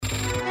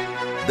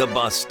The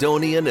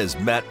Bostonian is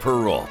Matt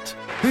Perrault.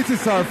 This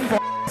is our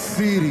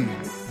city.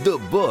 The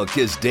Book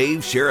is Dave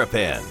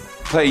Sharapan.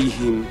 Pay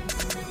him.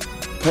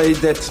 Pay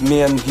that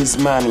man his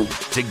money.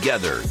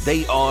 Together,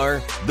 they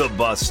are The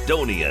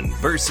Bostonian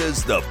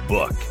versus The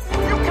Book.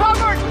 You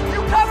covered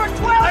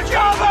 12!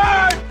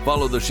 I covered!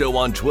 Follow the show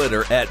on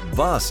Twitter at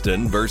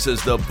Boston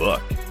versus The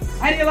Book.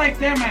 How do you like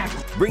them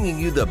apples? Bringing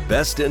you the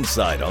best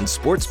insight on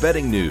sports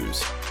betting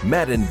news,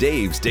 Matt and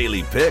Dave's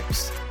daily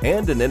picks,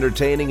 and an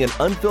entertaining and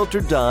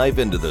unfiltered dive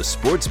into the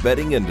sports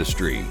betting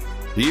industry.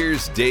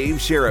 Here's Dave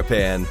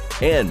Sharapan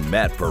and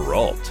Matt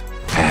Perrault.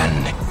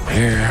 And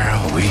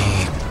here we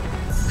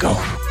go.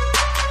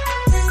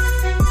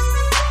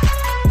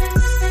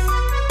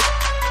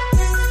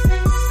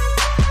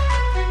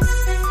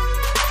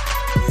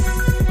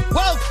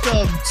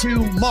 Welcome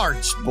to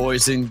March,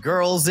 boys and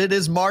girls. It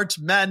is March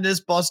Madness,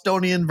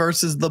 Bostonian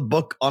versus The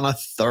Book on a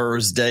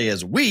Thursday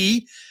as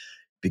we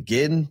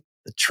begin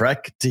the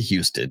trek to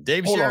Houston.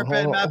 Dave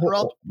Sharapan, Matt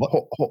Perrault.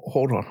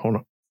 Hold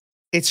on.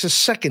 It's the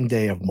second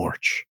day of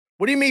March.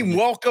 What do you mean,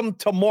 welcome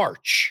to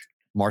March?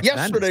 March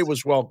Yesterday Madness.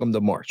 was welcome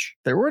to March.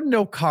 There were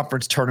no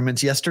conference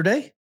tournaments yesterday.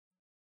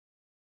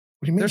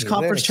 What do you mean? There's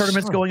conference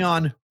tournaments going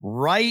on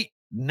right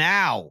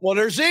now. Well,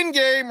 there's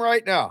in-game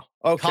right now.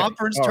 Okay.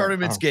 Conference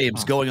tournaments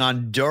games going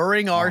on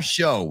during our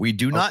show. We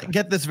do not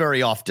get this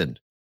very often.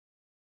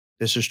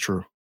 This is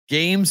true.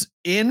 Games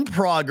in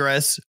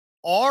progress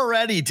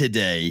already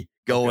today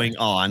going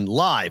on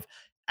live.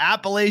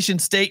 Appalachian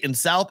State and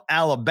South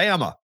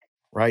Alabama.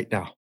 Right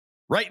now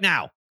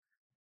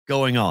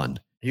going on.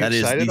 You That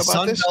is excited the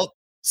about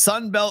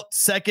Sun Belt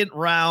second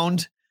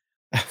round,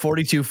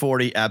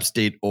 42-40 App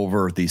State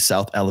over the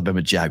South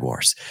Alabama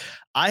Jaguars.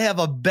 I have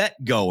a bet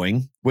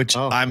going, which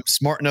I'm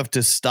smart enough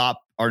to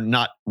stop or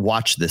not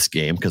watch this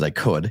game because I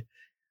could.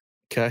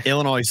 Okay.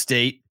 Illinois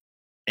State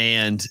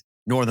and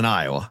Northern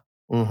Iowa.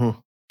 Mm-hmm.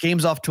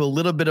 Game's off to a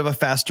little bit of a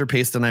faster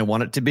pace than I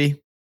want it to be.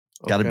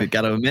 Got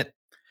to admit.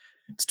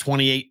 It's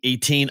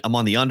 28-18. I'm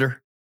on the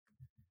under.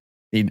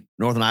 Need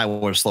Northern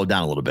Iowa to slow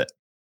down a little bit.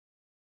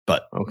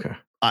 But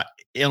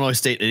Illinois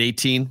State at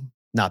 18,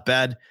 not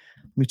bad.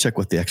 Let me check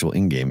what the actual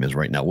in-game is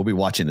right now. We'll be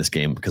watching this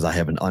game because I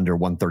have an under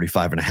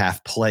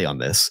 135.5 play on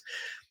this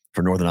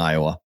for Northern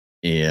Iowa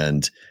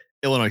and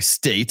Illinois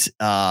State,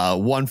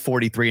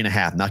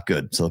 143.5. Not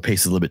good. So the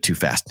pace is a little bit too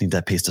fast. Need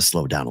that pace to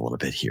slow down a little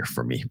bit here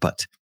for me,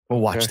 but we'll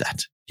watch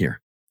that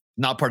here.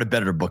 Not part of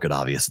Better to Book It,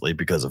 obviously,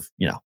 because of,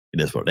 it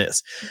is what it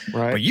is.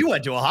 Right. But you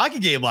went to a hockey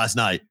game last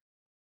night.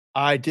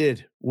 I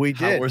did. We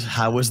did.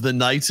 How was the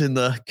Knights and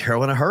the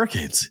Carolina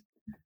Hurricanes?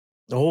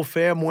 The whole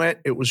fam went.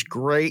 It was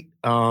great.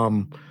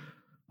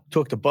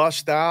 Took the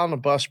bus down, the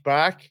bus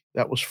back.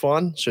 That was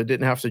fun. So I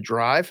didn't have to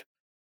drive.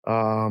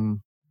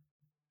 I'm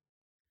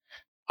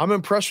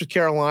impressed with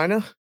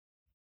Carolina.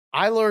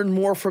 I learned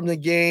more from the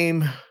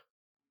game,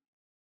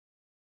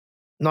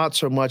 not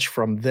so much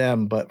from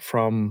them, but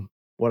from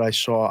what I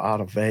saw out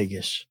of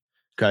Vegas.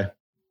 Okay.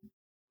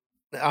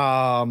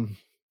 I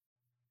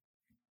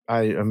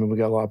mean, we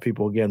got a lot of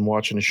people again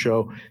watching the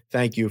show.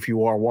 Thank you. If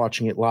you are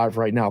watching it live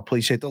right now,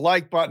 please hit the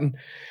like button,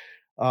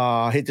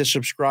 hit the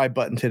subscribe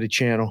button to the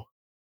channel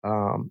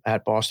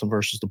at Boston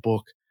versus the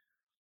Book.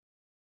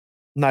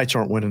 Knights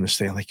aren't winning the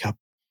Stanley Cup.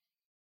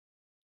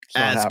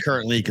 As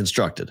currently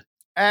constructed.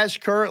 As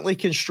currently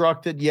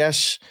constructed,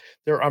 yes.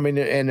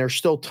 And there's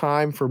still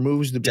time for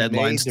moves to be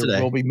Deadlines made. There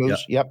today. will be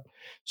moves. Yep.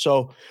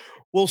 So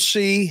we'll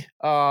see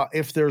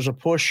if there's a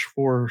push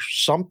for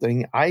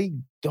something. I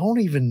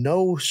don't even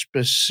know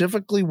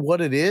specifically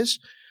what it is.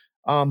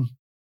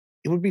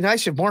 It would be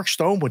nice if Mark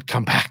Stone would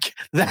come back.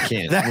 Well,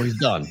 he's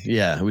done.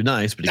 Yeah, it would be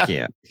nice, but he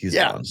can't. He's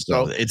done.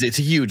 So it's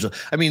a huge.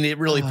 I mean, it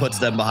really puts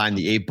them behind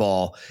the 8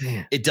 ball.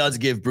 Man. It does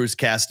give Bruce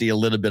Cassidy a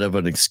little bit of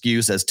an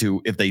excuse as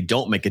to if they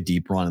don't make a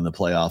deep run in the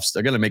playoffs,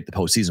 they're going to make the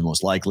postseason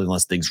most likely,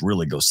 unless things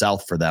really go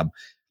south for them.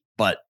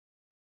 But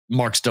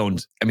Mark Stone,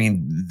 I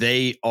mean,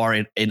 they are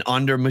an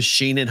under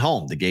machine at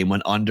home. The game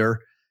went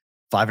under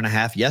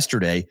 5.5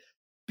 yesterday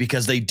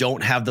because they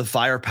don't have the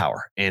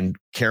firepower. And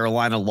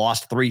Carolina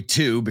lost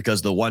 3-2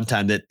 because the one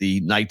time that the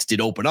Knights did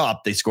open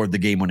up, they scored the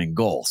game-winning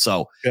goal.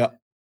 So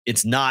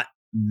it's not,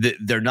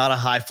 they're not a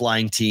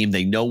high-flying team.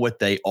 They know what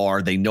they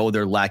are. They know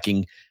they're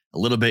lacking a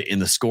little bit in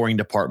the scoring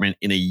department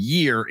in a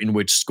year in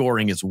which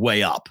scoring is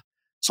way up.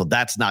 So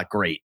that's not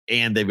great.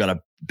 And they've got a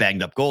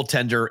banged up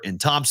goaltender in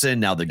Thompson.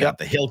 Now they've got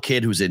the Hill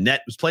kid who's in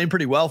net, who's playing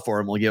pretty well for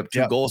him. We'll give up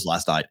 2 goals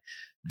last night.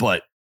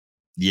 But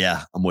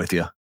yeah, I'm with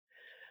you.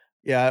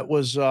 Yeah, it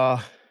was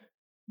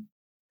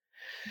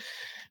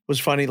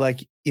funny.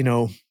 Like,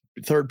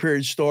 third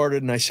period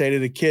started and I say to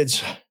the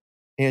kids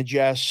and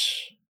Jess,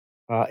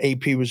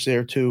 AP was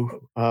there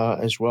too,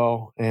 as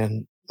well.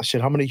 And I said,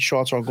 how many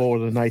shots on goal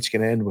are the Knights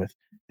going to end with?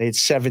 They had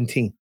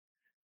 17.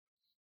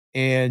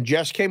 And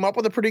Jess came up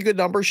with a pretty good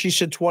number. She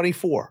said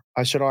 24.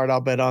 I said, all right, I'll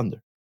bet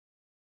under.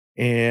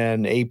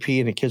 And AP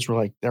and the kids were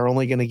like, they're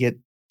only going to get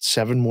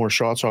 7 more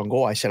shots on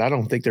goal. I said, I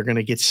don't think they're going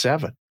to get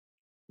 7.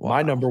 Wow.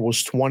 My number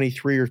was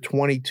 23 or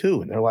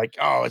 22. And they're like,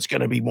 oh, it's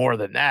going to be more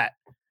than that.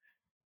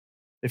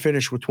 They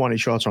finished with 20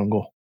 shots on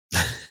goal.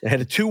 They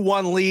had a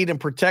 2-1 lead and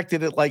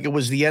protected it like it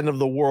was the end of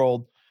the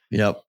world.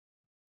 Yep.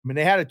 I mean,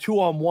 they had a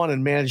 2-on-1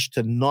 and managed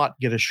to not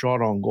get a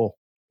shot on goal.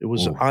 It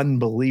was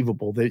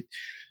unbelievable.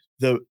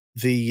 The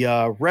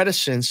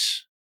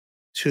reticence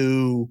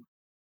to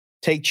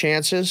take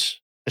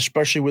chances,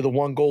 especially with a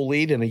 1-goal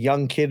lead and a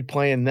young kid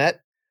playing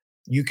net,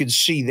 you could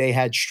see they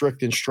had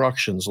strict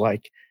instructions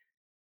like,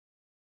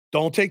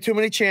 don't take too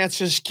many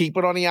chances, keep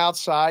it on the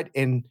outside,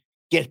 and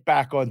get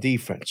back on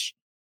defense.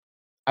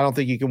 I don't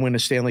think you can win a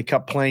Stanley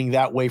Cup playing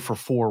that way for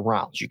 4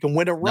 rounds. You can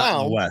win a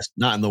round.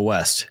 Not in the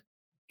West.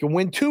 You can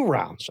win 2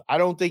 rounds. I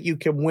don't think you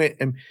can win.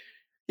 And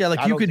yeah,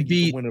 like you could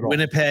beat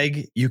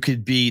Winnipeg. You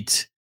could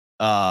beat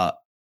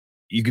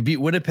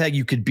Winnipeg.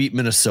 You could beat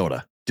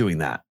Minnesota doing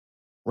that.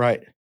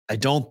 Right. I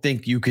don't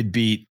think you could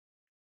beat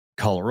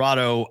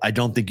Colorado. I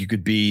don't think you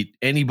could beat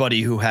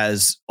anybody who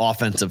has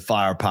offensive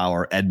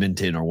firepower,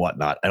 Edmonton or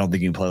whatnot. I don't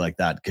think you can play like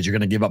that because you're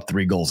going to give up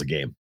 3 goals a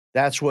game.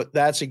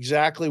 That's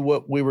exactly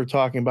what we were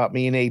talking about.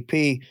 Me and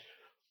AP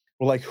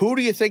were like, who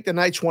do you think the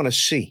Knights want to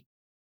see?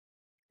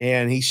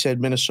 And he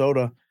said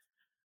Minnesota.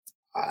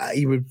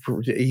 He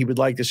would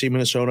like to see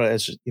Minnesota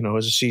as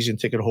a season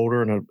ticket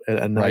holder and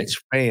a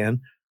Knights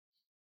fan.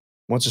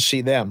 Wants to see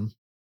them.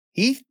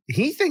 He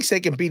thinks they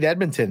can beat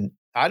Edmonton.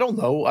 I don't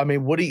know. I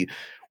mean, we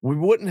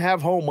wouldn't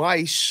have home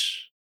ice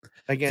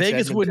against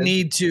Vegas Edmonton. would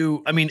need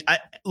to. I mean,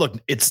 look,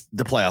 it's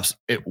the playoffs.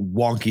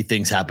 Wonky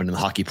things happen in the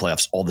hockey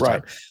playoffs all the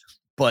time.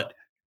 But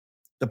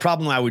the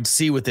problem I would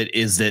see with it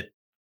is that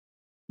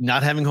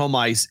not having home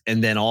ice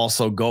and then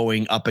also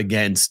going up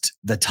against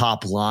the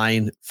top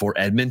line for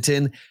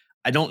Edmonton,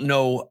 I don't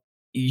know.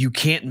 You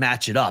can't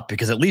match it up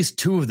because at least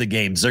 2 of the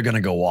games they're going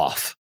to go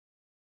off,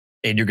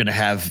 and you're going to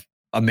have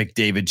a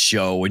McDavid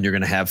show, and you're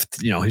going to have,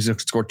 he's going to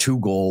score 2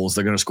 goals.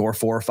 They're going to score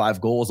 4 or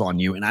 5 goals on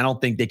you. And I don't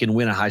think they can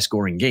win a high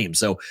scoring game.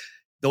 So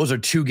those are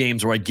 2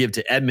 games where I give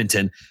to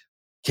Edmonton.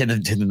 Can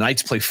the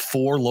Knights play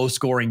 4 low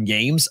scoring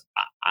games?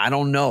 I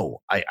don't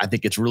know. I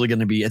think it's really going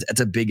to be, it's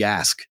a big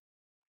ask.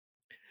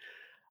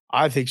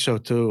 I think so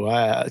too.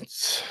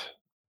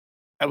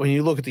 When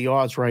you look at the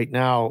odds right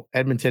now,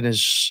 Edmonton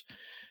is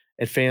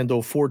at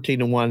FanDuel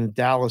 14-1.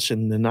 Dallas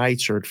and the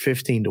Knights are at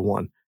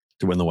 15-1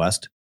 to win the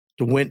West.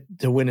 To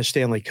win a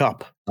Stanley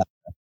Cup.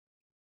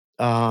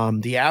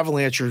 The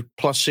Avalanche are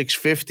plus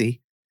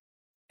 650,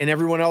 and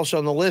everyone else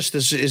on the list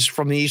is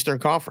from the Eastern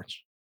Conference.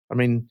 I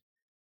mean,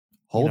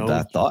 hold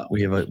that thought.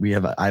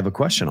 I have a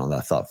question on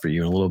that thought for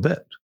you in a little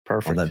bit.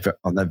 Perfect.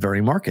 On that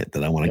very market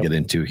that I want to get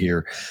into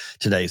here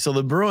today. So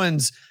the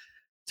Bruins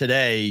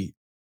today,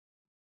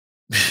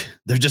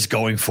 they're just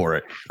going for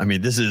it. I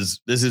mean, this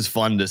is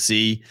fun to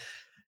see.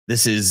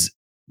 This is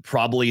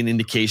probably an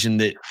indication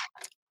that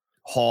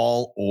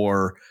Hall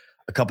or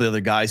a couple of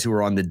other guys who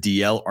are on the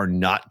DL are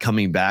not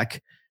coming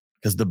back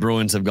because the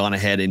Bruins have gone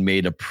ahead and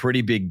made a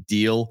pretty big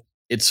deal.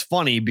 It's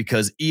funny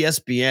because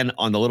ESPN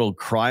on the little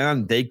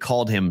cryon, they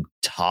called him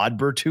Todd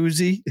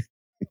Bertuzzi.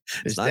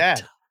 His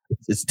dad.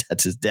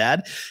 That's his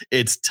dad.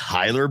 It's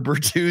Tyler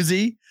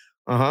Bertuzzi,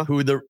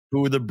 who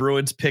the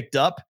Bruins picked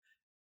up,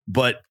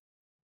 but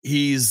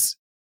he's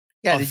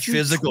a did you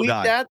physical tweet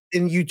guy. That?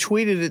 And you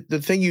tweeted it.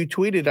 The thing you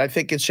tweeted, I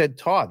think it said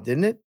Todd,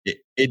 didn't it?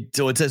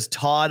 So it says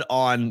Todd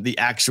on the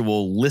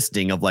actual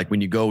listing of like when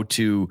you go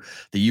to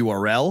the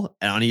URL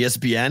and on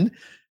ESPN,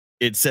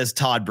 it says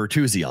Todd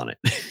Bertuzzi on it.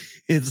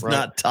 It's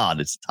not Todd,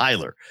 it's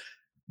Tyler.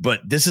 But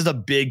this is a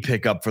big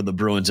pickup for the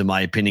Bruins, in my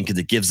opinion, because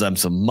it gives them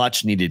some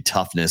much needed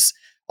toughness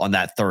on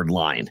that third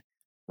line.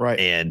 Right.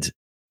 And,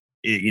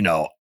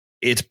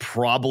 it's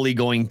probably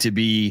going to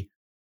be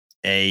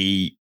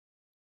a,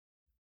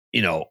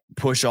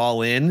 push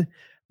all in.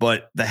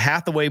 But the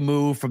Hathaway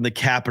move from the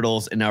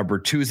Capitals and now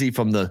Bertuzzi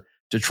from the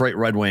Detroit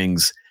Red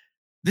Wings,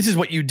 this is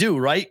what you do,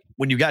 right?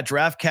 When you got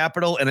draft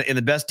capital and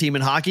the best team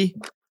in hockey,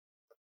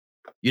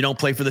 you don't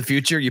play for the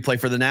future, you play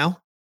for the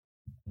now.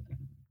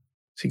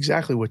 It's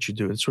exactly what you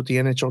do. It's what the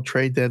NHL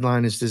trade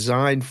deadline is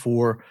designed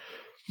for.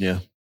 Yeah.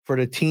 For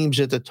the teams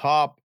at the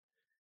top,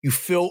 you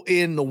fill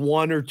in the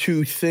 1 or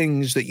 2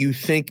 things that you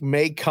think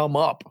may come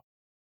up,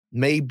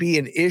 may be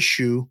an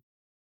issue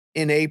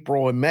in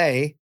April and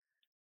May.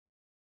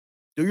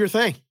 Do your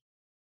thing.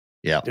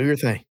 Yeah. Do your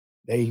thing.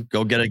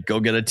 Go get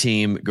a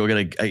team.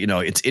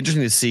 It's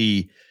interesting to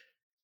see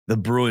the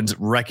Bruins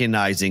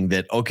recognizing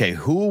that, okay,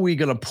 who are we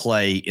going to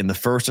play in the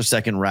first or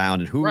second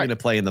round and who are we going to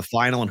play in the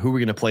final and who are we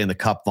going to play in the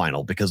cup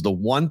final? Because the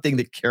one thing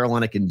that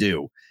Carolina can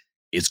do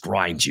is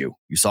grind you.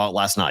 You saw it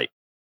last night.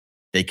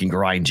 They can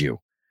grind you.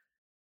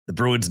 The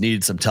Bruins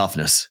needed some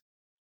toughness,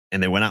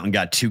 and they went out and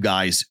got 2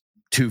 guys,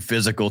 2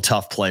 physical,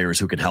 tough players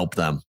who could help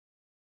them.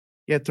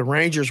 Yet the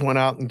Rangers went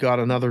out and got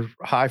another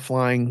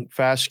high-flying,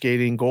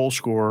 fast-skating goal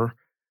scorer.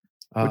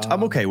 Which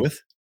I'm okay with.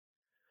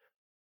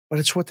 But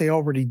it's what they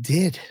already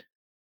did.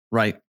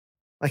 Right.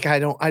 Like, I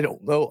don't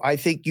know. I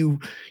think you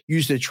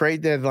use the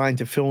trade deadline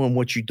to fill in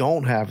what you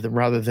don't have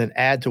rather than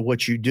add to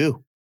what you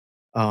do.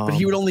 But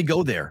he would only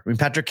go there. I mean,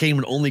 Patrick Kane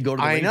would only go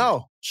to the Rangers.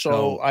 know.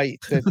 So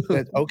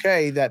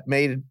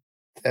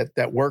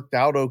that worked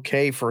out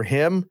okay for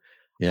him.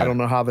 Yeah. I don't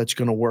know how that's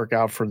going to work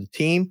out for the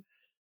team.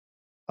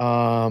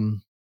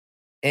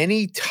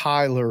 any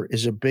Tyler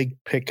is a big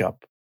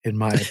pickup, in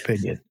my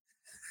opinion.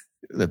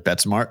 The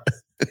bet smart.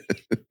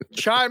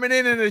 Chiming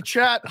in the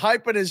chat,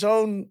 hyping his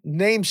own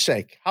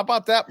namesake. How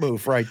about that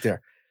move right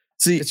there?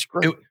 See, it's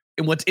great.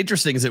 And what's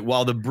interesting is that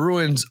while the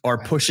Bruins are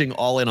pushing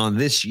all in on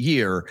this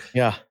year,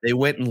 they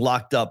went and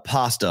locked up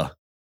Pasta,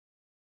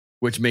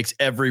 which makes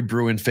every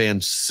Bruin fan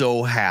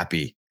so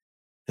happy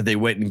that they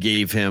went and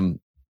gave him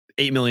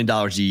 $8 million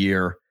a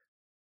year,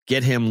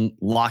 get him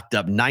locked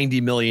up,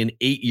 $90 million,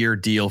 8-year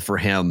deal for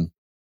him.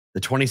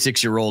 The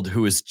 26-year-old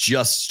who is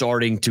just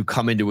starting to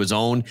come into his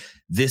own.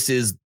 This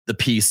is the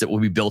piece that will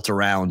be built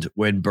around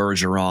when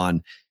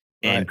Bergeron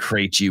and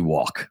Krejci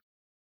walk.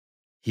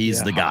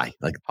 He's the guy.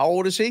 Like, how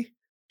old is he?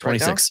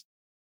 26. Right.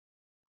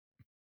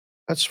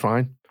 That's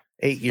fine.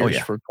 8 years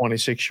for a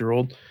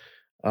 26-year-old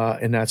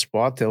in that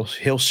spot.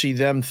 He'll see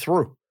them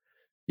through.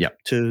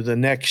 To the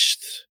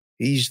next.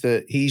 He's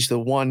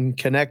the one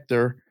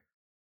connector,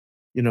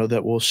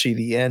 that will see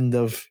the end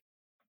of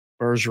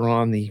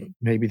Bergeron,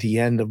 maybe the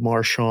end of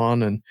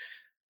Marchand, and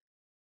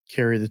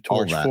carry the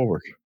torch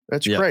forward.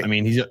 That's great. I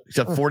mean, he's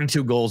got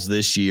 42 goals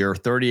this year,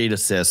 38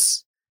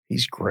 assists.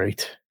 He's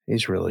great.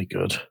 He's really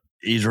good.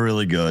 He's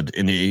really good.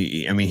 And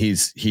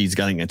he's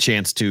getting a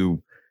chance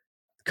to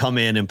come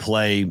in and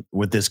play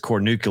with this core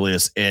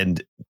nucleus.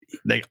 And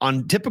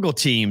on typical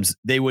teams,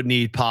 they would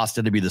need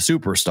Pasta to be the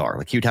superstar.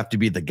 Like, he would have to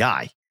be the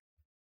guy.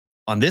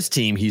 On this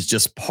team, he's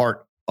just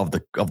part of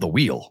the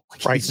wheel.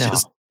 Right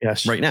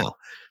now.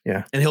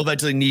 Yeah. And he'll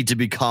eventually need to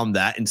become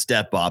that and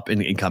step up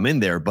and come in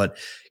there. But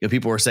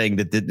people are saying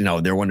that,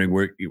 they're wondering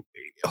where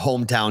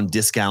hometown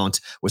discount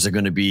was it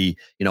going to be,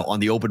 on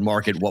the open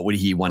market, what would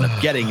he wind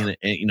up getting?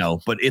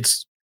 But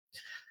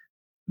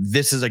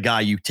this is a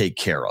guy you take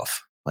care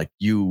of. Like,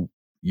 you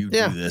do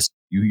this,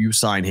 you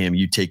sign him,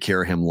 you take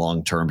care of him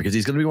long-term, because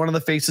he's going to be one of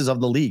the faces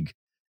of the league.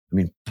 I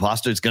mean,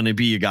 Pasta is going to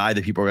be a guy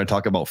that people are going to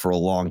talk about for a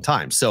long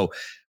time. So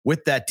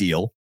with that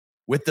deal,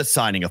 with the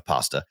signing of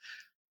Pasta,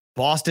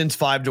 Boston's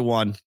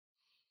 5-1,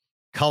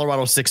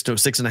 Colorado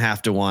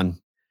 6.5-1,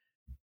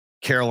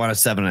 Carolina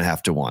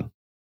 7.5-1.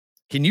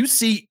 Can you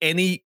see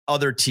any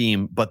other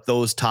team but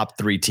those top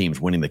 3 teams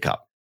winning the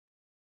cup?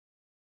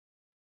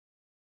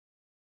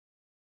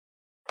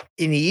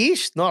 In the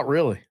East, not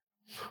really.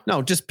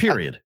 No, just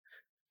period.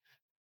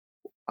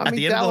 At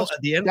the end of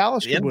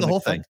the whole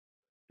thing.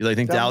 You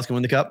think Dallas can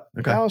win the cup?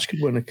 Okay. Dallas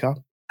could win the cup.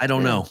 I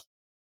don't know.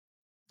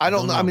 I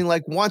don't know. I mean,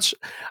 once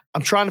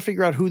I'm trying to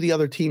figure out who the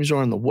other teams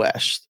are in the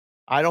West.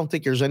 I don't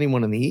think there's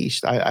anyone in the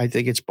East. I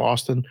think it's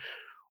Boston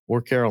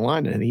or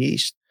Carolina in the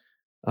East,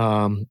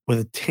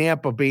 with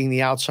Tampa being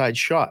the outside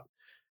shot.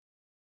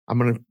 I'm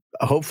going to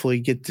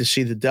hopefully get to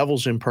see the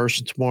Devils in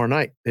person tomorrow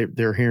night.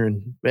 They're here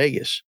in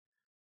Vegas.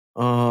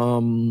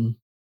 But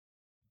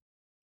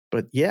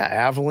yeah,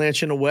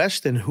 Avalanche in the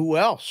West, and who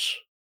else?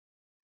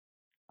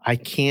 I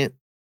can't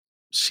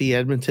see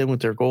Edmonton with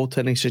their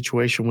goaltending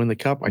situation win the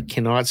cup. I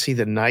cannot see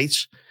the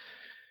Knights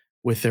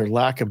with their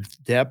lack of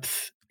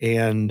depth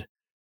and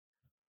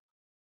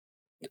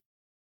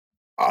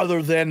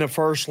other than the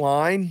first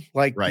line,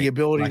 the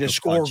ability to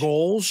score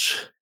goals.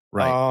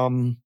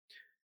 Right.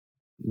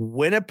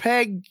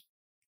 Winnipeg,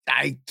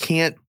 I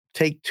can't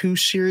take too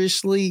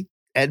seriously.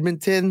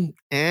 Edmonton,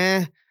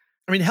 I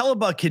mean,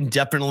 Hellebuck can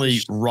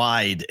definitely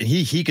ride, and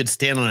he could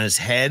stand on his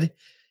head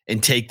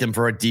and take them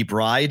for a deep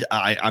ride.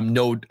 I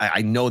know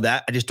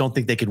that. I just don't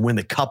think they could win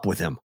the cup with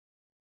him.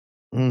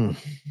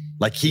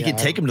 Like, he could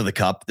take them to the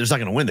cup. They're not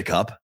going to win the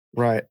cup.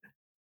 Right.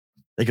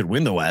 They could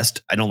win the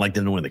West. I don't like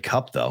them to win the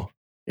cup, though.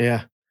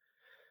 Yeah.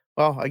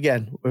 Well,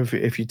 again,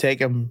 if you take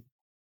them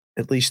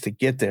at least to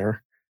get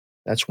there,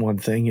 that's one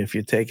thing. If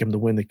you take them to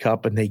win the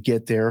cup and they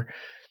get there,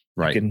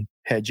 you can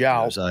hedge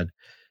out.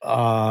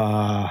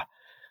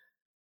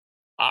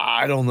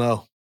 I don't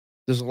know.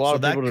 There's a lot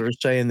of people that are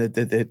saying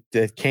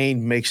that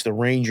Kane makes the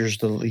Rangers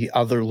the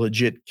other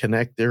legit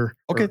connector.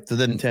 Okay, so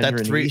then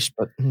that's 3. East,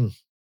 but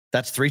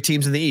that's 3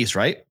 teams in the East,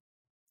 right?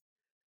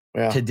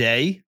 Yeah.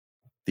 Today,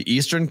 the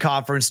Eastern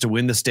Conference to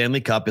win the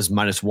Stanley Cup is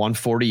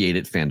 -148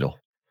 at FanDuel.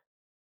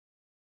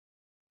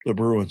 The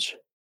Bruins.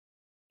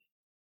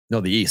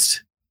 No, the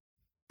East.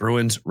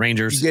 Bruins,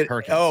 Rangers,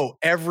 Hurricanes. Oh,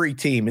 every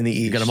team in the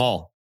East. You get them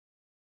all.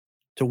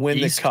 To win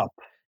the cup.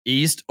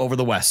 East over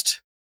the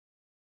West.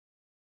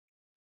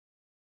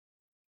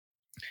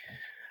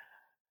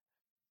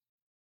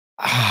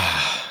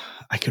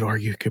 I could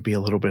argue it could be a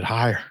little bit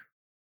higher.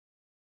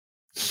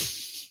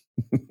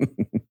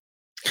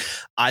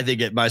 I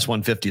think at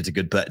 -150, it's a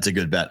good bet. It's a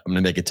good bet. I'm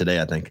going to make it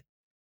today, I think.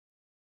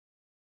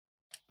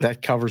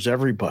 That covers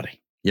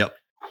everybody. Yep.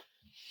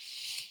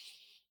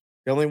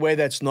 The only way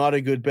that's not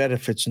a good bet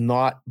if it's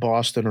not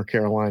Boston or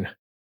Carolina.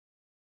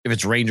 If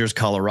it's Rangers,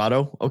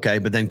 Colorado, okay.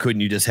 But then couldn't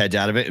you just hedge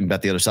out of it and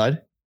bet the other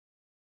side?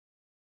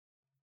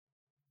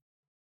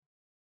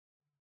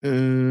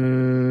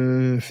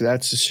 If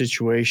that's the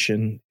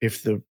situation,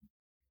 if the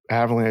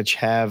Avalanche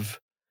have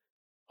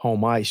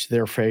home ice,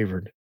 they're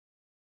favored.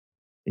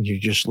 And you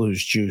just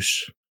lose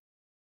juice.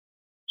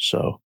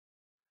 So,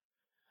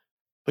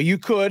 but you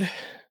could,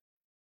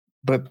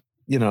 but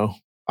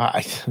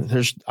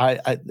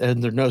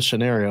Under no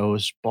scenario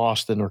is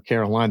Boston or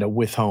Carolina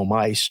with home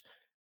ice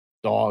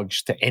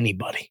dogs to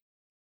anybody.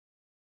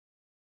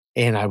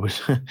 And I would,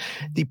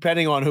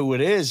 depending on who it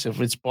is, if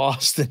it's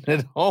Boston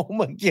at home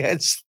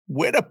against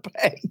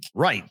Winnipeg,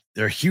 right?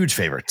 They're huge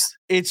favorites.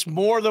 It's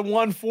more than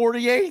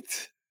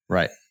 148.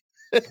 Right.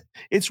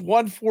 It's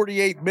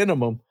 148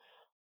 minimum.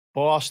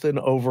 Boston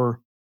over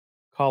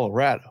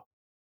Colorado.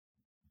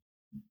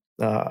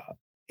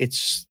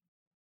 It's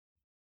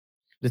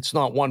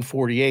not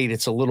 148.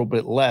 It's a little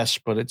bit less,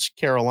 but it's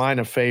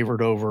Carolina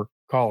favored over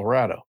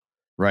Colorado.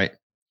 Right.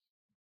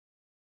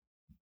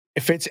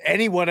 If it's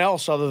anyone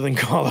else other than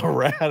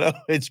Colorado,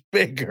 it's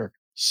bigger.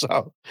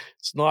 So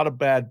it's not a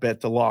bad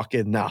bet to lock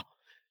in now.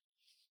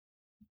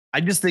 I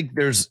just think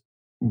there's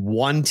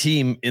one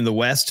team in the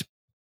West,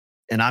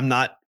 and I'm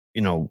not,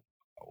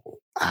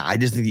 I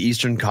just think the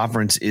Eastern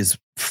Conference is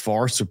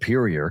far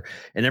superior.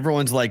 And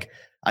everyone's like,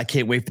 I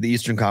can't wait for the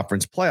Eastern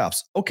Conference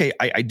playoffs. Okay,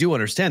 I do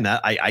understand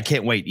that. I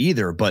can't wait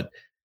either, but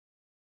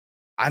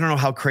I don't know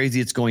how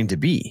crazy it's going to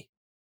be.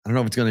 I don't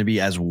know if it's going to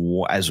be as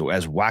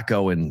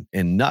wacko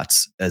and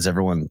nuts as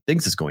everyone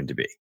thinks it's going to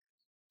be.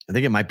 I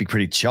think it might be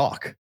pretty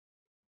chalk.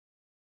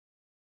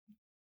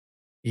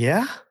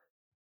 Yeah.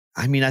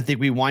 I mean, I think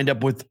we wind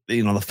up with,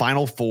 the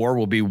final four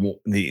will be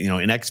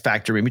an X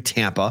factor, maybe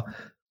Tampa.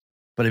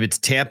 But if it's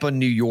Tampa,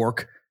 New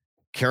York,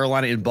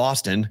 Carolina, and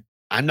Boston,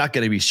 I'm not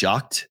going to be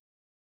shocked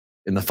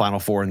in the final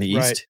four in the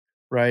East.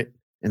 Right.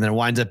 And then it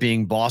winds up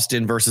being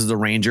Boston versus the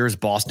Rangers.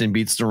 Boston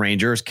beats the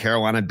Rangers.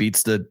 Carolina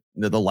beats the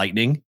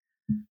Lightning.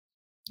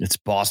 It's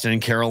Boston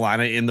and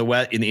Carolina in the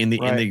West in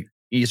the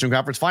Eastern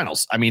Conference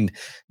Finals. I mean,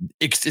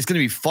 it's going to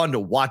be fun to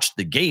watch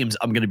the games.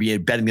 I'm going to be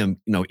betting them,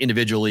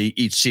 individually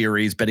each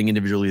series, betting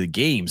individually the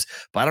games.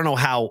 But I don't know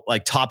how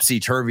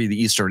topsy-turvy the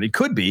Eastern it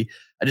could be.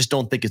 I just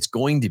don't think it's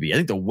going to be. I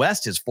think the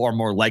West is far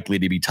more likely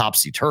to be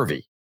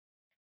topsy-turvy.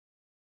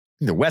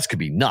 The West could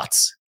be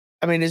nuts.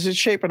 I mean, is it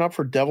shaping up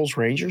for Devils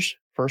Rangers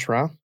first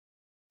round?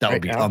 That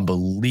would be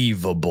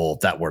unbelievable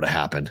if that were to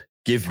happen.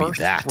 Give me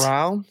that. First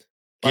round?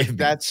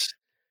 That's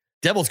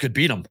Devils could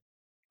beat them.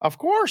 Of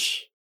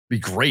course. Be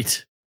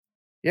great.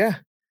 Yeah.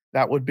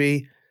 That would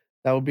be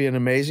an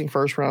amazing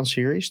first round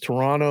series.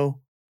 Toronto,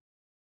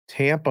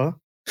 Tampa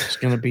is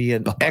going to be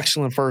an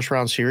excellent first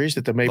round series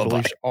that the Maple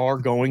Leafs are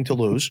going to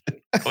lose.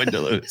 Going to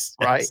lose.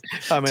 Right.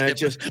 I mean,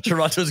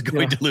 Toronto's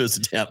going to lose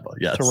to Tampa.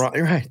 Yes.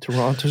 Right.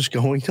 Toronto's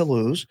going to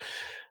lose.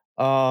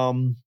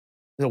 The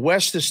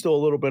West is still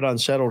a little bit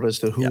unsettled as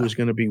to who is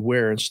going to be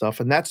where and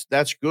stuff. And that's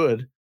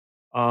good.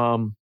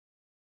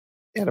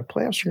 The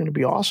playoffs are going to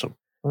be awesome.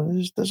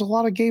 There's a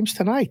lot of games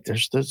tonight.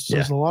 There's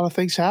a lot of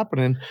things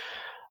happening.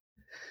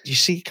 Do you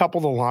see a couple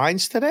of the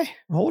lines today?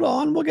 Hold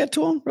on. We'll get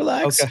to them.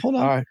 Relax. Okay. Hold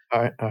on.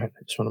 All right. I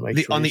just want to make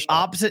sure. On the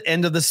opposite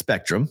end of the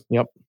spectrum.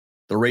 Yep.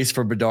 The race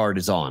for Bedard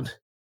is on.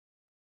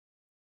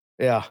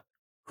 Yeah.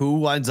 Who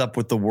winds up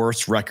with the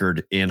worst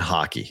record in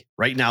hockey?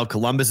 Right now,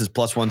 Columbus is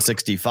plus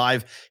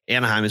 165.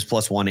 Anaheim is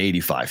plus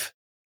 185.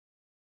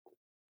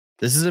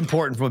 This is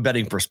important from a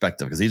betting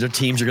perspective because these are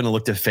teams you're going to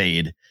look to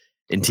fade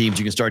and teams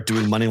you can start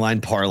doing money line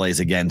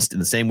parlays against in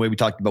the same way we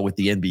talked about with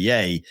the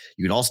NBA.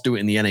 You can also do it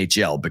in the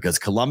NHL because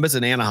Columbus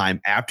and Anaheim,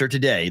 after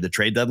today, the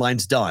trade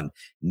deadline's done.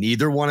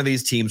 Neither one of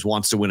these teams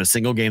wants to win a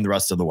single game the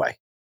rest of the way.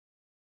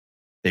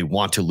 They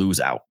want to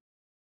lose out.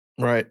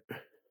 Right.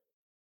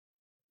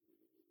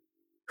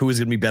 Who is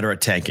going to be better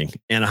at tanking,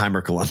 Anaheim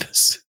or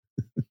Columbus?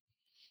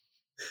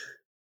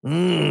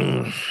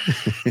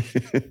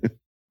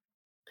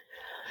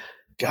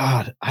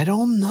 God, I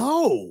don't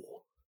know.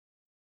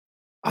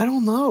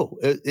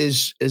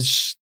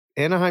 Is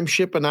Anaheim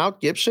shipping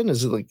out Gibson?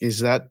 Is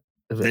that?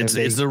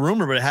 It's a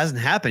rumor, but it hasn't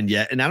happened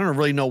yet. And I don't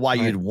really know why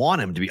you'd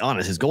want him, to be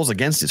honest. His goals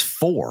against is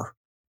 4.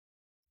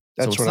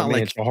 That's what I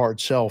mean. It's a hard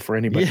sell for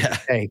anybody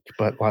to take,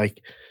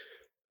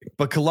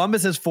 But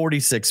Columbus has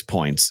 46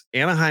 points.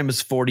 Anaheim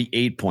is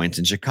 48 points.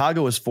 And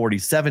Chicago is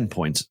 47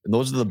 points. And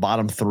those are the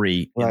bottom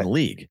 3 in the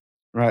league.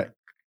 Right.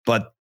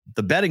 But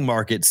the betting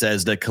market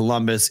says that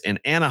Columbus and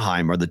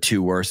Anaheim are the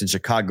 2 worst and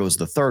Chicago's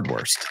the 3rd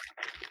worst.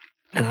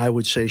 And I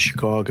would say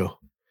Chicago.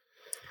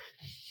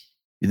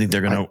 You think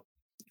they're going to?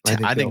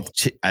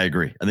 I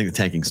agree. I think the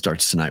tanking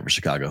starts tonight for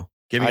Chicago.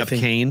 Giving up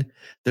Kane,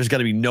 there's got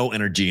to be no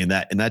energy in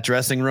that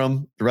dressing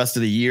room the rest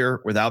of the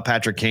year without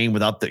Patrick Kane.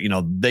 Without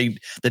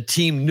the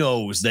team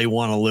knows they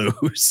want to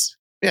lose.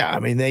 Yeah, I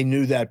mean they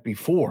knew that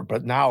before,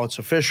 but now it's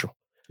official.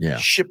 Yeah,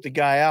 ship the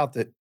guy out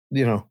that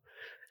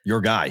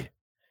your guy,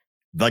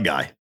 the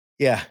guy.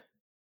 Yeah.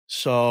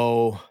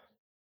 So.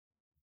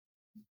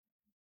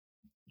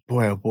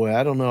 Boy,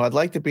 I don't know. I'd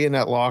like to be in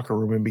that locker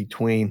room in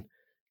between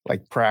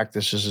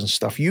practices and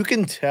stuff. You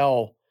can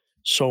tell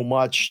so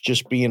much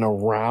just being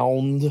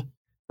around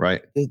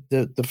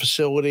the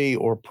facility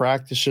or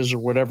practices or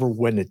whatever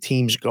when the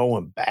team's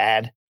going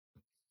bad.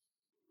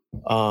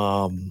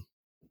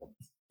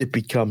 It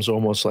becomes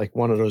almost like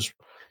one of those.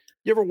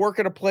 You ever work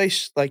at a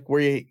place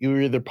where you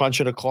either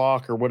punch at a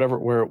clock or whatever,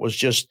 where it was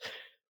just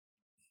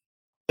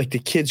like the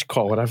kids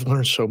call it. I've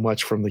learned so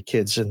much from the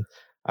kids, and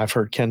I've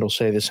heard Kendall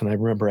say this, and I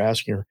remember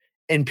asking her,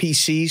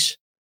 NPCs,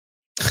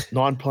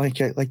 non-playing,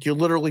 like you're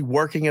literally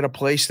working at a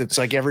place that's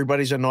like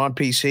everybody's a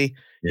non-PC.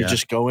 You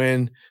just go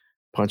in,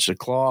 punch the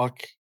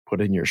clock,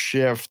 put in your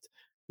shift,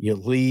 you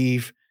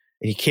leave,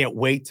 and you can't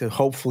wait to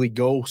hopefully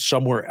go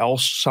somewhere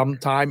else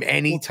sometime,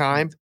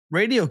 anytime.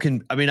 Radio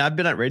I've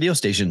been at radio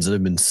stations that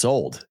have been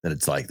sold that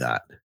it's like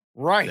that.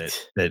 Right.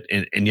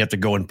 And you have to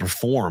go and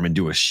perform and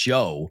do a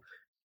show.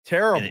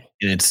 Terrible.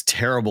 And it's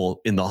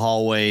terrible in the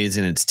hallways,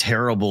 and it's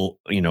terrible,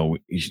 when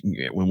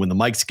the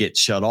mics get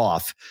shut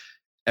off,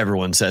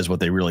 everyone says what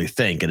they really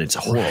think, and it's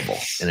horrible.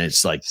 And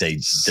it's like they're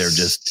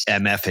just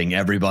MFing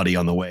everybody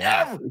on the way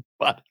out.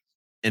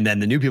 And then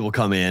the new people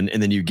come in,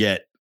 and then you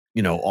get,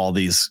 all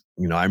these,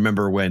 I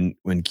remember when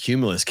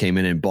Cumulus came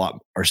in and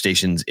bought our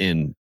stations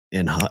in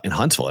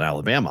Huntsville, in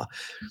Alabama.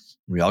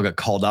 We all got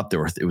called up.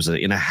 It was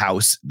in a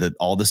house that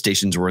all the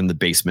stations were in the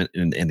basement,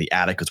 and the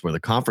attic was where the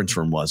conference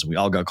room was. And we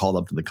all got called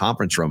up to the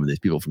conference room, and these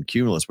people from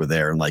Cumulus were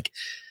there. And like,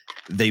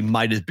 they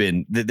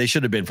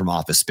should have been from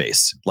Office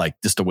Space, like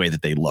just the way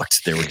that they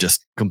looked. They were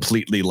just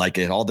completely like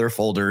in all their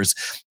folders,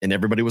 and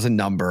everybody was a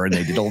number, and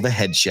they did all the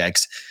head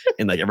checks.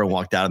 And like everyone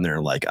walked out in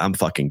there like, I'm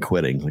fucking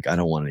quitting. Like, I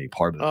don't want any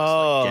part of this.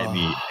 Like, get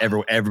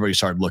me. Everybody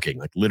started looking,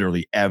 like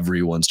literally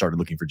everyone started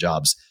looking for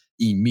jobs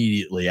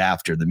immediately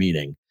after the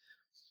meeting.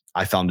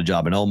 I found a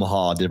job in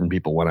Omaha. Different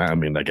people went out. I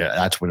mean, like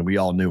that's when we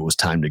all knew it was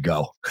time to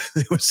go.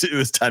 It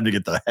was time to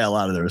get the hell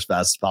out of there as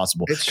fast as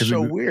possible. It's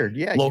so weird.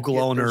 Yeah. Local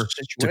owner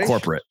to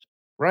corporate.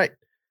 Right.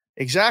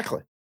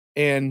 Exactly.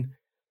 And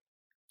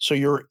so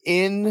you're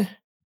in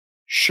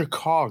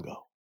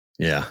Chicago.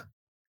 Yeah.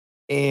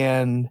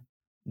 And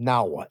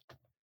now what?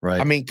 Right.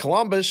 I mean,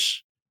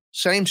 Columbus,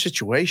 same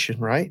situation,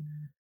 right?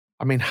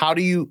 I mean, how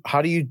do you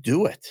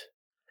do it?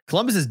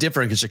 Columbus is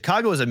different because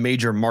Chicago is a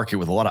major market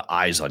with a lot of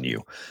eyes on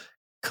you.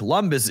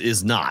 Columbus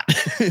is not.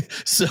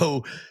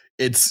 So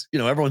it's,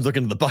 everyone's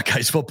looking at the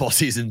Buckeyes football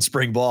season,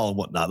 spring ball and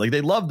whatnot. Like,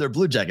 they love their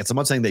Blue Jackets. I'm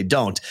not saying they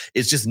don't.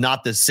 It's just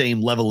not the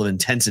same level of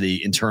intensity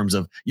in terms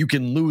of you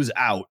can lose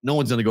out. No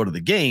one's going to go to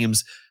the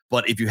games,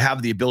 but if you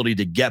have the ability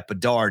to get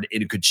Bedard,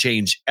 it could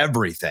change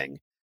everything.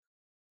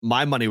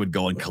 My money would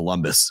go in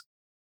Columbus.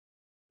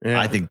 Yeah.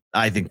 I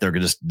think they're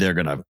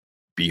going to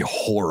be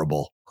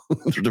horrible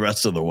for the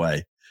rest of the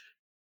way.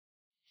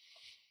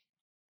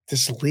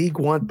 Does the league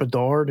want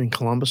Bedard in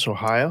Columbus,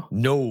 Ohio?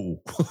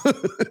 No.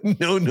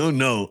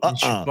 No.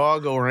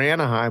 Chicago or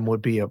Anaheim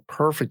would be a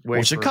perfect way.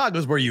 Well,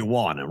 Chicago's where you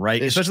want him,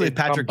 right? Especially if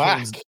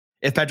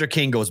Patrick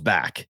Kane goes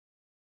back,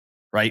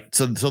 right?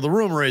 So the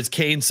rumor is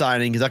Kane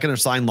signing. He's not going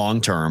to sign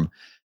long term.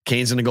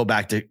 Kane's going to go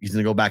back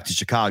to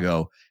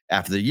Chicago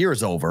after the year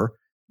is over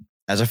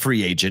as a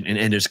free agent and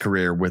end his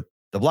career with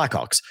the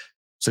Blackhawks.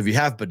 So if you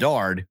have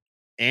Bedard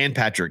and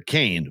Patrick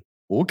Kane,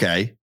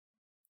 okay.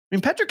 I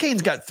mean, Patrick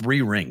Kane's got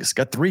 3 rings,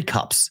 got 3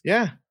 cups.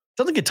 Yeah.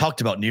 Doesn't get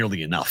talked about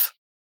nearly enough.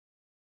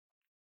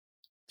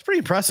 It's pretty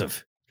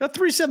impressive. Got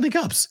 3 Stanley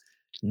Cups.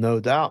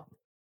 No doubt.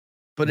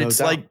 But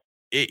like,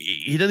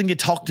 he doesn't get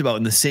talked about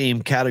in the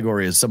same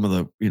category as some of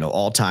the,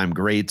 all-time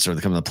greats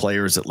or some of the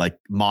players that like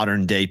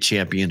modern day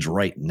champions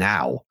right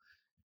now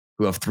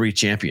who have 3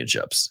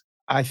 championships.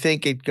 I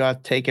think it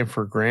got taken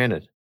for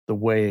granted the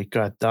way it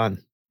got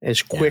done,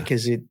 as quick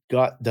as it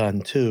got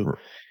done too.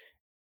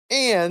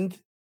 And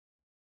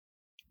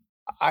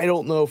I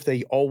don't know if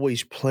they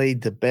always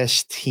played the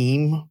best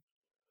team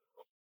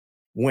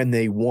when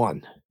they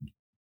won.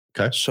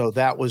 Okay. So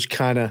that was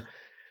kind of,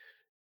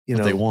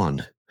 they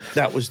won.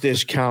 That was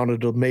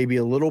discounted maybe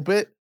a little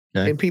bit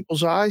in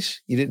people's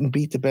eyes. You didn't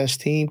beat the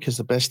best team because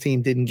the best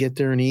team didn't get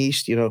there in the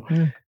East.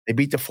 They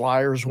beat the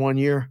Flyers one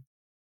year.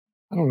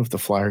 I don't know if the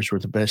Flyers were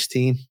the best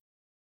team.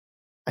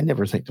 I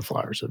never think the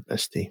Flyers are the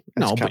best team.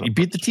 No, but you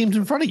beat the teams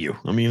in front of you.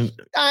 I mean,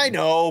 I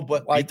know,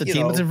 but like beat the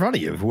teams in front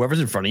of you.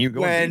 Whoever's in front of you,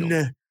 go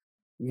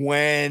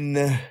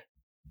when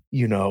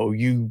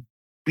you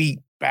beat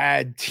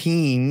bad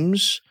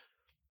teams,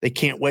 they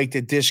can't wait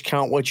to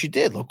discount what you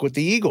did. Look with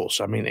the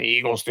Eagles. I mean, the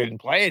Eagles didn't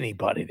play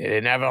anybody. They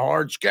didn't have a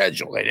hard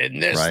schedule. They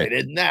didn't this, they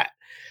didn't that.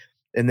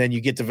 And then you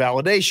get the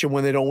validation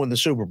when they don't win the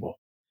Super Bowl.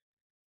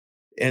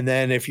 And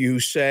then if you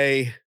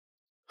say,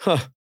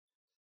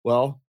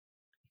 well,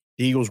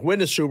 the Eagles win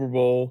the Super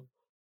Bowl,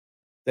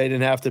 they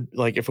didn't have to,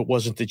 like, if it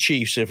wasn't the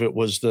Chiefs, if it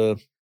was the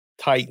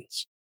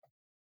Titans.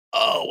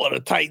 Oh, well, the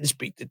Titans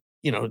beat the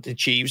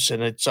Chiefs,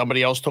 and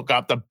somebody else took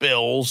out the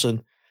Bills.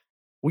 And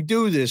we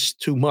do this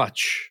too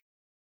much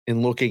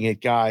in looking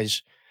at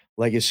guys'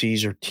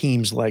 legacies or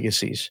teams'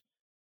 legacies.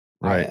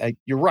 Right.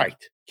 You're right.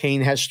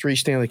 Kane has 3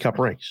 Stanley Cup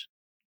rings.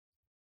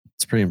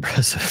 It's pretty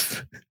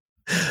impressive.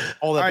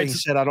 All that being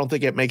said, I don't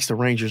think it makes the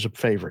Rangers a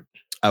favorite.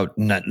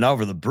 Not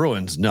over the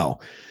Bruins, no.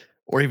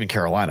 Or even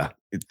Carolina.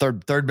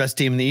 Third best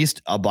team in the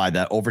East, I'll buy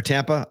that. Over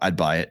Tampa, I'd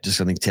buy it.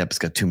 Just I think Tampa's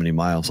got too many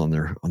miles on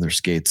their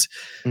skates.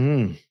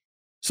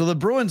 So the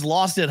Bruins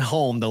lost at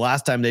home the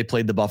last time they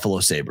played the Buffalo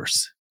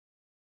Sabres.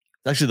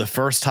 It's actually the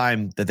first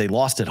time that they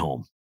lost at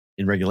home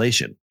in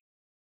regulation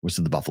was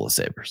to the Buffalo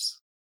Sabres.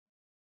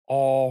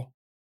 All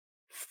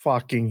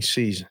fucking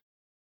season.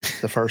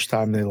 The first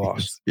time they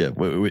lost. It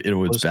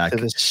was back to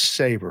the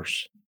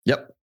Sabres.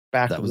 Yep.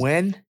 Back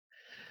when?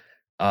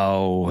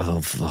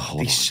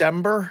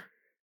 December.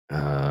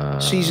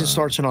 Season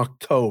starts in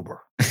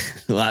October.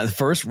 The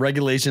first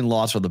regulation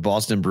loss for the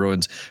Boston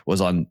Bruins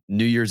was on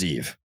New Year's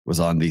Eve. Was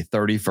on the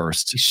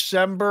 31st.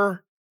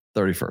 December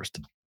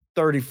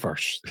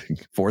 31st.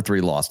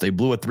 4-3 loss. They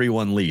blew a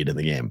 3-1 lead in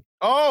the game.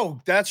 Oh,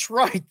 that's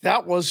right.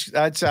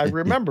 I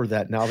remember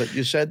that now that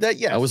you said that.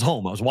 Yes. I was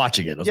home. I was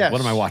watching it. I was like,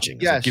 what am I watching?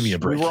 Yes. Like, give me a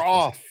break. We were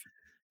off.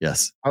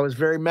 Yes. I was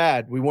very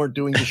mad. We weren't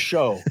doing the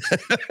show.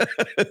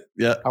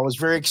 Yeah. I was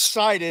very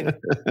excited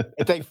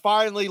that they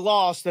finally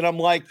lost. And I'm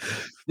like,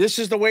 this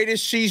is the way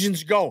this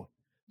season's going.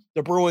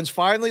 The Bruins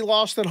finally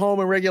lost at home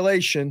in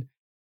regulation.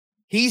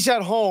 He's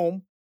at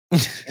home,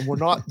 and we're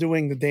not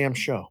doing the damn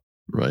show.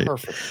 Right.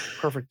 Perfect.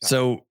 Time.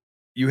 So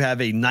you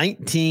have a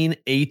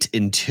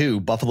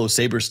 19-8-2 Buffalo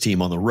Sabres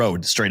team on the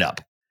road straight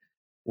up.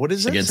 What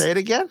is it? Say it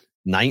again.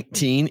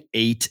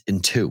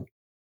 19-8-2.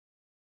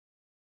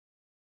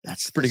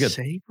 That's pretty good.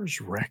 Sabres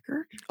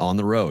record on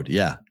the road.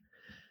 Yeah.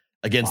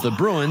 Against the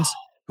Bruins,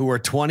 who are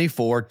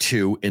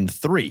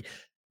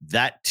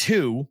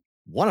 24-2-3.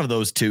 One of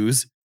those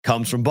twos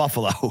comes from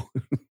Buffalo.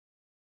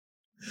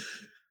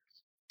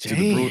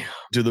 Do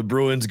the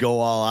Bruins go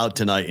all out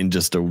tonight and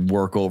just to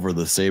work over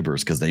the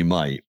Sabres? Because they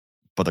might,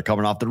 but they're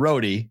coming off the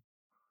roadie.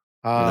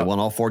 They won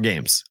all 4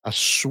 games. A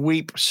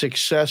sweep,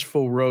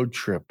 successful road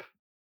trip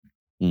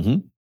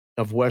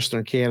of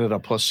Western Canada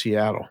plus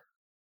Seattle.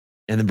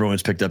 And the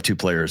Bruins picked up 2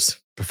 players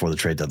before the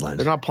trade deadline.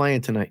 They're not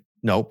playing tonight.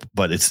 Nope,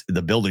 but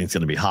the building's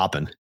going to be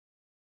hopping.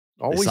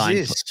 Always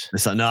is.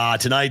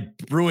 Tonight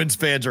Bruins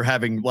fans are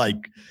having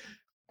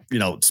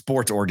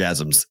sports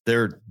orgasms.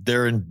 They're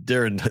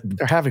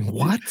having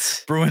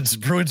what?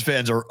 Bruins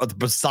fans are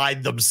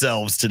beside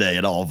themselves today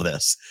at all of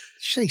this.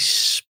 Did you say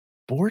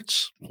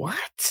sports?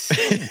 What?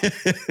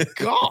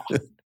 God.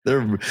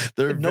 They're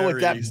know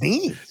what that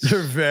means.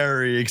 They're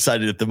very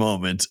excited at the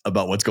moment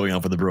about what's going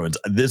on for the Bruins.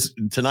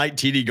 Tonight,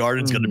 TD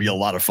Garden's going to be a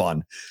lot of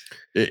fun.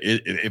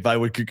 If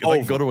I could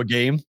go to a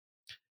game,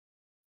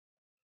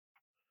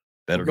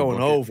 better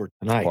going over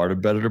tonight.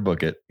 Better to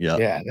book it.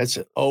 Yeah, that's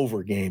an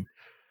over game.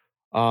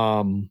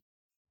 I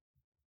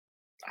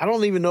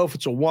don't even know if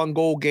it's a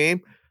 1-goal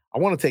game. I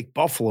want to take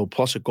Buffalo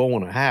plus a goal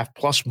and a half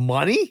plus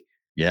money.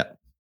 Yeah,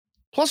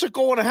 plus a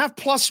goal and a half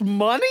plus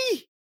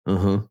money.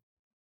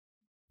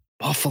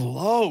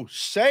 Buffalo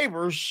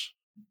Sabres.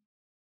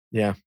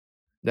 Yeah,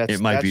 it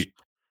might be.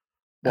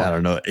 What? I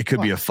don't know. It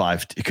could be a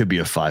 5. It could be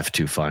a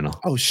 5-2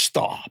 final. Oh,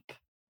 stop!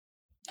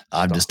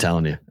 I'm just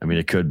telling you. I mean,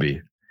 it could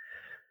be.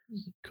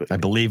 I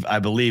believe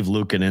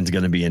Luukkonen's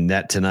going to be in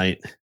net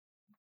tonight.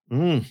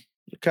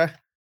 Okay.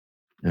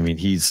 I mean,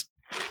 he's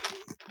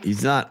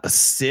not a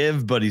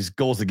sieve, but his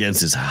goals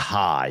against is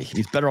high.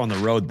 He's better on the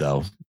road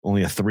though.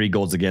 Only a 3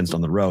 goals against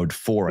on the road,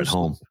 4 at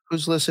home.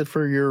 Who's listed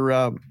for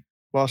your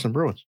Boston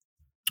Bruins?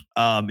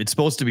 It's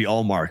supposed to be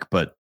Allmark,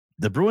 but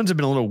the Bruins have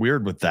been a little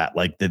weird with that.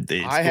 Like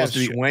I have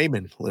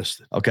Swayman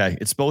listed. Okay,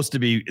 it's supposed to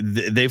be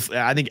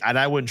I think, and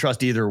I wouldn't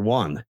trust either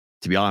one,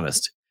 to be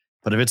honest.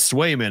 But if it's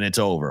Swayman, it's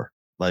over.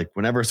 Like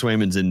whenever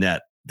Swayman's in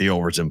net, the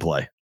over's in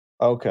play.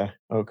 Okay.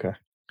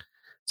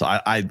 So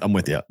I'm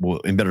with you. Well,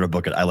 in better to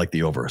book it, I like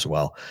the over as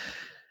well.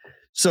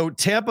 So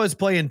Tampa is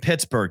playing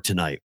Pittsburgh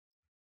tonight.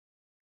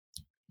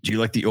 Do you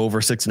like the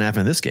over 6.5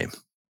 in this game?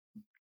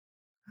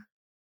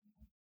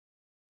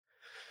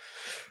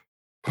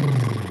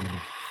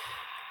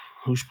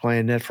 Who's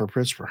playing net for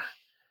Pittsburgh?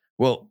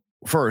 Well,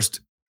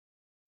 first,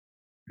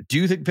 do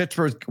you think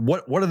Pittsburgh,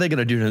 what are they going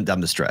to do down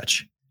the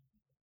stretch?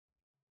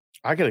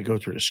 I got to go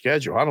through the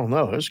schedule. I don't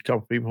know. There's a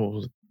couple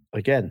people,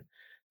 again,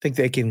 think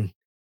they can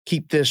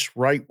keep this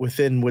right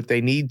within what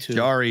they need to.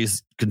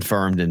 Jari's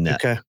confirmed in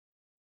net. Okay.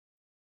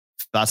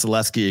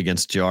 Vasilevsky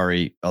against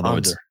Jari, although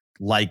it's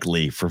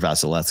likely for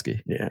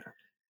Vasilevsky. Yeah.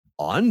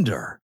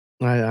 Under.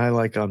 I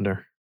like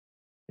under.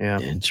 Yeah.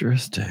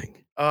 Interesting.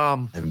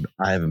 I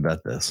haven't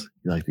bet this.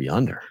 You like the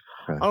under?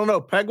 Okay. I don't know.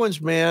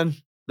 Penguins, man.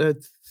 That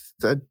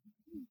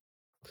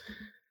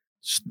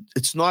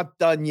it's not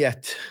done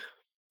yet.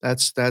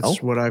 That's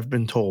what I've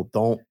been told.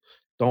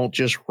 Don't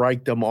just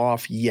write them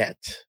off yet.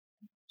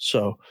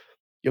 So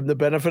give them the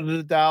benefit of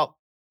the doubt.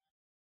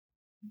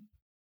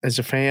 As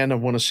a fan, I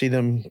want to see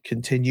them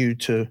continue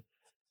to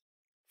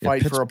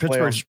fight for a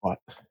playoff spot.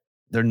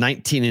 They're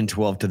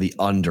 19-12 to the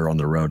under on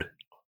the road.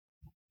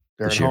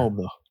 They're at home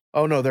though.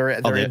 Oh no, they're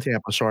in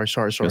Tampa. Sorry.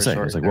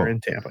 They're in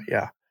Tampa.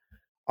 Yeah,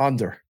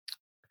 under.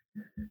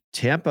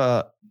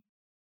 Tampa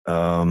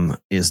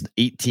is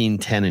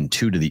 18-10-2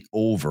 to the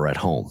over at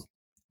home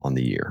on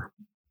the year.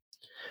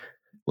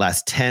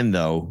 Last 10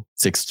 though,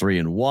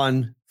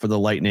 6-3-1 for the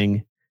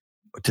Lightning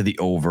to the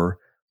over,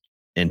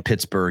 and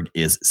Pittsburgh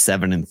is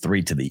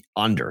 7-3 to the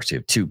under. So you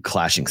have 2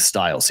 clashing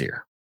styles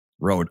here: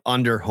 road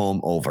under, home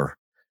over.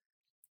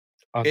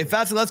 If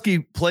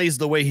Vasilevsky plays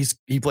the way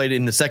he played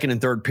in the second and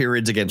third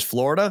periods against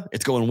Florida,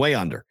 it's going way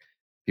under.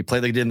 He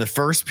played like he did in the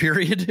first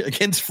period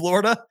against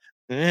Florida.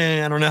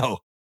 I don't know.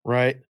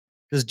 Right.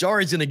 Because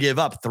Jari's going to give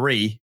up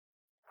 3.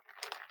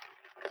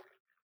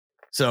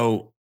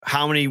 So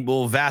how many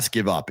will Vass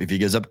give up? If he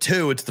gives up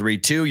 2, it's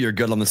 3-2. You're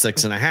good on the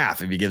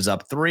 6.5. If he gives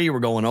up 3, we're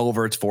going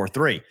over. It's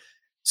 4-3.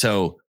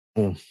 So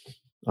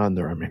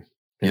under. I mean,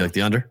 you like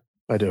the under?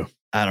 I do.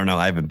 I don't know.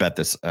 I haven't bet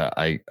this.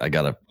 I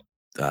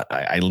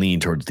lean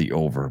towards the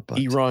over. But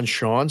Eron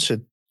Sean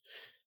said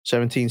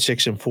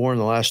 17-6-4 in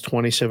the last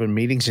 27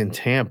 meetings in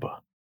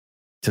Tampa.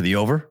 To the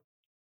over?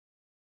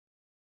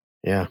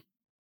 Yeah.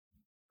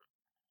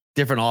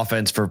 Different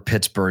offense for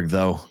Pittsburgh,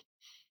 though.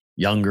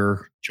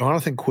 Younger.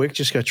 Jonathan Quick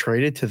just got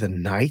traded to the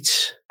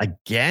Knights.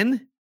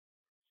 Again?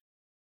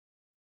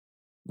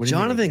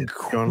 Jonathan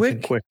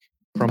Quick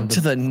from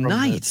the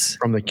Knights.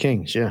 From the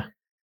Kings, yeah.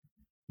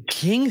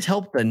 Kings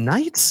help the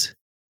Knights?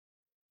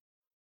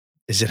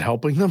 Is it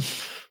helping them?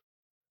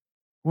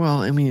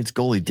 Well, I mean, it's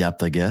goalie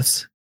depth, I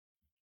guess.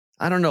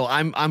 I don't know.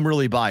 I'm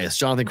really biased.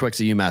 Jonathan Quick's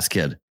a UMass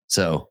kid,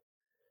 so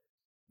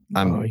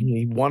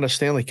he won a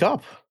Stanley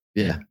Cup.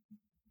 Yeah.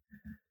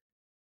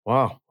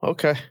 Wow.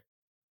 Okay.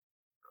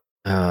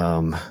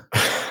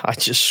 I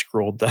just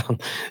scrolled down.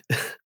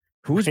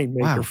 Who's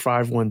Maker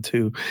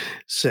 512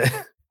 said,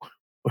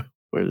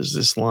 "Where is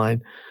this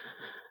line?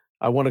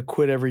 I want to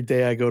quit every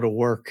day I go to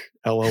work.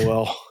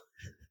 LOL."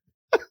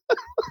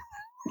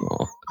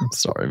 Oh, I'm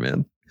sorry,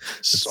 man.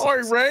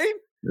 Sorry, Rain.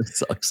 It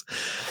sucks.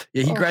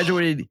 Yeah, he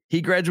graduated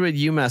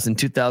UMass in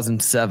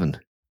 2007.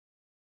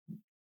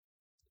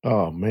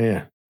 Oh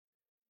man.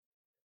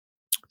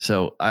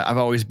 So I've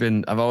always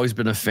been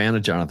a fan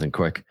of Jonathan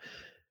Quick.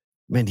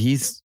 Man,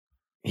 he's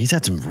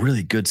had some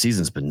really good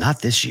seasons, but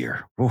not this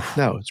year. Oof.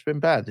 No, it's been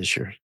bad this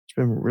year. It's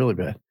been really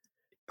bad.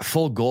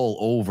 Full goal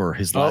over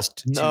his last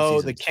 2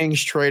 seasons. The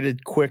Kings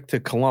traded Quick to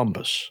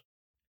Columbus.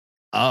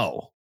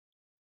 Oh.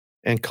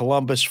 And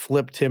Columbus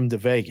flipped him to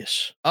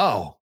Vegas.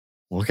 Oh.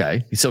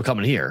 Okay. He's still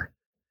coming here.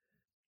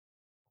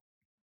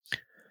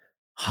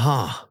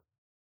 Huh.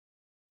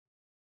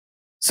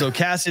 So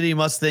Cassidy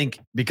must think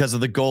because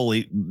of the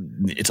goalie,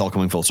 it's all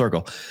coming full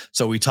circle.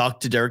 So we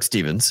talked to Derek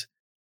Stevens,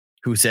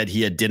 who said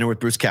he had dinner with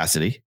Bruce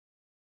Cassidy,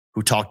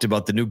 who talked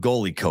about the new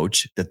goalie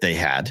coach that they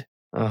had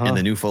and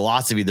the new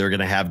philosophy they're going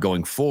to have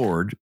going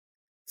forward,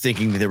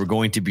 thinking that they were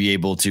going to be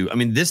able to. I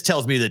mean, this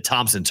tells me that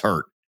Thompson's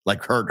hurt,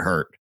 like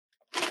hurt.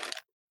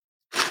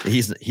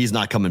 He's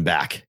not coming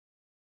back.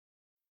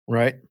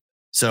 Right.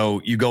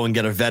 So you go and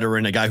get a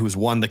veteran, a guy who's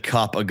won the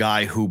cup, a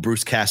guy who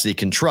Bruce Cassidy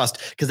can trust.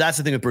 Because that's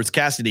the thing with Bruce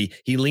Cassidy.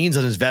 He leans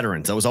on his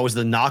veterans. That was always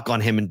the knock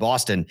on him in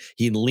Boston.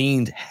 He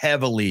leaned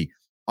heavily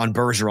on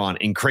Bergeron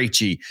and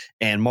Krejci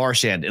and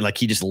Marchand. And like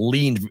he just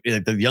leaned,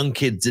 like the young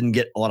kids didn't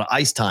get a lot of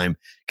ice time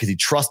because he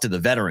trusted the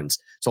veterans.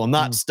 So I'm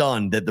not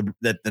stunned that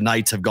the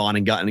Knights have gone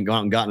and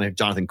gotten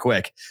Jonathan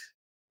Quick,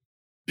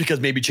 because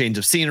maybe change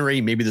of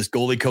scenery. Maybe this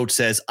goalie coach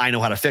says, I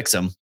know how to fix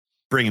him.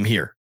 Bring him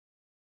here.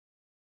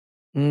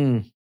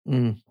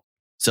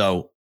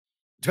 So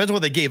depends on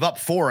what they gave up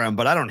for him,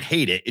 but I don't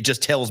hate it. It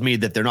just tells me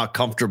that they're not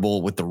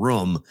comfortable with the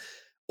room,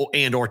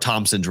 or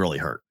Thompson's really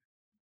hurt.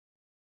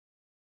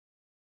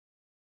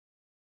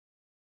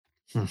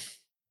 Can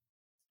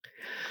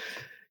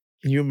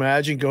you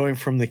imagine going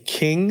from the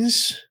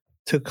Kings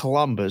to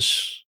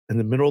Columbus in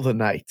the middle of the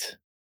night,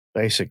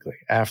 basically,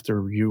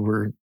 after you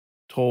were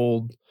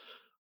told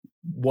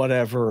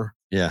whatever?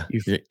 Yeah.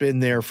 You've been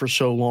there for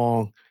so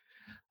long.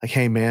 Like,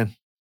 hey, man,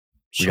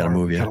 we got to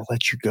move you. Got to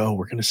let you go.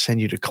 We're going to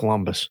send you to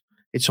Columbus.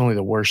 It's only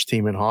the worst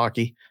team in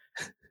hockey.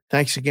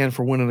 Thanks again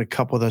for winning a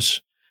cup with us.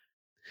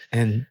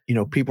 And,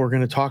 people are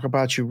going to talk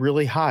about you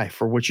really high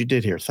for what you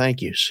did here.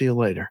 Thank you. See you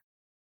later.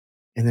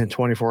 And then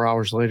 24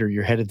 hours later,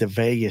 you're headed to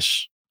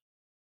Vegas.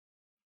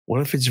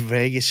 What if it's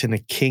Vegas and the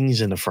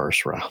Kings in the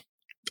first round?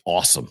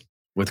 Awesome.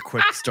 With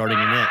Quick starting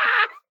in it.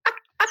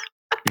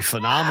 Be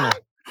phenomenal.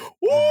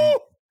 Woo!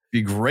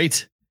 Be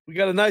great. We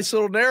got a nice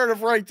little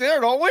narrative right there,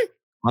 don't we?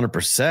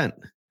 100%.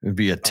 It would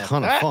be a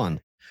ton of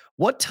fun.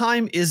 What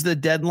time is the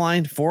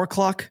deadline?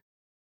 4:00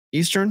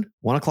 Eastern?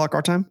 1:00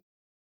 our time?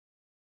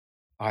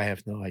 I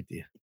have no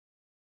idea.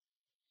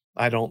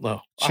 I don't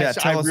know.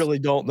 Chat, I really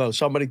don't know.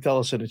 Somebody tell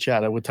us in the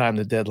chat at what time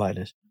the deadline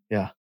is.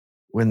 Yeah.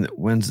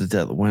 When's the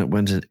deadline?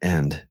 When does it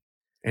end?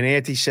 And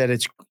Auntie said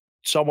it's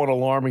somewhat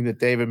alarming that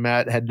Dave and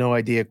Matt had no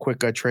idea Quick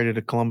got traded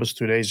to Columbus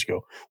 2 days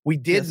ago. We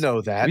did know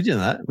that. We did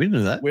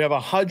know that. We have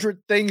 100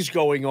 things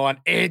going on,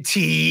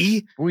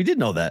 Auntie. We did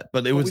know that,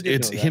 but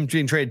it's him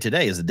being traded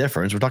today is the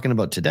difference. We're talking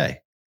about today.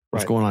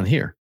 What's going on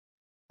here?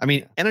 I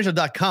mean,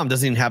 NHL.com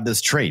doesn't even have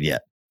this trade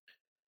yet.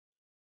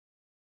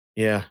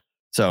 Yeah.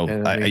 So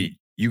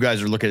you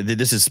guys are looking at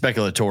this is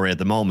speculatory at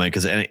the moment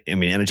because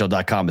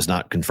NHL.com is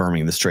not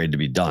confirming this trade to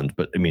be done,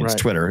 but it's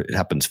Twitter. It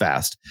happens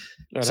fast.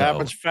 It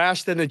happens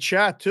fast in the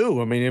chat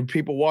too. I mean, and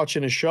people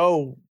watching a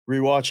show,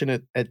 rewatching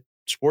it at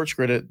Sports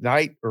Grid at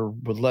night or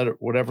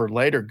whatever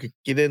later,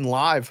 get in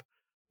live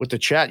with the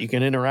chat. You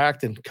can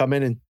interact and come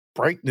in and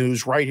break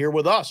news right here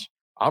with us.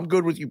 I'm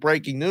good with you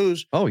breaking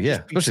news. Oh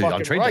yeah, especially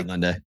on trade deadline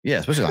day. Yeah,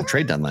 especially on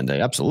trade deadline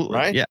day. Absolutely.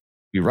 Right? Yeah,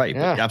 you're right.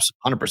 Yeah. But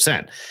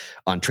 100%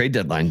 on trade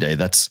deadline day.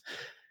 That's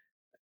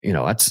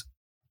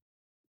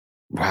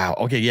wow.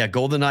 Okay. Yeah.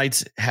 Golden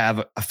Knights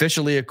have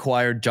officially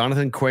acquired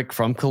Jonathan Quick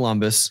from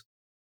Columbus.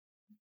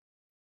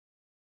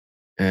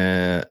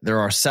 There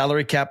are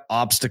salary cap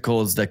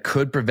obstacles that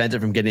could prevent it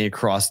from getting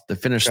across the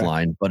finish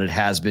line, but it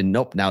has been.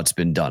 Nope. Now it's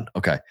been done.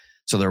 Okay.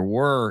 So there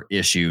were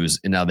issues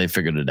and now they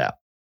figured it out.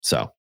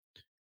 So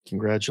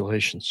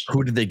congratulations.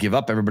 Who did they give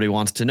up? Everybody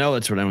wants to know.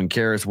 That's what everyone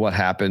cares. What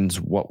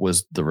happens? What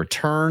was the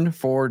return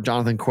for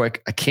Jonathan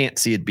Quick? I can't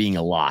see it being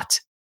a lot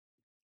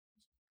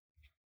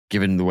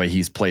given the way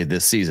he's played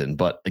this season.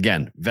 But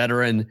again,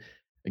 veteran,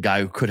 a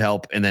guy who could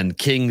help. And then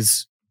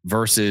Kings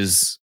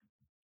versus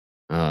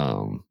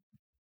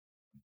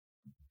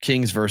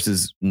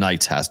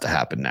Knights has to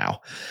happen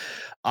now.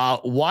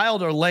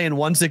 Wild are laying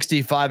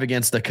 165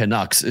 against the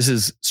Canucks. This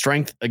is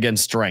strength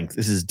against strength.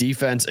 This is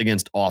defense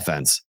against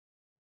offense.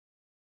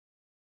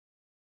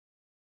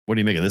 What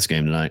do you make of this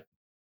game tonight?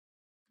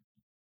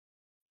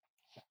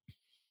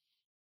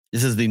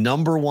 This is the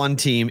number one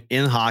team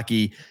in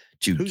hockey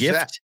to gift.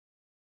 That?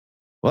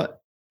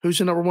 What? Who's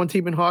the number one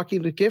team in hockey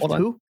to gift?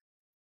 Who?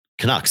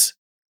 Canucks.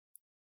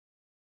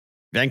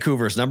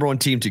 Vancouver's number one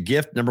team to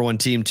gift, number one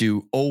team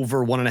to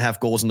over 1.5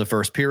 goals in the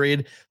first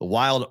period. The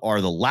Wild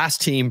are the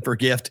last team for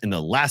gift and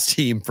the last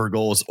team for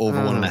goals over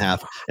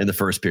 1.5 in the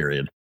first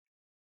period.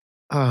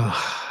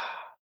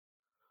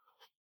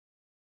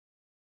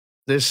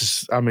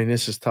 This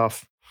is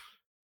tough.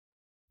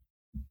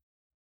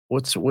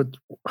 What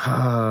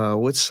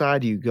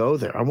side do you go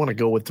there? I want to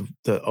go with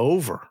the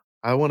over.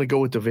 I want to go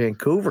with the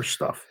Vancouver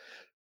stuff.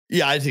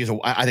 Yeah, I think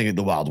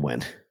the Wild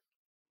win.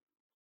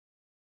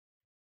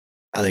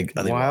 I think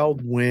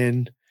Wild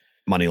win.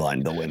 Money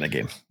line, they'll win the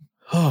game.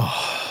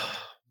 Oh,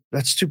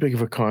 that's too big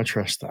of a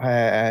contrast. Do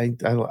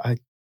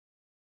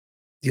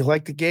you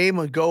like the game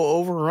or go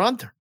over or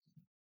under?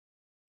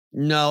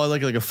 No, I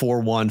like a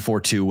 4-1,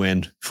 4-2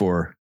 win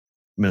for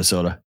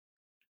Minnesota.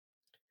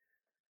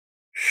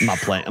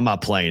 I'm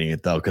not playing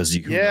it though because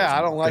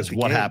I don't like the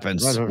what game.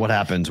 happens. What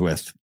happens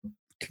with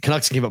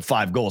Canucks give up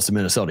 5 goals to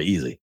Minnesota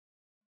easy.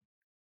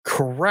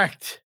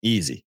 Correct.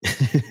 Easy.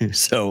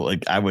 So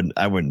I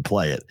wouldn't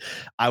play it.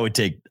 I'm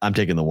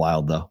taking the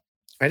Wild though.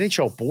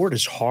 NHL board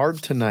is hard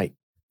tonight.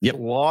 Yep. A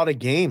lot of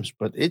games,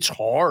 but it's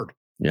hard.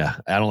 Yeah.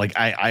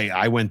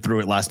 I went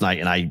through it last night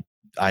and I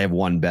have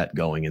one bet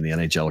going in the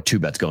NHL or 2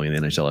 bets going in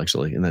the NHL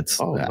actually. And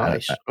that's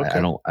nice. I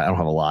don't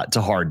have a lot. It's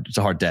a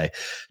hard day.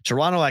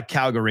 Toronto at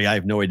Calgary. I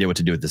have no idea what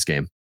to do with this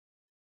game.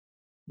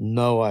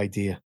 No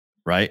idea.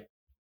 Right.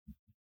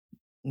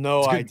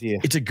 No idea.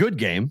 It's a good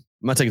game.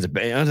 I'm not saying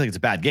it's a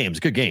bad game. It's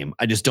a good game.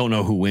 I just don't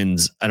know who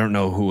wins. I don't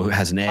know who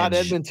has an edge. How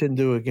did Edmonton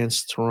do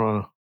against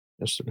Toronto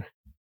yesterday?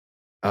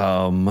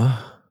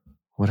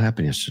 What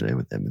happened yesterday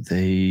with them?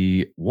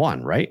 They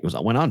won, right?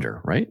 Went under,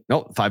 right?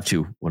 No,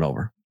 5-2 went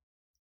over.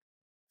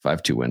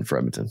 5-2 win for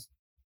Edmonton.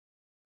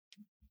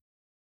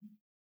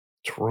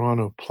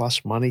 Toronto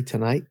plus money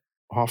tonight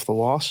off the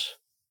loss.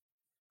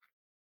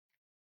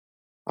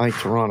 I think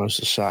Toronto's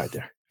the side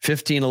there.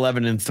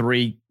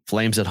 15-11-3.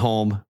 Flames at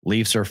home.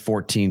 Leafs are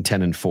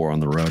 14-10-4 on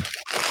the road.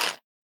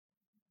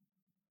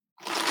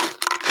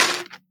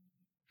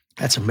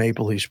 That's a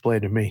Maple Leafs play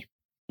to me.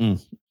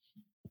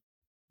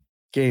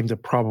 Game to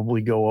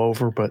probably go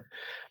over, but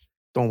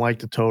don't like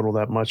the total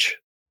that much.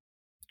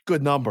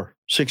 Good number,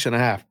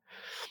 6.5.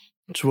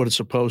 That's what it's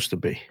supposed to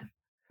be.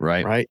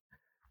 Right.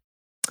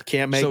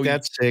 Can't make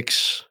that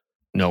 6.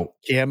 No.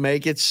 Can't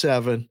make it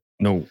 7.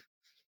 No.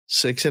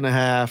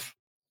 6.5.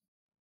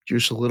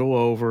 Juice a little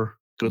over.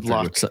 Good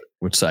luck.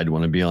 Which side do you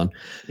want to be on?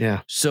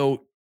 Yeah.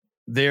 So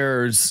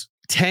there's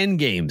 10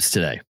 games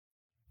today.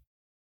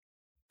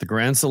 The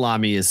Grand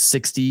Salami is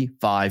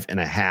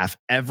 65.5.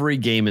 Every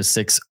game is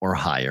 6 or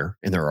higher,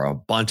 and there are a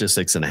bunch of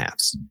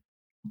 6.5s.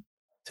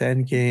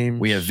 10 games.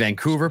 We have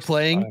Vancouver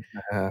playing,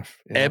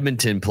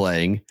 Edmonton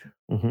playing,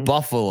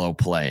 Buffalo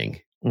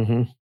playing.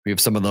 We have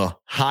some of the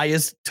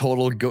highest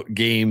total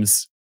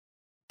games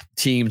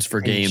teams for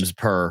games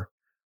per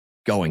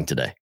going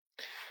today.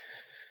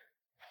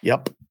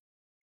 Yep.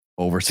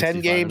 Over 10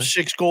 games,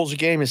 6 goals a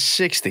game is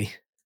 60.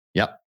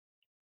 Yep.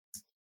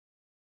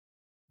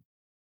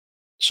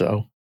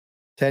 So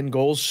 10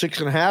 goals,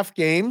 6.5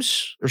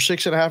 games, or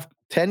 6.5,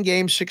 10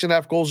 games,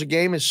 6.5 goals a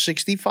game is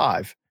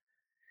 65.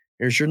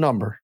 Here's your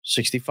number,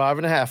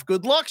 65.5.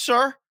 Good luck,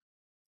 sir.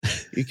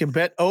 You can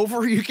bet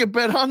over, you can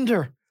bet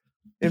under.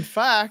 In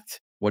fact,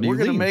 we're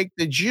going to make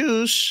the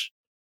juice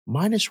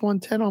minus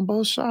 110 on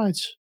both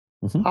sides.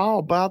 How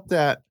about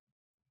that?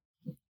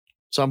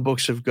 Some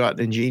books have gotten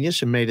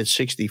ingenious and made it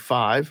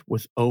 65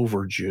 with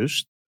over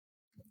juiced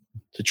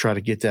to try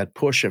to get that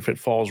push if it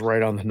falls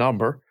right on the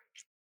number.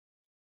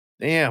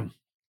 Damn.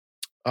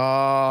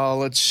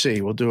 Let's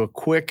see. We'll do a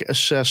quick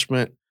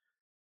assessment.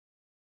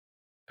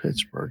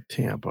 Pittsburgh,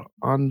 Tampa,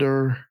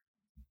 under,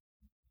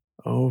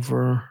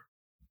 over,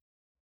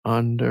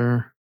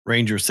 under.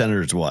 Rangers,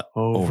 Senators, what?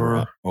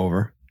 Over,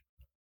 under,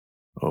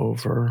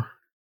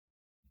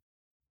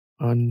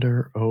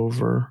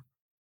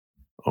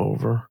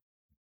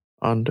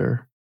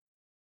 under,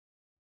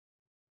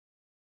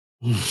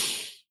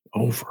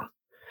 over.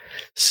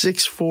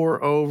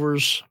 6-4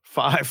 overs,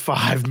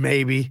 5-5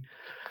 maybe.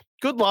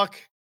 Good luck.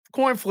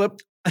 Coin flip.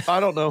 I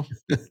don't know.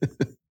 It's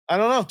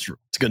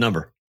a good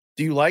number.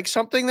 Do you like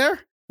something there?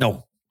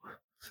 No.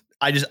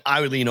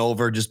 I would lean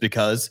over just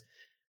because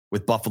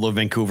with Buffalo,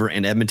 Vancouver,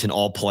 and Edmonton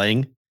all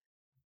playing,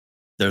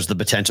 there's the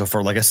potential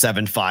for like a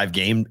 7-5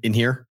 game in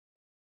here.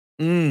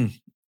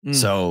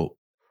 So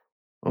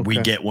we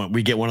get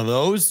one of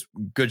those,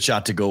 good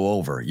shot to go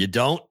over. You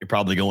don't, you're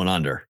probably going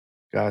under.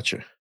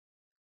 Gotcha.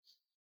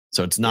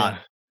 So it's not,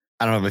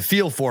 I don't have a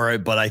feel for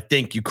it, but I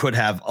think you could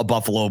have a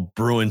Buffalo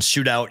Bruins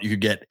shootout. You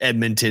could get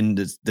Edmonton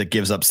that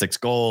gives up 6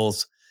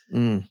 goals.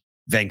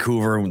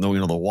 Vancouver,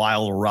 the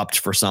Wild erupt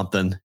for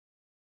something.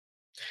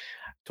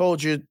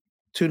 Told you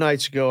 2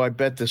 nights ago, I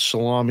bet the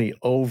salami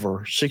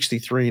over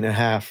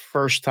 63.5.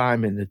 First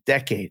time in a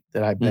decade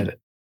that I bet it.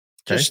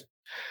 Okay. Just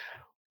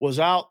was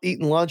out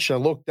eating lunch. I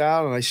looked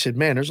down and I said,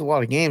 man, there's a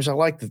lot of games. I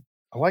like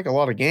a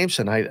lot of games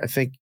tonight. I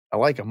think I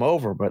like them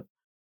over, but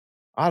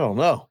I don't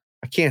know.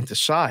 I can't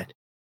decide.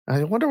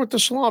 I wonder what the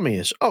salami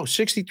is. Oh,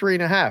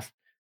 63.5.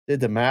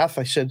 Did the math.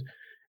 I said,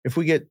 if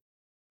we get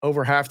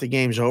over half the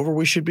games over,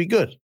 we should be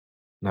good.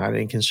 Now, I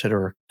didn't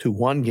consider a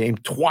 2-1 game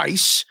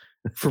twice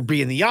for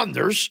being the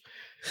unders.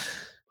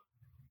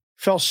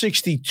 Fell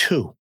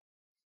 62.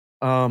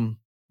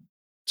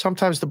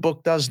 Sometimes the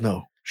book does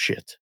know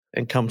shit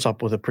and comes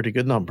up with a pretty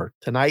good number.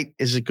 Tonight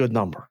is a good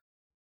number.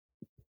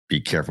 Be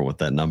careful with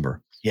that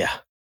number. Yeah.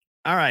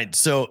 All right.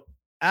 So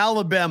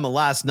Alabama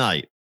last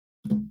night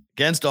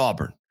against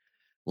Auburn,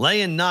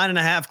 laying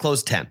 9.5,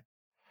 close 10.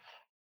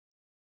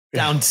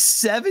 Down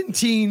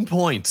 17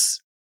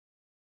 points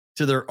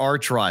to their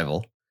arch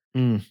rival.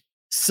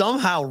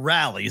 Somehow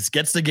rallies,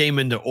 gets the game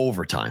into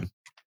overtime.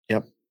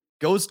 Yep.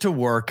 Goes to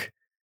work.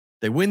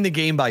 They win the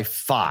game by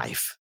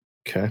 5.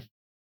 Okay.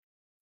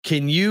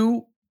 Can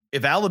you,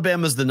 if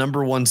Alabama's the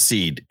number 1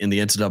 seed in the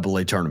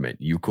NCAA tournament,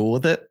 you cool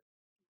with it?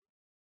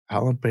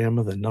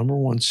 Alabama, the number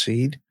 1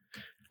 seed?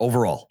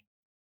 Overall.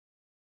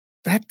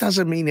 That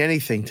doesn't mean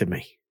anything to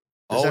me.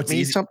 Does that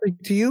mean something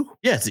to you?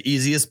 Yeah, it's the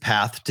easiest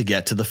path to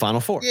get to the Final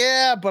Four.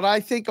 Yeah, but I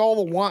think I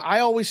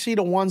always see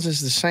the ones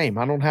as the same.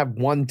 I don't have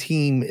one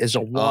team as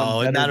a one. Oh,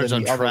 it matters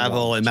on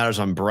travel. It matters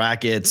on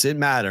brackets. It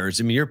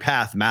matters. I mean, your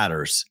path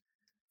matters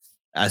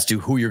as to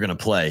who you're going to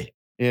play.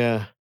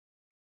 Yeah.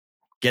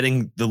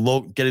 Getting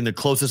the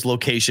closest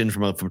location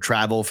from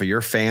travel for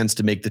your fans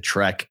to make the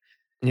trek.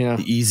 Yeah.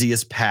 The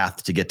easiest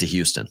path to get to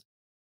Houston.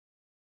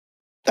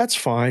 That's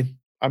fine.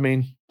 I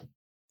mean,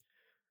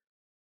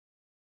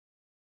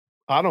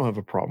 I don't have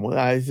a problem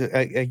with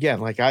it.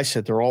 Again, like I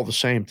said, they're all the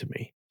same to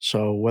me.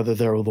 So whether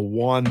they're the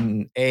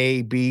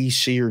 1A, B,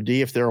 C, or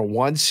D, if they're a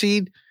 1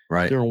 seed,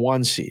 right, they're a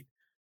 1 seed.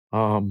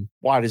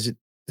 Why does it?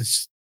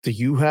 Do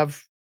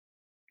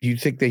you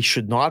think they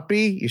should not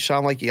be? You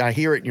sound like I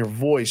hear it in your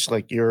voice,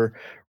 like you're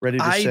ready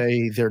to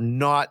say they're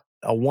not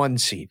a 1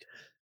 seed.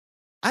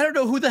 I don't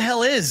know who the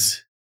hell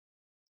is.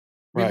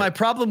 I mean, my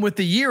problem with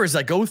the year is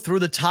I go through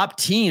the top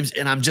teams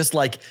and I'm just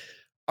like,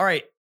 all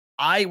right.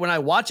 When I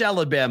watch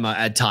Alabama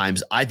at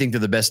times, I think they're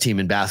the best team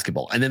in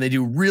basketball. And then they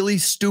do really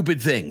stupid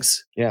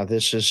things. Yeah,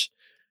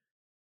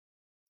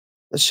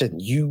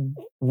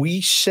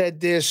 we said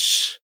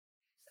this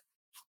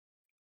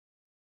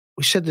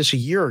a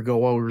year ago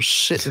while we were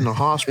sitting in the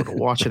hospital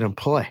watching them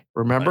play.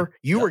 Remember? Right.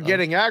 You were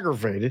getting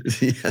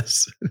aggravated.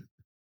 Yes.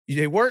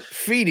 They weren't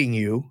feeding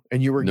you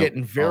and you were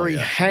getting very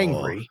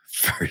hangry.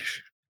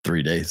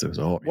 3 days. It was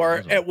all.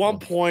 Where at one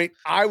point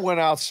I went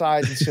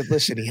outside and said,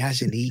 listen, he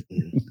hasn't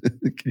eaten.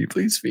 Can you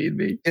please feed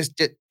me? Just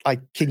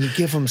can you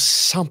give him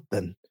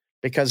something?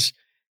 Because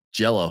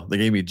Jello. They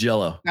gave me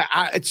Jello.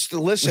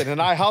 Listen,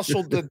 and I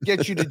hustled to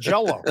get you to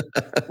Jello.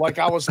 Like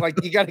I was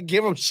like, you got to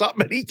give him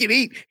something he can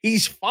eat.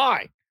 He's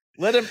fine.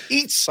 Let him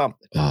eat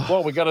something.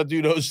 Well, we got to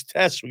do those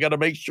tests. We got to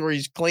make sure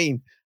he's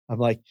clean. I'm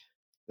like,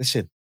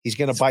 listen, he's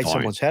going to bite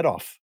someone's head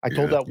off. I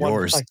told that one.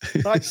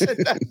 I said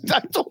I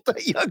told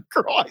that young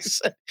girl. I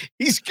said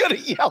he's going to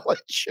yell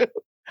at you.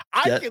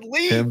 I can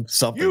leave him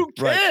something. You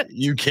can't. Right.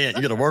 You can't.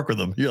 You got to work with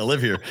him. You got to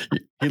live here.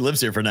 He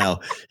lives here for now.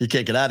 He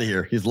can't get out of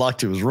here. He's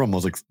locked to his room. I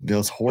was like,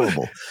 that's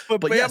horrible.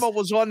 but Bama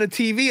was on the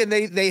TV and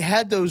they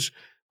had those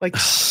like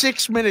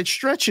 6-minute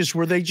stretches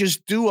where they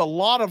just do a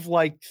lot of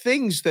like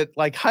things that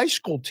like high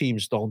school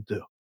teams don't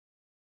do.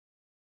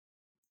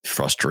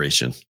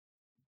 Frustration.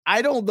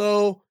 I don't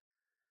know.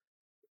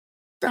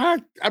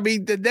 I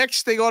mean, the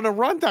next thing on the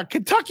rundown,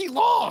 Kentucky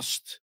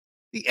lost.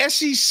 The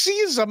SEC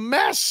is a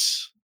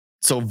mess.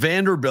 So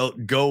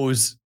Vanderbilt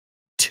goes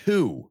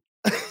to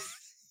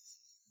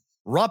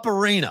Rupp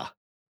Arena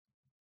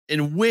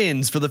and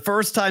wins for the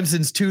first time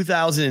since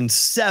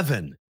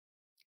 2007.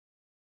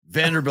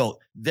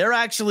 Vanderbilt,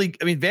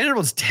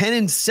 Vanderbilt's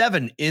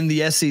 10-7 in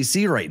the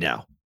SEC right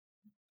now.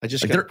 I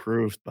just got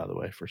approved, by the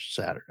way, for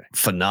Saturday.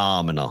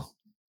 Phenomenal.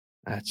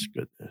 That's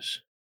good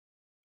news.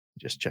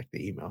 Just check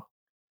the email.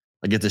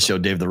 I get to show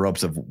Dave the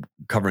ropes of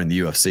covering the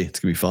UFC. It's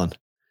going to be fun.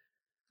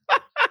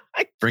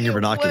 Bring your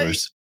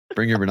binoculars.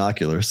 Bring your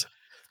binoculars.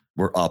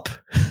 We're up.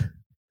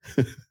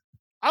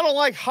 I don't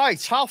like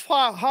heights. How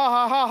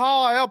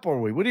high up are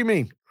we? What do you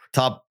mean?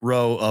 Top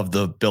row of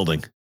the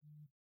building.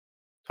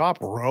 Top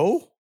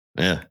row?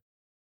 Yeah.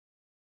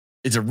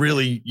 It's a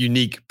really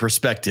unique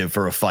perspective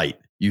for a fight.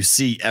 You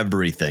see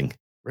everything.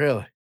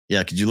 Really?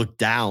 Yeah, because you look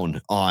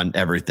down on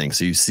everything,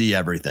 so you see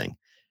everything.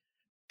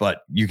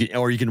 But you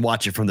can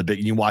watch it from the big.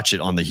 You can watch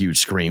it on the huge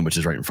screen, which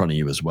is right in front of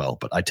you as well.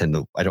 But I tend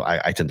to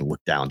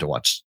look down to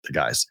watch the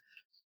guys.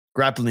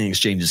 Grappling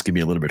exchanges can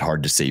be a little bit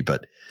hard to see,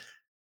 but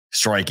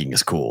striking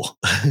is cool.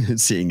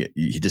 Seeing it,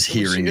 you just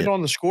hearing it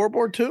on the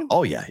scoreboard too.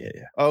 Oh yeah.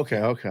 Okay.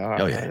 All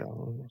right. Oh yeah.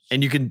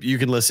 And you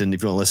can listen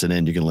if you want to listen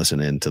in. You can listen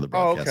in to the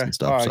broadcast and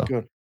stuff. All right, so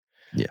good.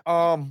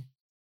 Yeah.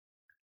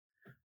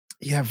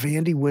 Yeah.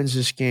 Vandy wins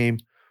this game.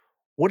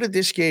 What did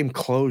this game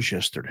close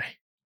yesterday?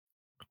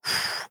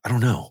 I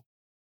don't know.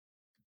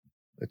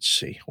 Let's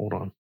see. Hold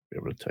on. I'll be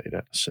able to tell you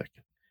that in a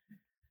second.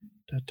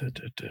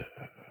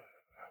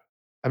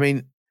 I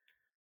mean,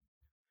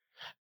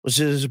 was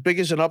it as big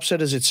as an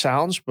upset as it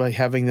sounds by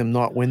having them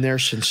not win there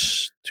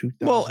since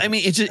 2000? Well, I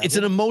mean, it's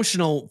an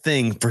emotional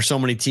thing for so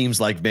many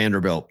teams like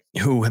Vanderbilt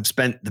who have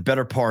spent the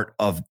better part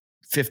of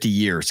 50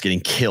 years getting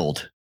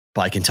killed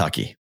by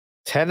Kentucky.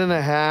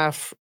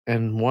 10.5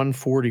 and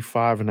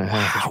 145.5.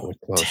 Wow,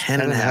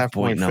 10.5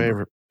 point number,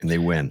 favorite, and they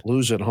win.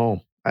 Lose at home.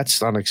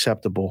 That's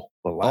unacceptable.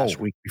 The last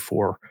week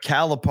before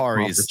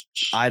Calipari's,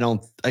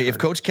 if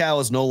Coach Cal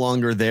is no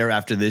longer there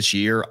after this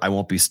year, I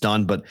won't be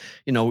stunned. But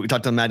we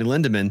talked to Matty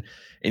Lindemann,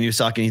 and he's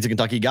a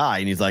Kentucky guy,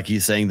 and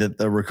he's saying that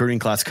the recruiting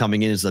class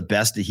coming in is the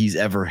best that he's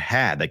ever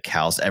had, that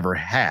Cal's ever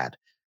had.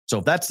 So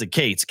if that's the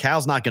case,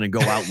 Cal's not going to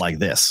go out like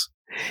this.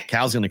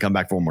 Cal's going to come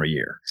back for one more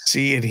year.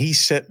 See, and he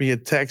sent me a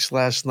text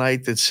last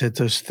night that said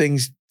those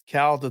things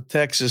Cal to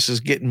Texas is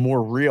getting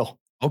more real.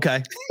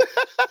 Okay.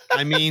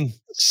 I mean,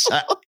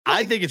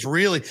 I think it's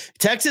really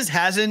Texas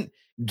hasn't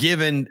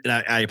given, and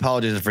I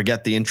apologize, I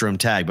forget the interim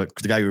tag, but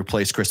the guy who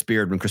replaced Chris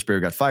Beard when Chris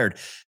Beard got fired,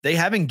 they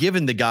haven't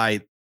given the guy,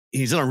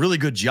 he's done a really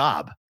good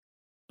job,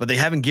 but they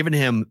haven't given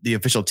him the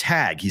official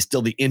tag. He's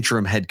still the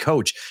interim head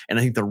coach. And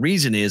I think the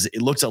reason is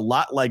it looks a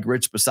lot like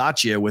Rich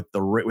Bisaccia with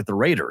the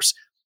Raiders.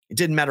 It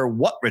didn't matter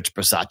what Rich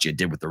Bisaccia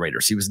did with the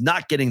Raiders. He was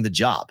not getting the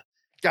job.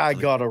 Guy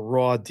got a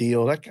raw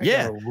deal. That guy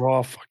got a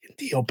raw fucking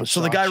deal. So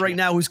the guy right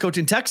now who's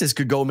coaching Texas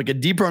could go and make a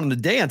deep run in the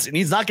dance, and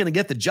he's not going to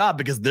get the job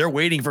because they're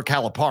waiting for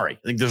Calipari. I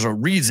think there's a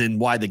reason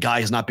why the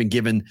guy has not been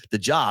given the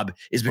job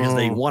is because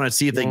they want to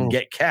see if they can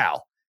get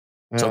Cal.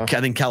 So I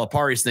think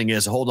Calipari's thing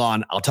is, hold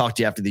on, I'll talk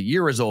to you after the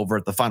year is over.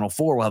 At the Final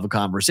Four, we'll have a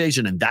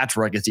conversation, and that's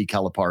where I can see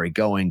Calipari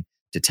going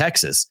to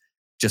Texas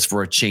just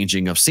for a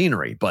changing of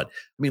scenery. But,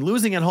 I mean,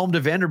 losing at home to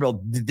Vanderbilt,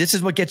 this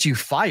is what gets you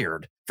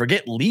fired.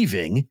 Forget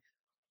leaving.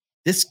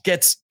 This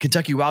gets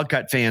Kentucky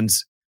Wildcat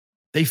fans,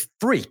 they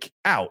freak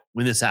out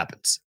when this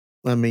happens.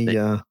 Let me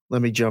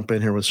jump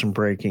in here with some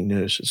breaking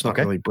news. It's not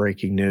really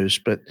breaking news,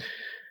 but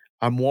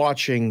I'm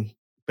watching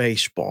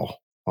baseball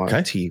on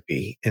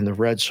TV, and the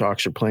Red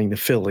Sox are playing the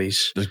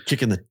Phillies. They're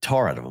kicking the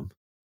tar out of them.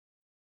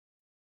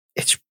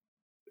 It's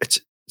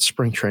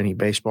spring training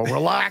baseball.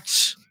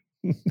 Relax.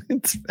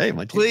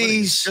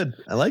 Please. Good.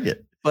 I like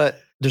it. But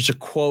there's a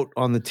quote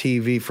on the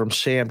TV from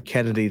Sam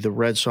Kennedy, the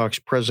Red Sox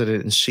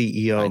president and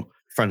CEO.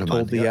 Friend of mine,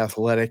 told The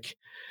Athletic,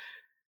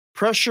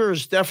 pressure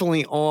is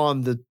definitely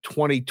on the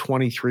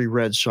 2023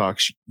 Red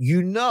Sox.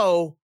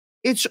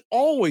 It's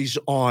always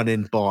on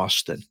in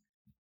Boston.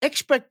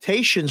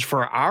 Expectations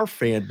for our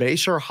fan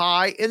base are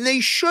high, and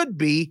they should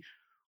be.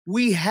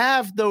 We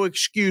have no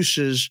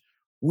excuses.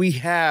 We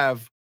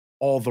have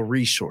all the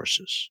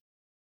resources.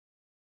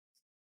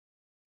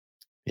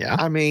 Yeah.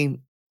 I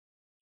mean,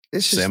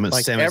 this is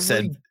like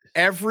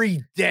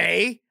every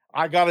day.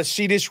 I got to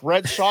see this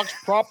Red Sox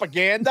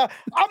propaganda.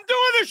 I'm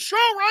doing a show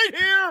right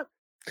here.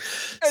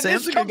 And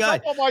Sam's this a good guy.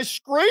 up on my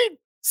screen.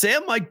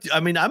 Sam I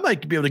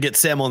might be able to get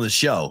Sam on the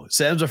show.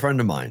 Sam's a friend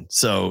of mine.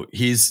 So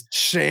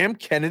Sam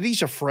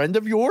Kennedy's a friend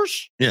of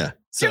yours? Yeah.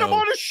 So, get him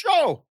on the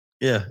show.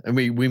 Yeah. And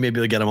we may be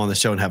able to get him on the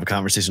show and have a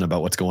conversation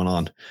about what's going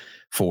on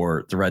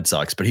for the Red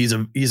Sox. But he's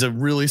a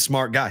really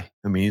smart guy.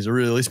 I mean, he's a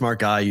really smart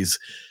guy.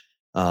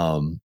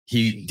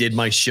 He did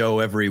my show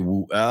it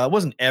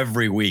wasn't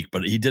every week,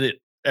 but he did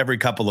it every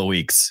couple of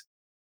weeks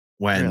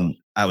when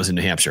I was in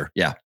New Hampshire.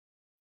 Yeah.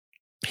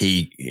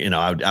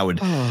 I would,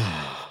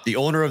 the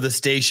owner of the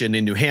station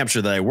in New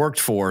Hampshire that I worked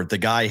for, the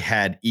guy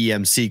had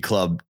EMC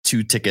Club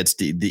 2 tickets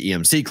to the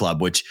EMC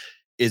Club, which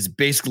is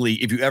basically,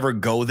 if you ever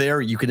go there,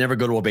 you can never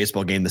go to a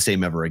baseball game the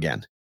same ever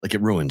again. Like,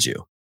 it ruins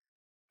you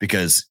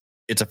because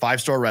it's a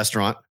 5-star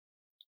restaurant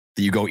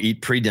that you go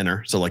eat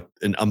pre-dinner. So like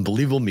an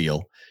unbelievable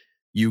meal.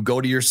 You go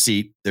to your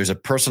seat. There's a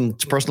personal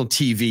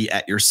TV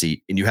at your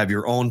seat, and you have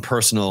your own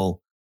personal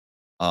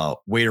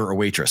waiter or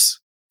waitress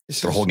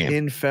for the whole game.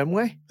 In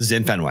Fenway? This is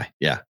in Fenway.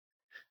 Yeah.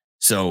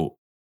 So,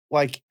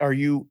 like, are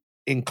you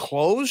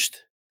enclosed?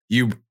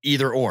 You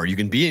either or. You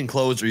can be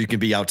enclosed or you can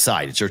be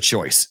outside. It's your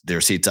choice. There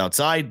are seats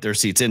outside. There are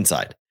seats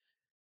inside.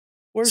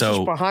 Where's this,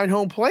 behind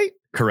home plate?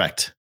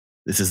 Correct.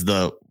 This is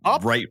the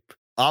right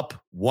up,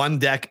 one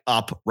deck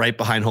up, right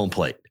behind home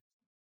plate.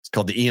 It's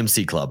called the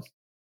EMC Club.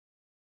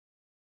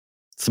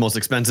 It's the most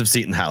expensive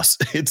seat in the house.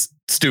 It's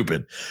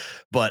stupid.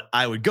 But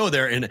I would go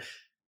there, and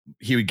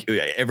he would,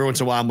 every once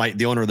in a while,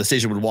 the owner of the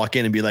station would walk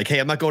in and be like, "Hey,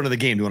 I'm not going to the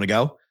game. Do you want to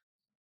go?"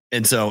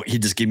 And so he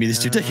just gave me these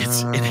 2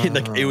 tickets. And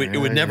like it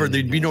would never,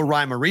 there'd be no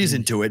rhyme or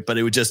reason to it, but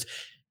it would just,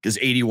 because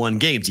 81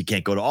 games, you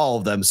can't go to all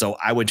of them. So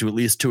I went to at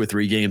least 2 or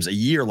 3 games a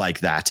year like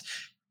that.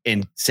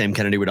 And Sam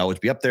Kennedy would always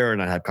be up there,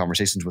 and I'd have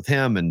conversations with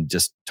him and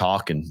just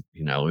talk. And,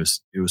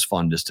 it was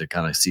fun just to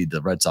kind of see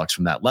the Red Sox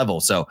from that level.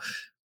 So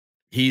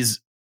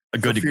he's a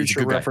good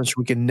future reference.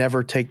 We can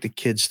never take the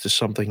kids to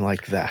something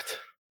like that.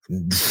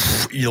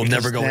 You'll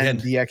never go in.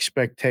 The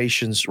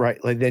expectations,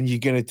 right? Like then you're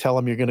going to tell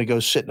them you're going to go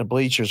sit in the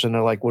bleachers, and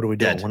they're like, "What are we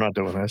doing? We're not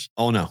doing this."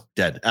 Oh no,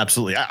 dead.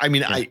 Absolutely.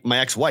 My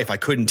ex-wife, I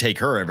couldn't take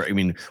her ever.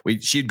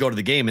 She'd go to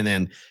the game, and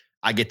then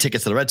I get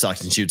tickets to the Red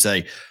Sox, and she would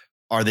say,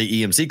 "Are they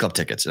EMC Club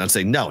tickets?" And I'd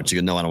say no, and she'd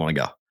go, "No, I don't want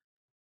to go."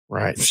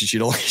 Right. She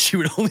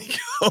would only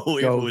go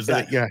if it was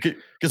that. Yeah.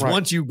 Because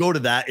once you go to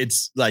that,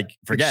 it's like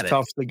forget it's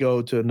tough to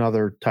go to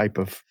another type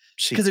of.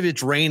 Because if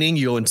it's raining,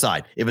 you go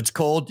inside. If it's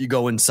cold, you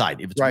go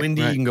inside. If it's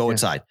windy, you can go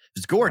inside. If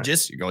it's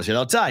gorgeous, you go sit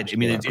outside. I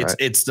mean,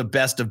 it's the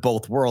best of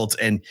both worlds,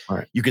 and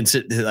you can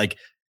sit like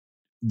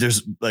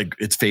there's like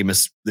it's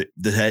famous.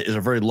 There's a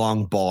very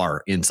long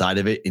bar inside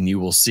of it, and you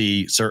will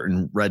see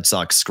certain Red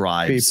Sox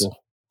scribes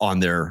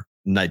on their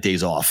night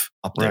days off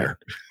up there,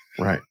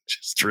 right?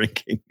 Just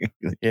drinking.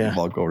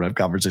 I'll go over and have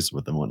conversations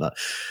with them and whatnot.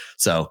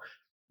 So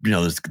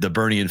there's the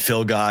Bernie and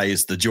Phil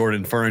guys, the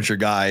Jordan Furniture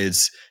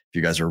guys. If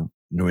you guys are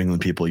New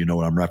England people, you know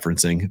what I'm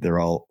referencing. They're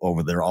all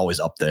over there, always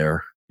up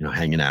there,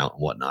 hanging out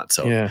and whatnot.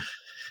 So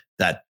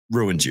that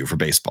ruins you for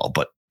baseball.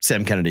 But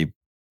Sam Kennedy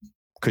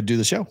could do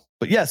the show.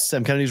 But yes,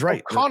 Sam Kennedy's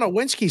right. Connor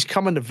Winsky's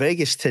coming to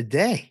Vegas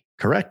today.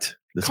 Correct.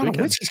 Connor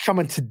Winsky's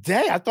coming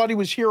today. I thought he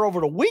was here over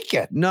the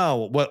weekend.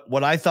 No,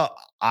 what I thought,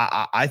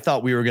 I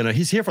thought we were gonna.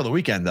 He's here for the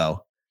weekend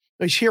though.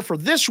 He's here for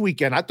this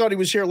weekend. I thought he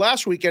was here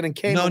last weekend and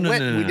came and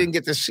went. We didn't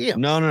get to see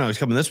him. No. He's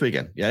coming this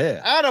weekend.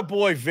 Yeah.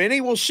 Attaboy, Vinny.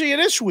 We'll see you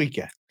this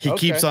weekend. He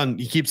keeps on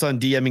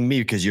DMing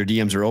me because your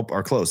DMs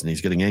are closed, and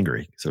he's getting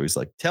angry. So he's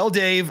like, "Tell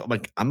Dave." I'm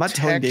like, "I'm not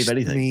telling Dave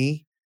anything."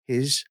 Me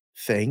his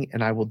thing,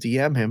 and I will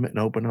DM him and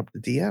open up the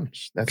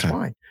DMs. That's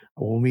fine.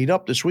 We'll meet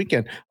up this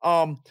weekend.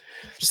 Saturday.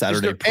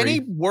 Is there any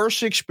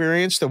worse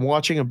experience than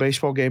watching a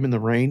baseball game in the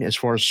rain as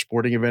far as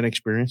sporting event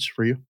experience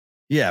for you?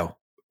 Yeah.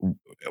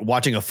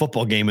 Watching a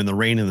football game in the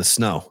rain and the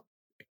snow,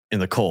 in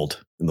the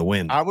cold, in the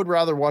wind. I would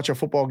rather watch a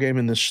football game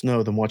in the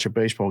snow than watch a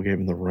baseball game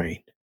in the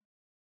rain.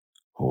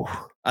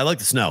 Oh, I like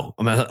the snow.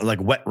 I mean,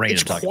 like wet rain.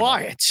 It's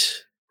quiet,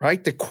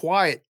 right? The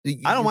quiet.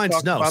 I don't mind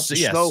snow. About the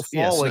snow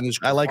falling is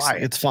quiet. I like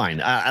it's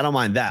fine. I don't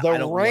mind that.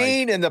 The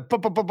rain and the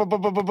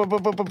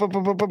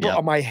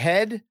on my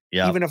head,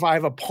 even if I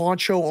have a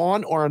poncho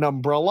on or an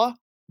umbrella,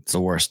 it's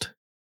the worst.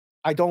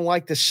 I don't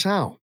like the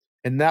sound.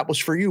 And that was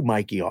for you,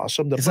 Mikey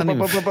Awesome. Put that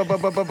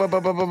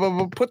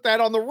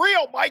on the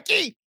reel,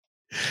 Mikey.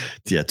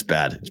 Yeah, it's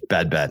bad. It's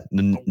bad.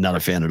 Not a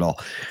fan at all.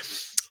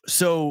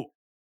 So,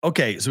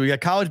 okay. So we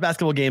got college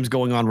basketball games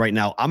going on right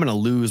now. I'm going to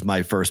lose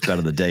my first bet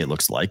of the day, it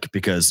looks like,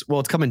 because,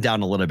 it's coming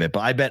down a little bit, but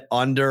I bet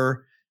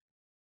under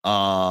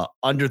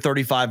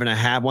 35 and a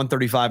half,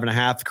 135 and a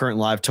half. The current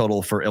live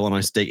total for Illinois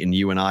State and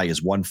UNI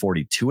is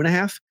 142 and a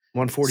half.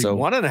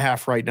 141 and a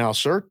half right now,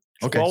 sir.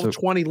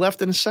 12:20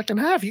 left in the second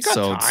half. You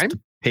got time.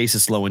 Pace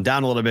is slowing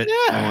down a little bit.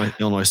 Yeah.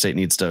 Illinois State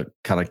needs to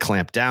kind of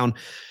clamp down.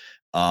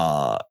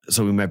 So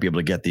we might be able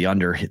to get the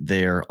under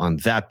there on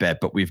that bet,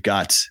 but we've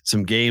got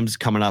some games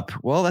coming up.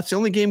 Well, that's the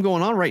only game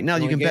going on right now.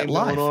 You can bet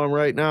live. Going on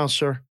right now,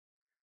 sir.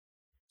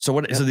 So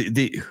what? Yeah. So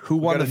who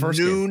won the first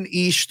noon game?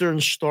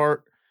 Eastern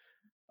start?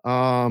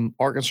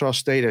 Arkansas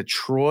State at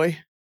Troy.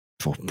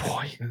 Oh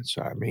boy.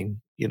 So I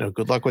mean,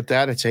 good luck with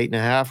that. It's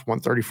 8.5,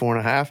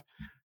 134.5.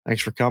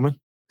 Thanks for coming.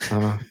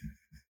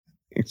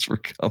 Thanks for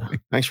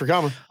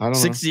coming. I don't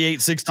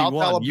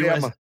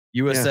 68-61.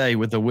 USA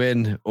with the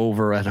win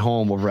over at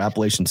home over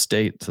Appalachian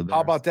State. So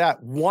how about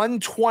that?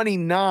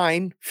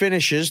 129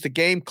 finishes. The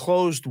game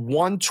closed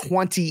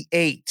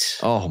 128.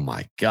 Oh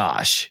my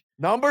gosh.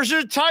 Numbers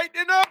are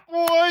tightening up,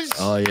 boys.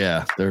 Oh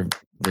yeah. They're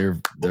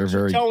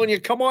very telling you,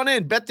 come on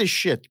in, bet this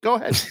shit. Go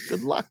ahead.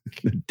 Good luck.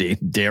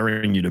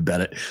 Daring you to bet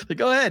it. Like,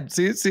 go ahead.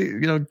 See,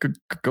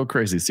 go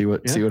crazy. See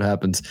what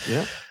happens.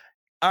 Yeah.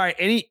 All right.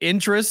 Any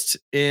interest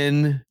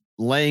in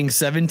laying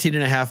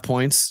 17.5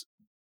 points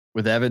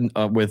with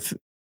with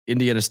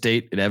Indiana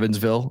State at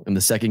Evansville in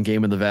the second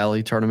game of the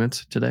Valley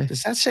tournament today?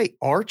 Does that say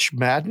Arch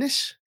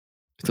Madness?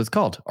 That's what it's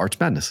called. Arch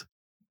Madness.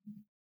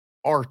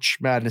 Arch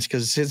Madness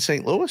because it's in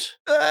St. Louis?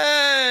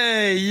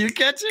 Hey, you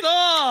catch it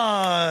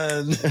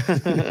on.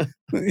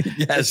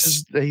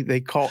 Yes.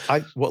 They call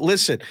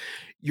listen.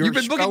 You've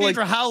been booking me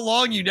for how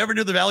long? You never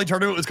knew the Valley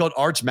tournament was called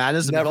Arch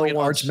Madness. I've been calling it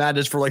Arch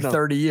Madness for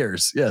 30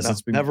 years. Yes,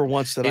 it's been never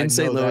once that I know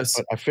St. Louis.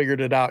 That, but I figured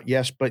it out.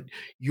 Yes, but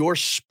your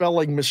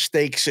spelling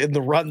mistakes in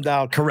the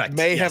rundown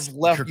may have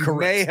left. You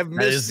may have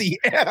missed the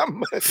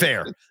M.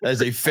 Fair. That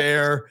is a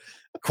fair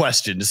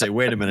question to say.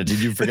 Wait a minute, did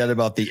you forget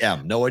about the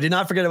M? No, I did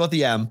not forget about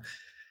the M.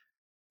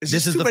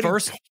 This is the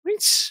first.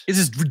 points. This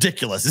is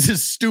ridiculous. This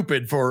is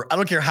stupid I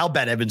don't care how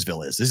bad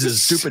Evansville is. This is a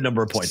stupid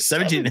number of points.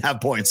 17 and a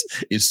half points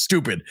is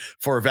stupid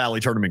for a Valley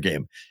tournament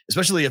game,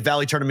 especially a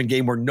Valley tournament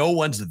game where no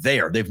one's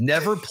there. They've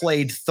never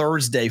played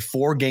Thursday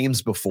 4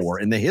 games before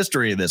in the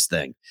history of this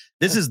thing.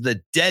 This is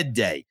the dead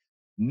day.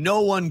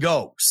 No one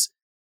goes.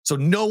 So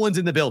no one's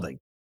in the building.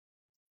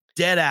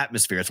 Dead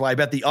atmosphere. That's why I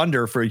bet the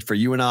under for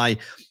you and I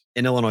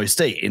in Illinois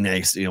State. And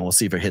we'll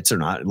see if it hits or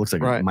not. It looks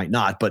like It might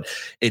not, but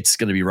it's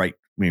going to be right.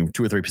 I mean,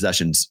 2 or 3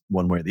 possessions,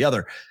 one way or the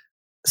other.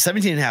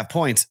 17 and a half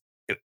points.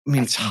 I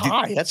mean, it's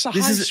high. That's a high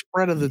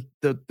spread of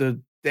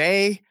the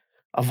day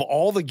of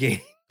all the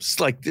games.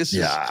 Like this.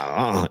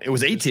 Yeah. It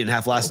was 18 and a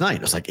half last night.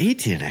 It was like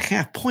 18 and a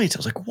half points. I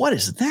was like, what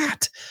is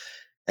that?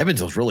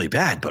 Evansville's really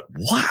bad, but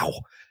wow.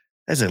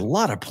 That's a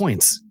lot of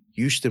points.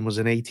 Houston was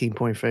an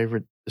 18-point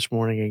favorite this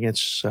morning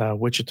against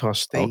Wichita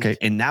State. Okay.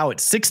 And now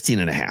it's 16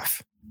 and a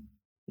half.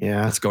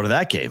 Yeah. Let's go to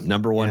that game.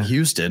 Number 1,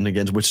 Houston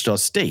against Wichita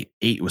State.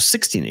 8 was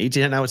 16,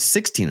 18, and now it's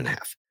 16 and a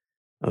half.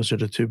 Those are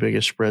the 2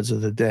 biggest spreads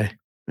of the day.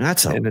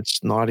 And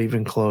it's not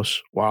even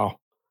close. Wow.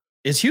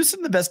 Is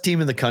Houston the best team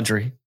in the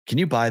country? Can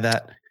you buy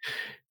that?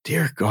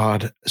 Dear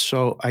God.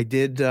 So I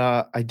did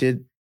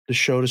the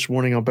show this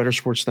morning on Better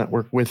Sports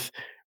Network with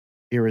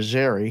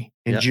Irizarry,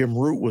 and Jim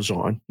Root was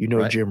on.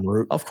 Right. Jim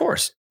Root. Of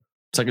course.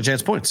 Second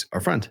Chance Points, our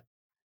friend.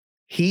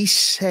 He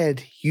said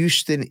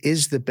Houston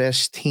is the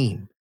best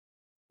team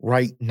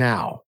right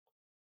now.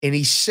 And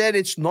he said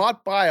it's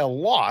not by a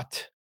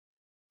lot,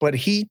 but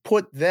he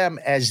put them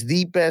as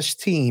the best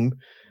team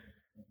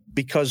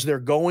because they're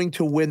going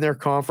to win their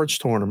conference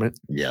tournament.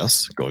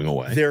 Yes, going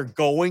away. They're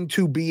going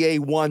to be a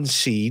 1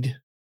 seed,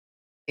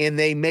 and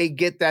they may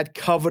get that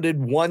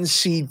coveted 1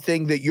 seed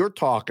thing that you're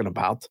talking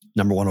about.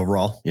 Number 1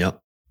 overall.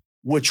 Yep.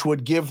 Which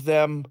would give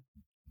them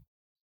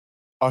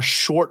a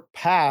short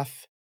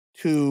path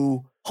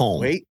to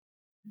home. Wait.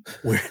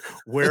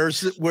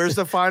 Where's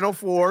the Final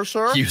Four,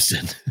 sir?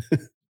 Houston.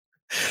 It's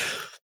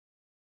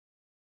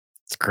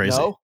crazy.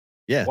 No?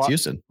 Yeah, it's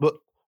Houston. But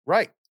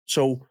right.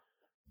 So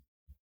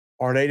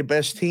are they the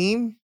best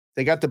team?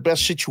 They got the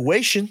best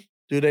situation,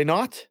 do they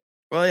not?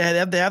 Well,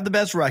 they have the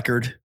best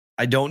record.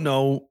 I don't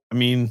know. I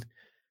mean,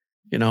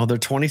 they're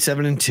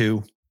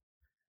 27-2,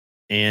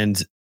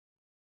 and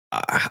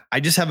I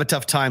just have a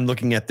tough time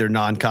looking at their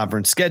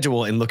non-conference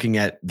schedule and looking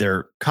at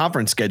their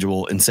conference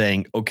schedule and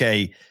saying,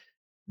 okay,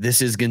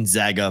 this is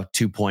Gonzaga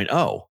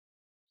 2.0.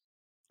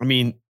 I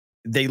mean,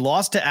 they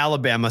lost to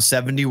Alabama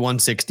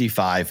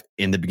 71-65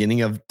 in the beginning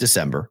of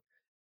December.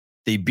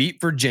 They beat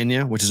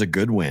Virginia, which is a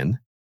good win.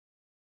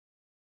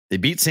 They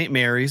beat St.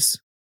 Mary's,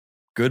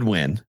 good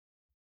win.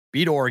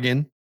 Beat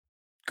Oregon,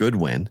 good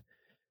win.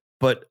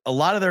 But a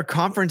lot of their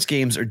conference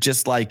games are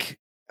just like,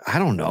 I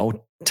don't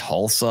know,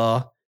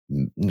 Tulsa,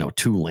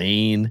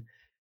 Tulane,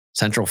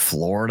 Central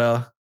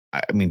Florida.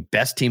 I mean,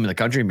 best team in the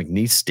country,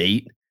 McNeese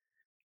State.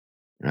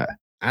 I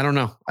don't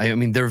know. I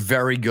mean, they're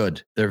very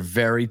good. They're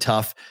very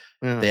tough.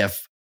 Yeah. They have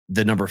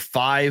the number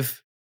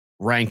 5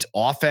 ranked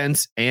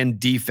offense and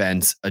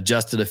defense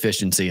adjusted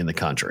efficiency in the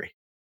country.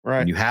 Right.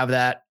 When you have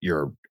that,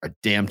 you're a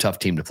damn tough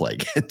team to play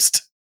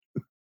against.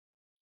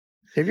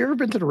 Have you ever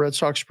been to the Red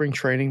Sox spring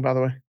training, by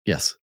the way?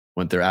 Yes.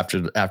 Went there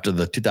after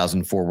the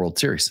 2004 World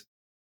Series.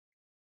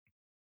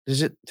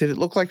 Did it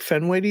look like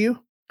Fenway to you?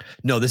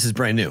 No, this is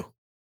brand new.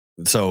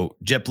 So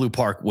JetBlue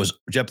Park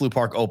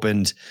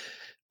opened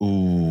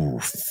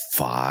 4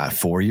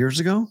 years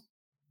ago?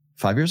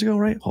 5 years ago,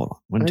 right? Hold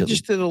on. I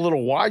just did a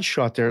little wide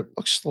shot there. It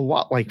looks a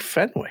lot like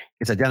Fenway.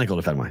 It's identical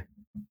to Fenway.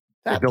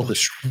 That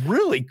looks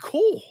really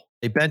cool.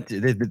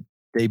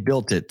 They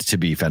built it to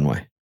be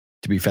Fenway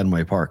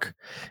Park.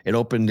 It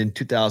opened in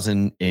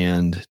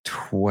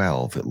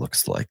 2012, it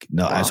looks like.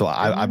 No, so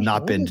I've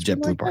not been to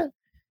JetBlue Park.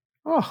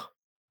 Oh.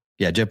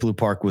 Yeah, JetBlue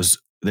Park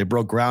they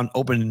broke ground,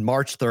 opened in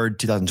March 3rd,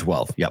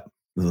 2012. Yep.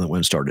 When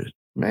it started.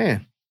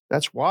 Man,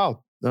 that's wild.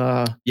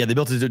 Yeah, they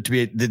built it to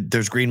be.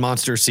 There's Green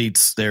Monster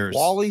seats. There's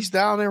Wally's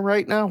down there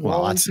right now.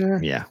 Wally's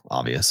there. Yeah,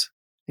 obvious.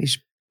 He's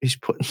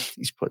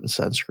putting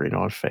sunscreen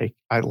on fake.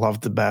 I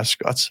love the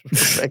mascots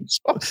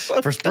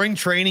for spring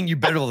training. You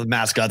better love the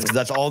mascots because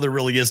that's all there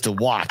really is to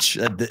watch.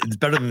 It's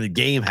better than the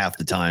game half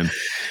the time.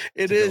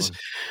 It is.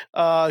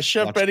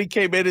 Chef Benny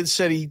came in and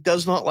said he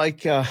does not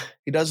like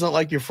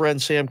your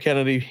friend Sam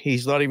Kennedy.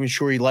 He's not even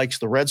sure he likes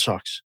the Red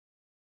Sox.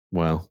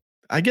 Well,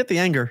 I get the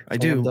anger. I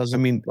do. I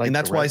mean, and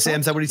that's why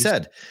Sam said what he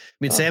said. I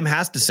mean, Sam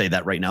has to say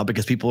that right now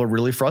because people are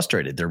really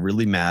frustrated. They're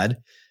really mad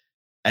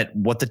at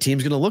what the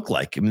team's going to look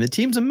like. I mean, the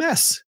team's a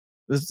mess.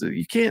 There's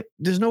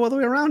no other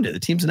way around it. The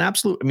team's an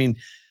absolute, I mean,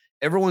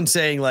 everyone's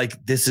saying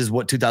like, this is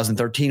what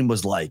 2013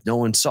 was like. No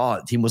one saw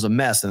it. The team was a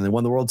mess and they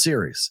won the World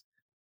Series.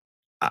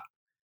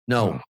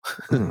 No,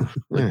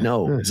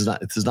 no, this is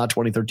not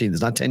 2013. This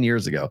is not 10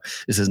 years ago.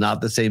 This is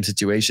not the same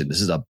situation.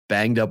 This is a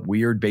banged up,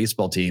 weird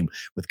baseball team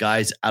with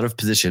guys out of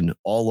position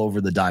all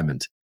over the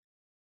diamond.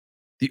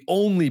 The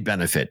only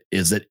benefit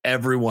is that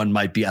everyone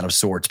might be out of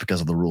sorts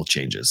because of the rule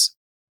changes.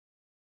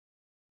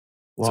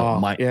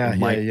 Wow. So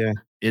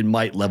it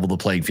might level the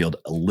playing field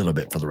a little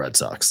bit for the Red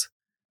Sox.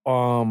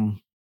 Man,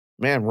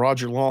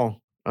 Roger Long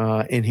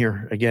in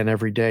here again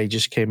every day,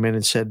 just came in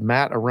and said,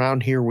 Matt,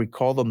 around here we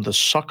call them the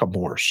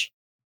Sycamores.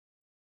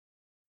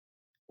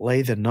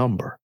 Lay the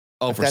number.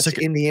 Oh, that's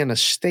Indiana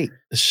State,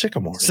 the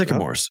Sycamores.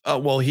 Sycamores. Oh,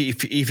 well,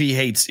 if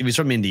he's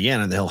from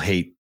Indiana, then he'll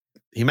hate.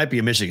 He might be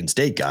a Michigan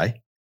State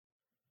guy.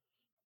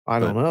 I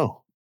don't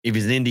know. If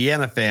he's an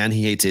Indiana fan,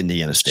 he hates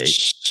Indiana State.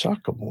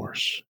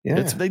 Sycamores.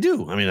 Yeah. They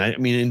do. I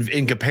mean,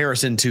 in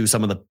comparison to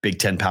some of the Big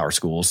Ten power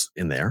schools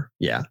in there.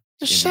 Yeah.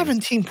 They're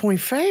 17-point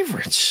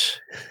favorites.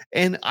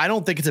 And I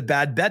don't think it's a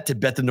bad bet to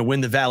bet them to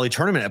win the Valley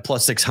tournament at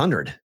plus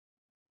 600.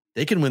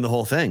 They can win the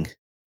whole thing.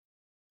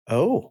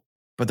 Oh.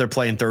 But they're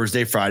playing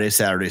Thursday, Friday,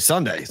 Saturday,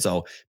 Sunday.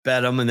 So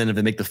bet them. And then if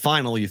they make the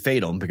final, you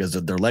fade them because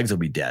their legs will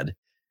be dead.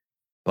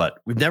 But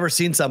we've never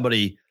seen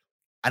somebody.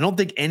 I don't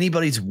think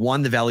anybody's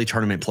won the Valley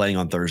tournament playing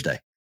on Thursday.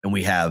 And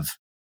we have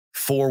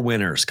 4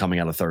 winners coming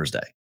out of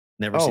Thursday.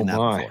 Never seen that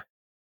before.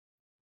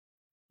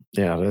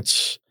 Yeah,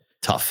 that's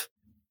tough.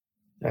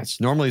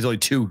 Normally there's only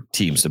 2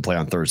 teams to play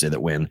on Thursday that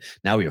win.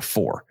 Now we have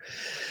 4.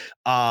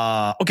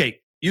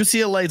 Okay.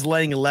 UCLA's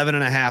laying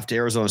 11.5 to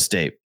Arizona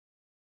State.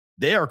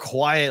 They are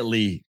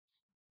quietly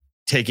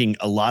taking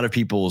a lot of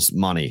people's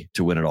money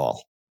to win it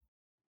all.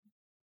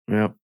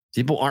 Yeah.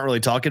 People aren't really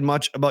talking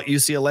much about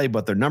UCLA,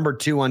 but they're number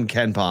 2 on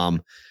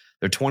KenPom.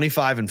 They're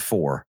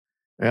 25-4.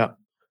 Yeah.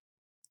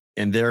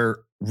 And they're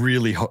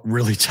really,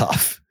 really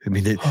tough. I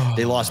mean,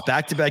 they lost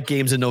back-to-back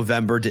games in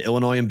November to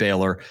Illinois and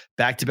Baylor,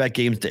 back-to-back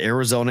games to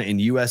Arizona and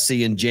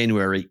USC in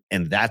January,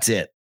 and that's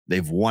it.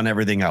 They've won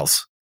everything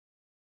else.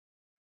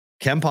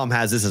 KenPom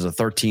has this as a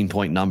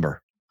 13-point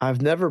number.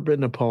 I've never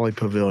been to Pauley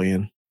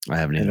Pavilion. I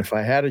haven't either. And if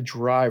I had a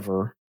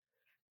driver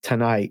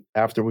tonight,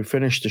 after we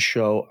finished the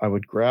show, I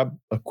would grab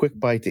a quick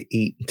bite to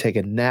eat and take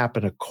a nap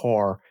in a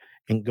car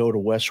and go to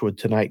Westwood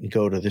tonight and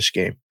go to this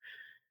game.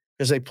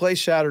 Because they play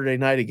Saturday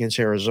night against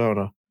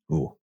Arizona.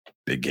 Ooh,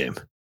 big game.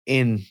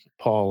 In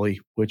Pauley,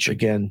 which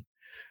again,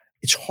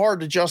 it's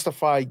hard to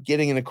justify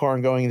getting in a car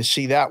and going to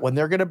see that when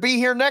they're going to be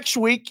here next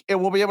week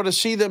and we'll be able to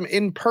see them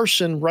in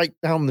person right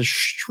down the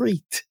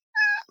street.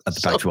 At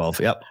the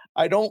Pac-12, yep.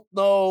 I don't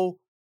know,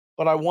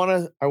 but I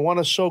want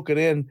to soak it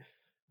in.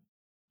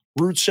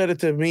 Root said it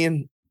to me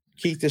and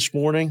Keith this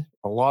morning.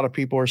 A lot of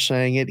people are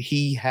saying it.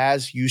 He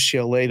has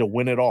UCLA to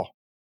win it all.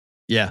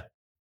 Yeah.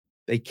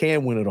 They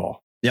can win it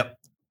all. Yep.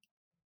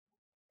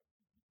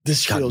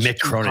 This feels too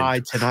high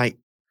tonight.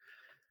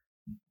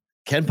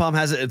 KenPom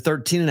has it at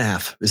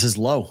 13.5. This is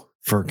low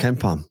for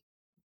KenPom.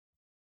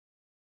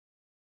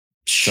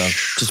 So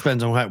just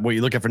depends on what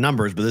you look at for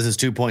numbers, but this is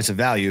 2 points of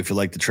value if you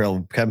like the trail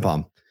of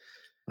KenPom.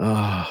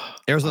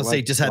 Arizona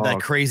State just had that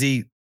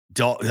crazy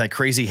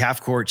half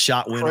court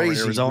shot win over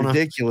Arizona.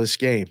 Ridiculous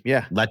game.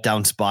 Yeah.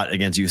 Letdown spot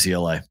against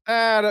UCLA.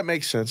 That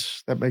makes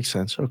sense.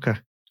 Okay.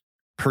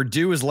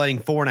 Purdue is laying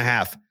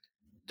 4.5.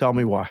 Tell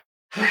me why.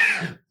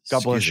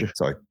 God bless you.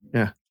 Sorry.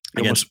 Yeah.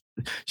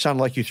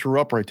 Sounded like you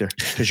threw up right there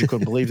because you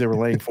couldn't believe they were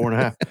laying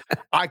 4.5.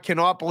 I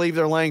cannot believe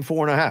they're laying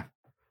 4.5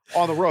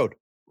 on the road.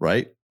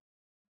 Right.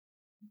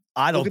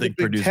 I don't think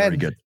Purdue's very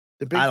good.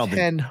 The Big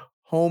Ten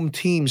home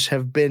teams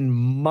have been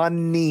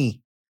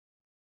money.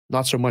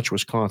 Not so much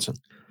Wisconsin.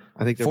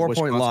 I think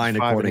 4-point line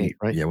according, 8,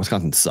 right? Yeah,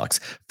 Wisconsin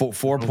sucks.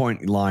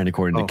 4-point line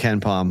according to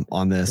KenPom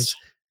on this.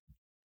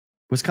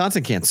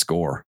 Wisconsin can't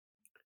score.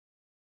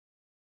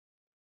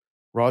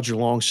 Roger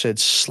Long said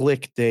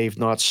slick, Dave,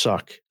 not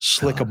suck.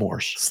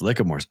 Slickamores.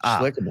 Slickamores.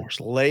 Slickamores.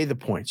 Lay the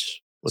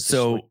points.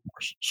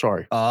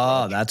 Sorry.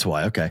 That's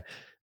why. Okay.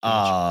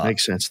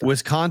 Makes sense.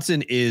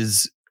 Wisconsin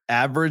is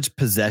average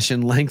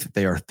possession length.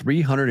 They are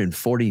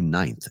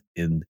 349th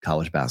in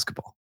college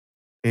basketball.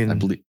 I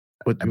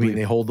believe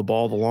they hold the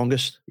ball the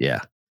longest?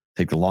 Yeah.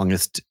 Take the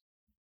longest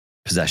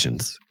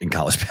possessions in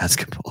college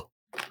basketball.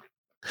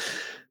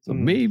 So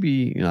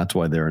maybe that's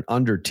why they're an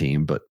under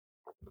team, but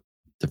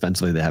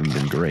defensively they haven't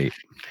been great.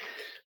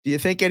 Do you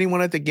think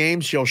anyone at the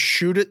games yells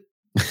shoot it?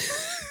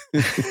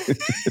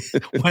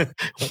 when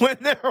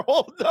they're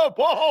holding the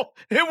ball,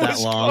 it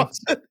was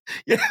constant.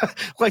 Yeah,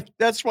 like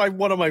that's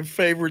one of my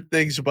favorite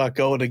things about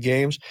going to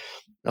games.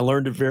 I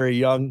learned it very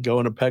young,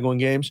 going to Penguin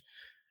games.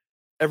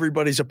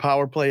 Everybody's a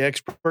power play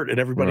expert, and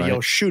everybody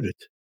yells shoot it,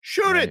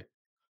 shoot it,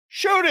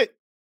 shoot it.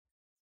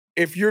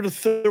 If you're the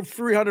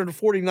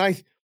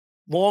 349th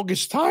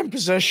longest time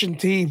possession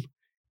team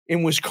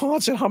in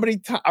Wisconsin, how many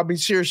times? I mean,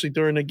 seriously,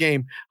 during the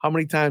game, how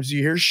many times do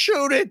you hear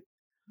shoot it,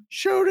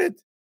 shoot it?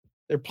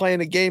 They're playing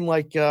a game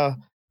like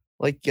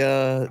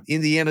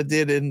Indiana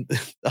did in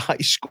the high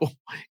school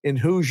in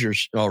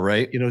Hoosiers. All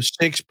right.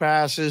 6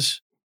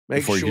 passes.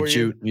 Before you can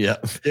shoot. Yeah.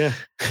 Yeah.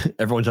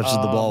 Everyone touches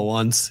the ball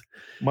once.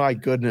 My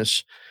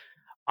goodness.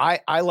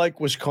 I like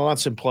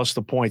Wisconsin plus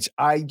the points.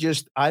 I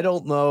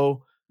don't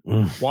know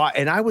why.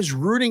 And I was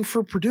rooting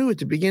for Purdue at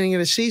the beginning of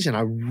the season.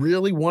 I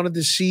really wanted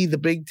to see the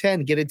Big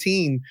Ten get a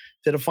team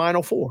to the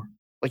Final Four.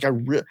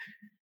 And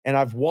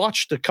I've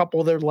watched a couple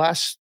of their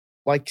last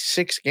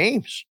 6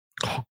 games.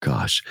 Oh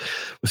gosh,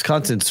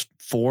 Wisconsin's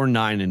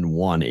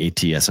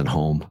 4-9-1 ATS at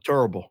home.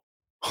 Terrible.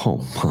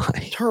 Oh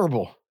my,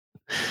 terrible.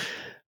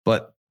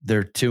 But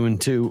They're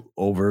 2-2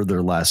 over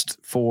their last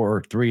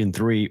 4,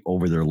 3-3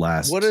 over their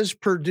last. What is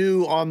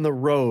Purdue on the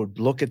road?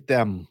 Look at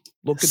them.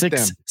 Look at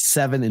them.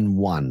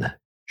 6-7-1.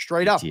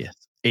 Straight up.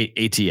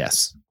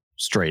 ATS.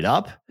 Straight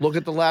up. Look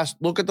at the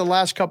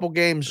last couple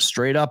games.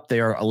 Straight up, they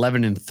are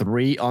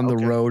 11-3 on the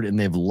road, and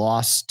they've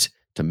lost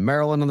to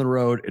Maryland on the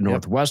road, and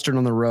Northwestern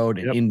on the road,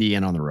 and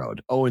Indiana on the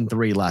road.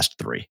 0-3 last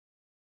 3.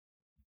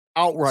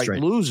 Outright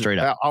losers. Straight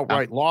up.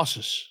 Outright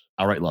losses.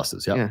 Outright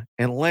losses, yep. Yeah.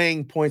 And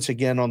laying points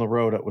again on the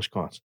road at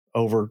Wisconsin.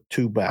 Over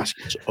 2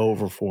 baskets,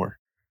 over 4.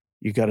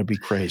 You got to be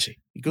crazy.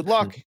 Good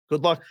luck.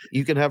 Good luck.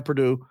 You can have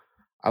Purdue.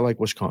 I like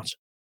Wisconsin.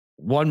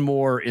 One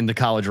more in the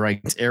college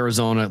rankings.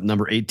 Arizona,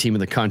 number 8 team in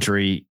the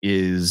country,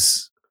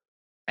 is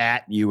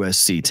at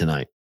USC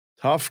tonight.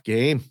 Tough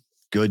game.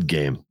 Good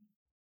game.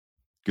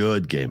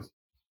 Good game.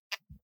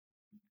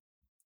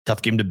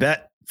 Tough game to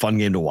bet. Fun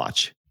game to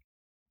watch.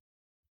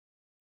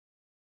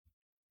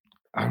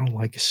 I don't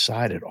like a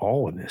side at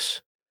all in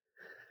this.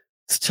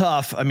 It's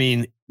tough. I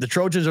mean, the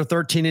Trojans are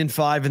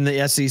 13-5 in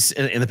the SEC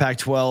in the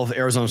Pac-12.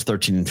 Arizona's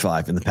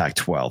 13-5 in the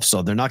Pac-12.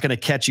 So they're not going to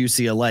catch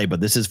UCLA, but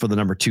this is for the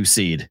number 2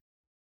 seed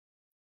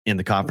in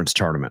the conference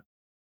tournament.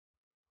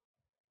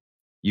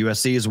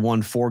 USC has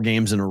won 4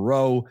 games in a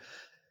row,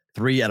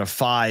 3 out of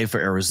 5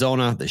 for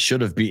Arizona. They should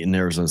have beaten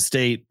Arizona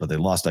State, but they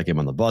lost that game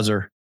on the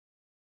buzzer.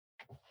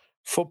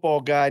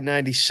 Football Guy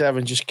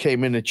 97 just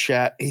came in the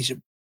chat. He's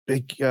a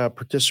big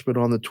participant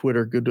on the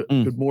Twitter.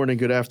 Good morning,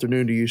 good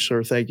afternoon to you,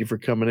 sir. Thank you for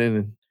coming in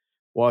and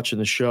watching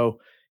the show.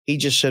 He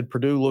just said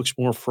Purdue looks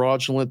more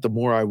fraudulent the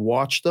more I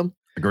watch them.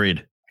 Agreed.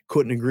 I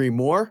couldn't agree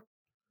more.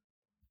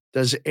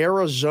 Does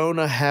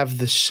Arizona have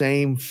the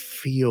same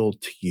feel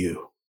to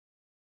you?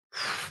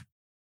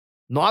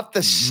 Not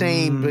the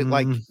same, but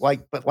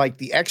like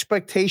the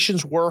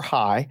expectations were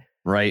high.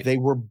 Right. They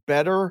were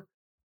better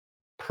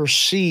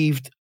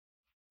perceived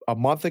a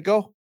month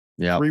ago.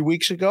 Yeah. 3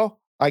 weeks ago.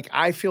 Like,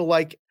 I feel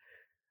like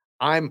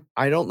I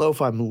don't know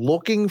if I'm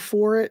looking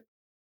for it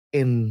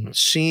in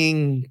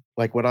seeing,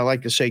 like, what I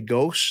like to say,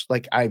 ghosts.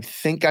 Like, I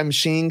think I'm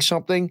seeing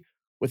something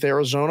with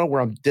Arizona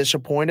where I'm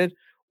disappointed,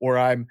 or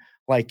I'm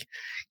like,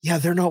 yeah,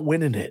 they're not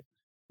winning it.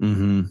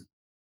 Mm-hmm.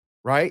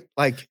 Right?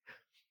 Like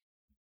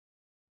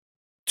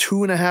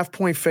 2.5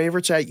 point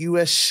favorites at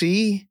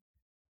USC.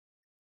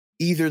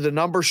 Either the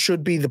number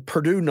should be the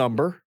Purdue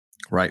number.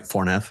 Right.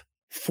 4.5.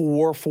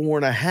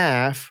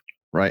 4.5.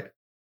 Right.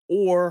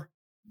 Or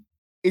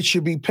it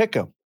should be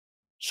pick'em.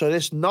 So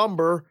this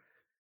number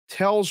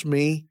tells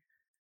me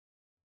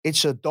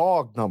it's a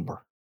dog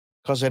number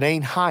because it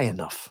ain't high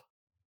enough,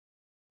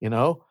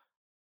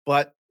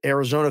 but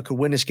Arizona could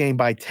win this game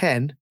by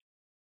 10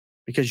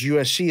 because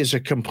USC is a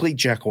complete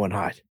Jekyll and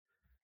Hyde.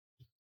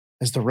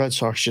 As the Red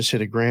Sox just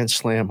hit a grand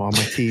slam on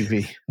my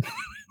TV.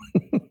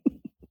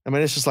 I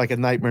mean, this is like a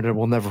nightmare that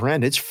will never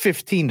end. It's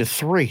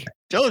 15-3.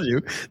 Told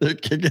you, they're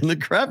kicking the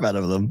crap out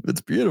of them.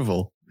 It's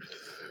beautiful.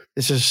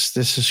 This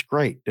is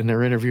great. And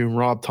they're interviewing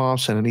Rob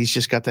Thompson, and he's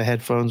just got the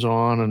headphones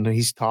on, and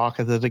he's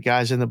talking to the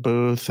guys in the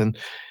booth. And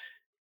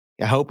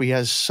I hope he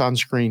has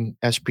sunscreen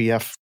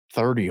SPF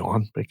 30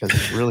 on because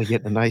he's really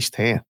getting a nice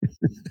tan.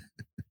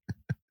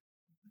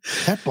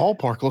 That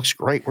ballpark looks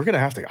great. I'm gonna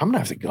have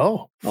to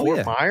go.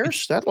 Fort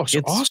Myers, that looks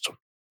awesome.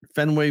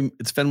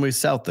 It's Fenway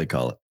South, they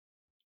call it.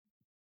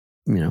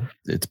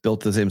 It's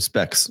built to the same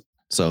specs,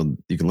 so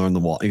you can learn the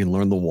wall. You can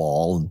learn the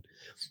wall and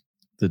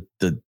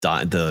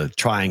the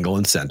triangle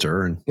and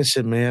center. And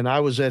listen, man,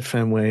 I was at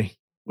Fenway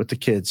with the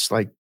kids.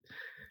 Like,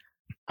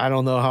 I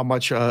don't know how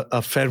much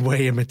a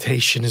Fenway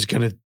imitation is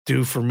going to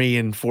do for me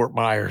in Fort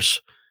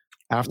Myers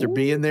after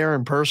being there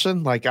in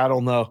person. Like, I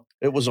don't know.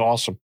 It was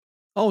awesome.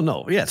 Oh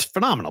no, yeah, it's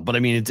phenomenal. But I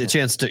mean, it's a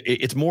chance to.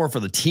 It's more for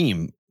the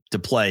team to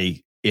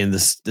play in the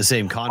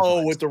same confines.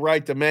 Oh, with the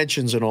right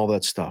dimensions and all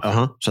that stuff.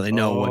 So they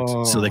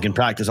know so they can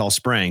practice all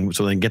spring.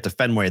 So they can get to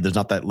Fenway. There's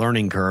not that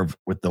learning curve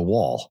with the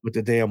wall. With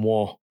the damn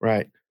wall,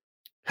 right?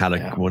 How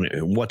to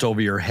what's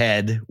over your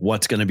head?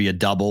 What's going to be a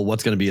double?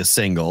 What's going to be a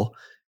single?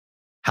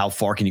 How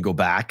far can you go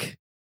back?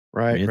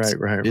 Right.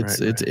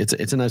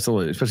 It's a nice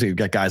little, especially you've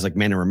got guys like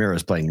Manny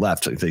Ramirez playing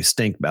left. If they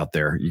stink out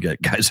there, you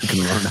got guys who can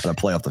learn how to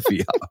play off the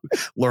field,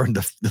 learn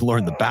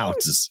the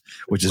bounces,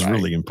 which is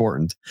really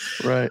important.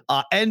 Right.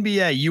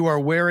 NBA, you are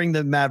wearing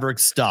the Maverick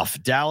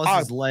stuff.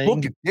 Dallas is laying.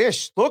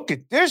 Look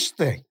at this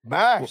thing.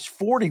 Mavs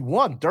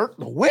 41. Dirk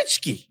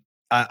Nowitzki.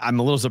 I'm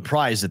a little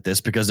surprised at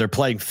this because they're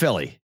playing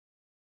Philly.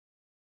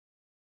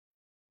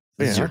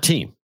 This is your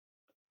team.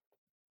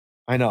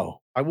 I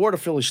know. I wore the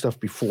Philly stuff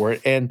before,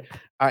 and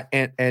I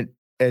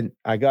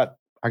got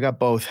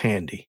both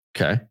handy.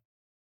 Okay.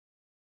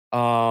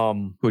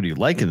 Who do you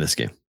like in this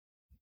game?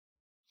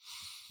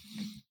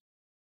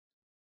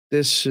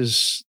 This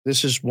is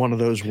one of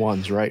those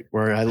ones, right,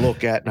 where I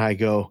look at and I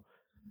go,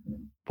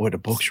 boy, the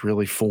book's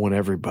really fooling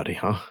everybody,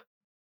 huh?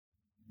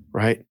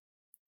 Right?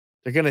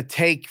 They're going to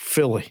take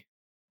Philly.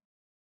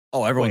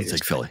 Oh, everyone's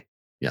take Philly.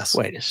 Yes.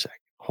 Wait a second.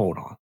 Hold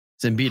on.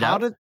 Is Embiid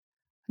out?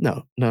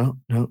 No.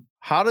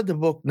 How did the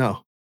book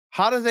know?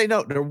 How did they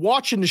know? They're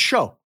watching the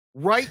show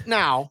right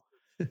now.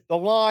 The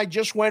line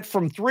just went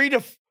from 4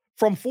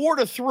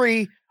 to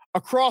 3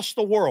 across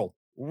the world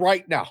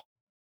right now.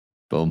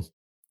 Boom.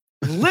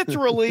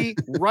 Literally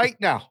right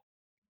now.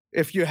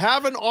 If you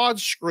have an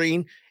odds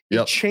screen,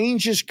 it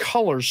changes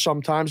colors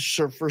sometimes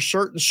for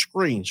certain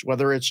screens,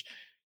 whether it's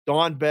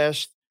Dawn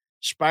Best,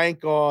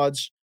 Spank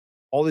Odds,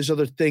 all these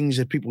other things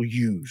that people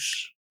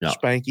use. Yeah.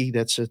 Spanky,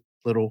 that's a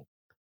little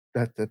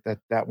that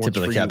one's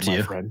for you,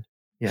 my friend.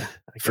 Yeah.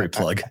 Free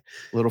plug.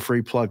 Little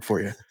free plug for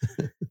you.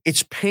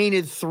 It's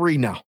painted 3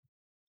 now.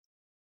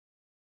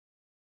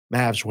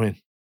 Mavs win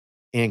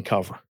and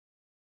cover.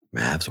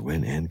 Mavs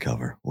win and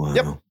cover. Wow.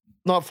 Yep.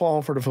 Not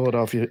falling for the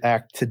Philadelphia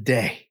act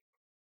today.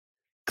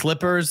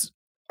 Clippers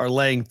are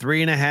laying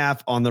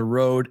 3.5 on the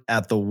road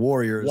at the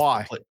Warriors.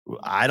 Why?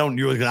 I was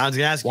going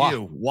to ask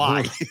you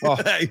why.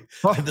 I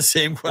had the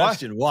same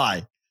question.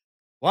 Why?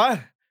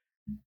 What?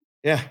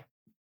 Yeah.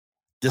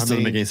 This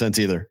doesn't make any sense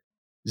either.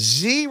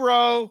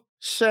 0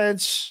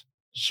 cents,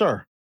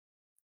 sir.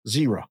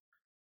 0.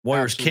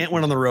 Warriors can't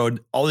win on the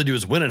road. All they do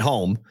is win at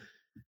home.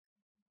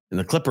 And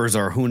the Clippers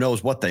are who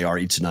knows what they are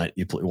each night.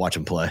 You watch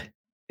them play.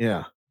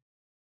 Yeah.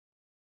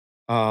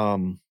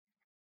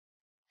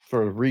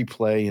 For a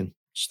replay and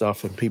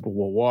stuff, and people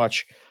will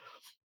watch.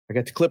 I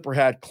got the Clipper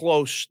hat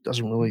close.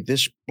 Doesn't really.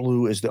 This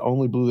blue is the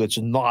only blue that's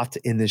not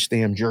in this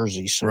damn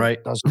jersey, so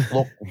it doesn't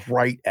look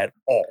right at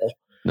all.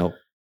 Nope.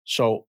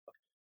 So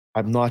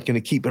I'm not going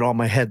to keep it on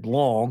my head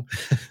long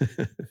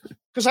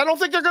because I don't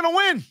think they're going to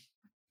win.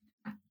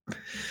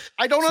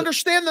 I don't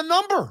understand the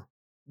number.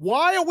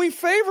 Why are we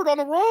favored on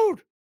the road?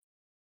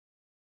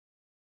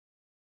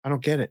 I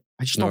don't get it.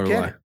 I just don't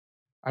get it.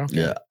 I don't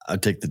get it.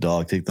 I'd take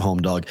the home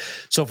dog.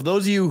 So for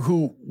those of you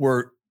who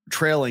were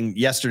trailing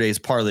yesterday's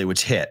parlay,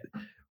 which hit,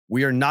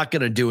 we are not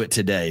going to do it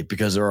today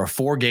because there are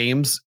 4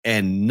 games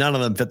and none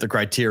of them fit the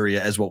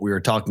criteria as what we were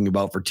talking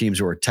about for teams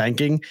who are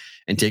tanking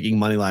and taking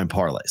money line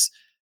parlays.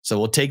 So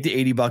we'll take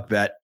the $80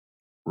 bet,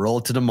 roll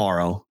it to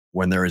tomorrow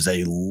when there is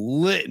a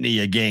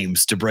litany of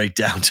games to break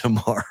down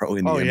tomorrow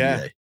in the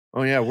NBA.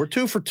 Oh yeah. We're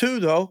 2 for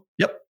 2 though.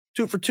 Yep.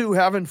 2 for 2,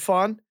 having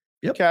fun.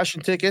 Yep.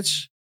 Cashing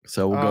tickets.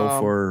 So we'll go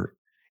for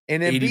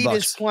and Embiid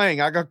is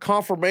playing. I got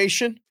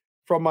confirmation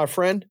from my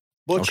friend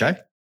Butchie. Okay.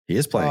 He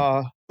is playing.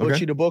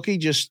 Butchie the bookie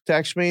just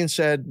texted me and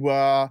said,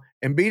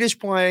 Embiid is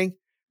playing.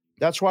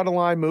 That's why the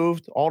line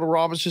moved. All the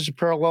Robinsons and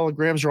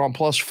parallelograms are on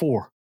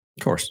 +4.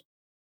 Of course.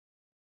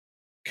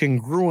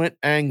 Congruent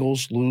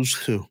angles lose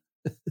 2.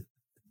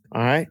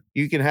 All right.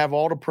 You can have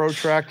all the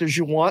protractors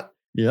you want.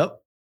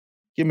 Yep.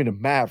 Give me the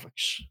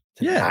Mavericks.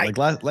 Tonight.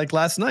 Yeah, like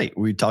last night.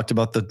 We talked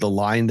about the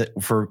line that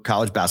for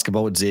college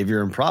basketball with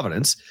Xavier and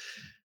Providence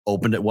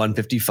opened at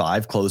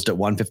 155, closed at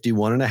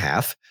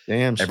 151.5.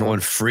 Damn. Everyone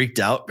freaked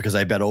out because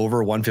I bet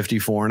over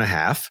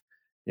 154.5.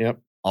 Yep.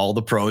 All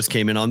the pros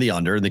came in on the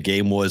under, and the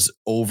game was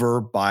over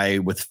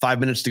with 5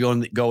 minutes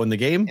to go in the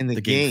game. And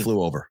the game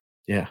flew over.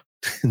 Yeah.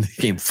 The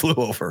game flew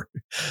over.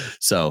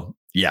 So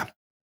yeah,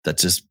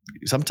 that's just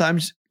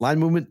sometimes line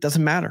movement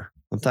doesn't matter.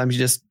 Sometimes you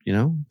just,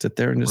 sit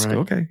there and just go,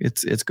 okay,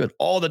 it's good.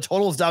 Oh, the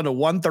total is down to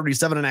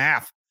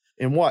 137.5.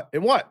 In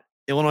what?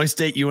 Illinois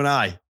State,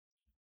 UNI.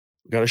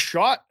 Got a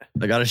shot?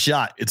 I got a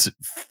shot. It's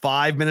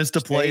 5 minutes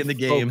to play in the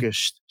game.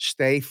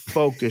 Stay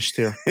focused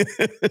here.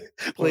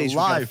 Please, we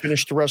gotta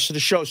finish the rest of the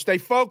show. Stay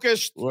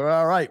focused. We're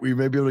all right. We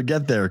may be able to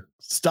get there.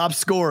 Stop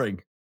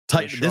scoring.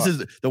 This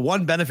is the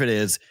one benefit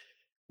is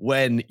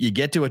when you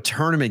get to a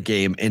tournament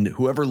game and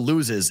whoever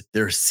loses,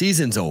 their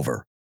season's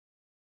over.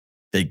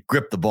 They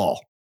grip the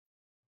ball.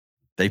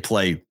 They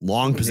play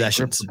long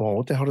possessions. Grip the ball.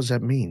 What the hell does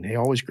that mean? They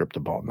always grip the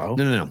ball.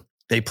 No.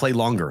 They play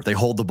longer. They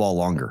hold the ball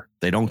longer.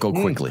 They don't go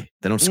quickly.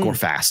 They don't score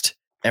fast.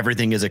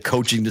 Everything is a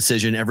coaching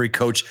decision. Every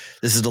coach,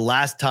 this is the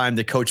last time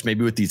the coach may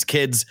be with these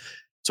kids.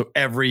 So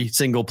every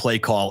single play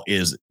call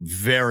is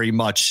very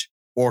much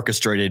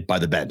orchestrated by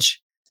the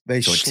bench.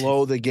 They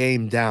slow the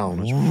game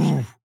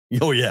down.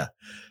 Oh, yeah.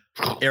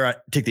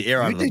 Take the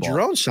air out of the ball. You did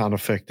your own sound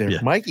effect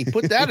there, Mikey.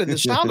 Put that in the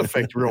sound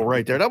effect reel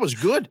right there. That was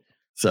good.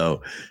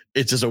 So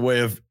it's just a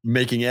way of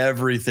making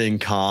everything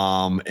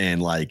calm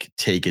and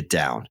take it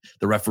down.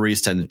 The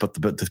referees tend to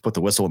put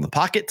the whistle in the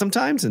pocket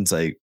sometimes and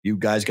say, you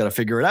guys got to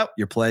figure it out.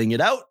 You're playing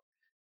it out.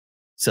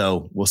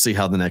 So we'll see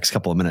how the next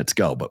couple of minutes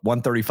go. But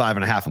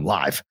 135.5 and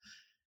live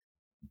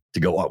to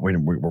go up. We're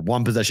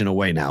 1 possession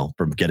away now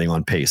from getting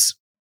on pace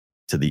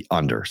to the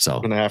under. So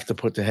I'm going to have to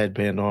put the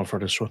headband on for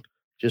this one.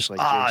 Just like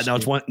now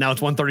it's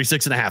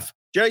 136.5.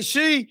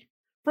 JC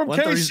from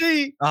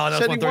KC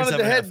said he wanted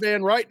the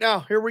headband right now.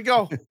 Here we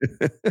go.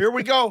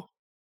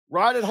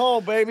 Ride it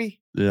home, baby.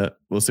 Yeah,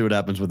 we'll see what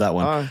happens with that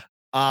one.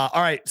 All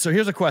right. So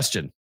here's a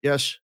question.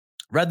 Yes.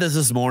 Read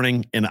this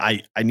morning, and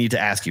I need to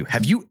ask you: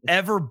 have you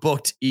ever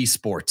booked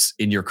esports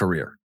in your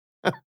career?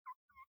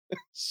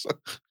 So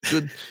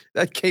good.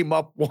 That came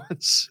up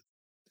once,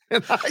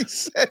 and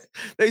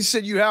they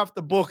said you have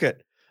to book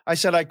it. I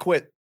said I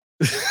quit.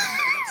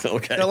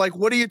 Okay. They're like,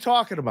 what are you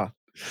talking about?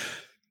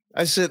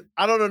 I said,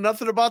 I don't know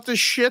nothing about this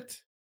shit.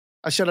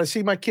 I said, I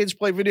see my kids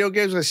play video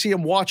games. I see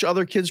them watch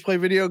other kids play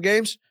video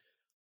games.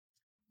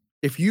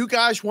 If you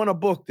guys want to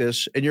book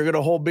this and you're going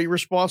to hold me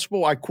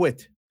responsible, I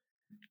quit.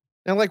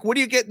 And like, what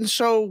are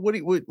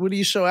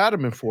you so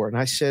adamant for? And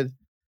I said,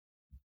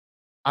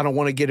 I don't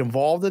want to get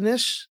involved in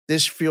this.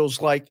 This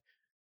feels like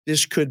there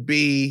could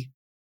be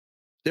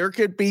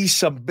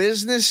some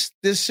business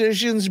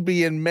decisions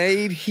being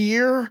made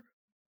here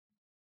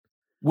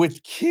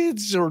with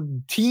kids or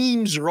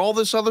teams or all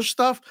this other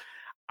stuff.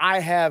 I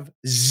have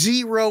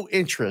zero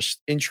interest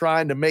in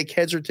trying to make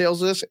heads or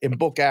tails of this and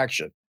book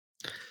action.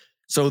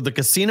 So the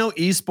Casino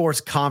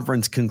Esports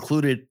Conference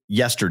concluded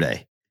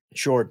yesterday.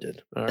 Sure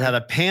did. It had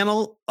a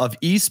panel of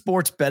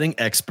esports betting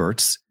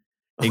experts,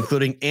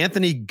 including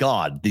Anthony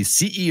God, the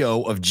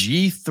CEO of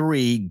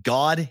G3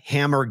 God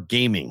Hammer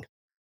Gaming.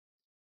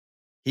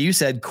 He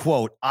said,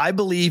 quote, "I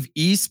believe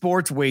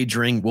esports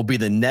wagering will be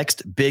the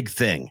next big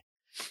thing.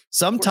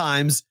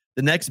 Sometimes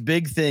the next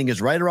big thing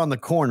is right around the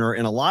corner,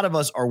 and a lot of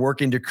us are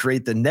working to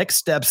create the next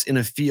steps in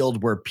a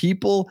field where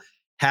people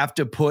have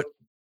to put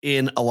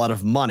in a lot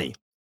of money.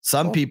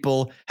 Some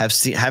people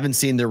haven't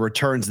seen the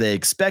returns they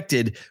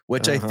expected,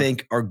 which I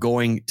think are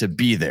going to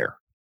be there."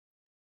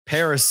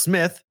 Paris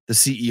Smith, the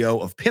CEO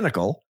of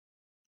Pinnacle,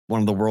 one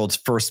of the world's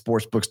first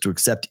sports books to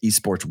accept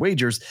esports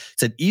wagers,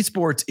 said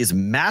esports is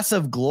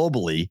massive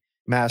globally.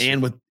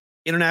 And with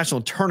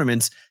international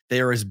tournaments, they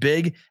are as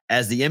big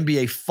as the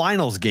NBA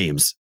finals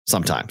games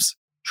sometimes.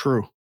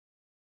 True.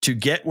 To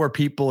get where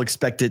people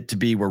expect it to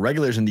be, where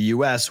regulators in the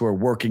U.S. who are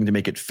working to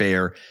make it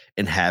fair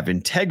and have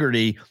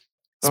integrity.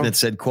 Smith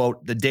said,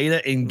 quote, "The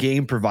data and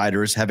game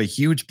providers have a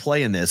huge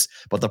play in this,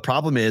 but the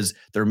problem is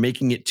they're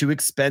making it too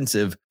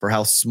expensive for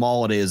how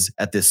small it is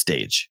at this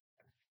stage.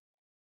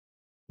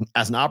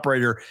 As an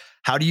operator,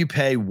 how do you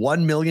pay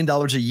 $1 million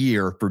a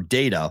year for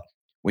data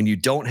when you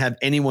don't have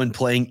anyone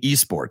playing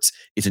esports?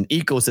 It's an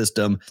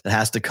ecosystem that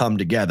has to come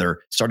together,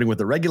 starting with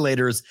the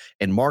regulators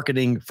and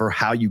marketing for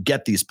how you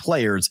get these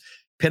players.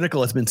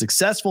 Pinnacle has been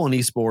successful in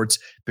esports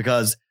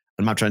because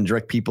I'm not trying to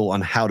direct people on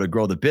how to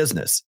grow the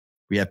business.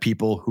 We have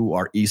people who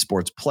are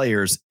esports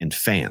players and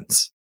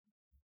fans."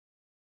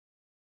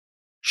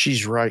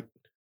 She's right.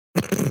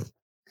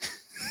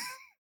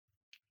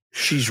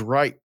 She's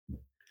right.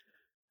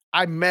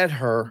 I met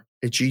her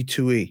at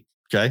G2E.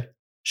 Okay.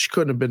 She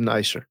couldn't have been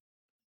nicer.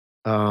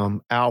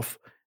 Alf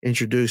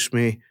introduced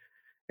me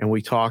and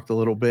we talked a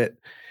little bit.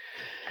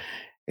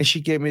 And she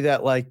gave me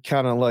that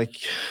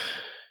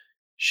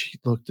she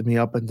looked at me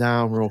up and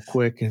down real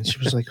quick and she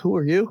was like, "Who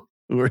are you?"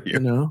 Who are you? You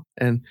know?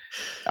 And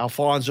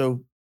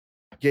Alfonso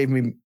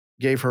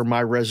gave her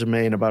my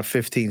resume in about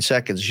 15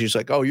 seconds. She's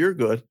like, "Oh, you're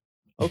good.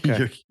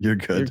 Okay. You're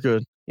good. You're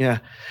good." Yeah.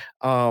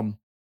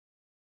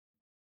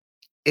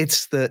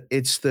 It's the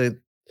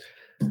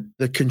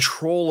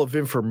control of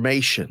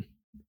information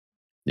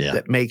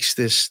that makes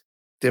this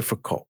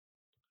difficult.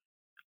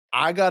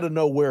 I got to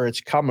know where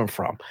it's coming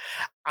from.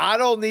 I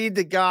don't need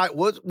the guy.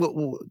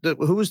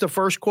 Who was the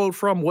first quote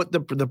from? What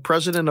the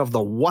president of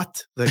the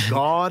what? The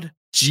God?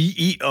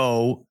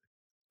 GEO.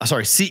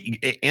 Sorry,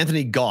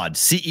 Anthony God,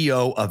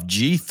 CEO of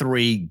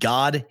G3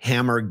 God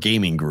Hammer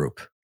Gaming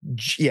Group.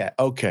 Yeah,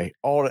 okay.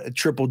 All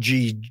triple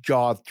G,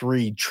 God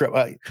 3,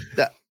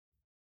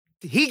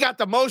 he got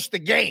the most to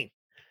gain.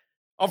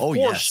 Of course,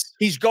 yes.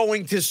 He's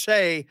going to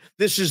say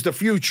this is the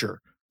future.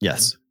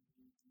 Yes.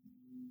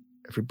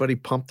 Everybody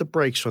pump the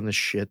brakes on this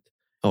shit.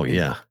 Oh,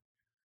 yeah.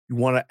 You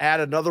want to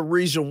add another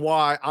reason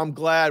why I'm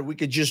glad we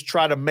could just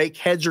try to make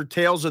heads or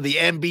tails of the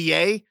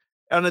NBA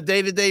on a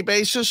day-to-day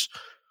basis?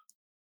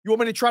 You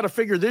want me to try to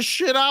figure this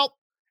shit out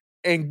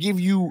and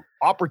give you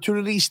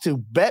opportunities to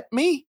bet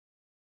me?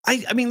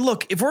 I mean,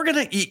 look, if we're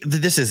going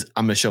to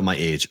I'm going to show my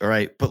age. All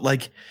right. But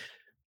like,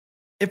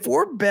 if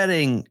we're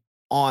betting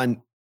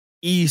on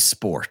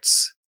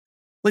esports,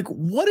 like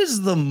what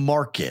is the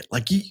market?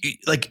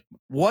 Like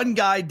one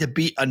guy to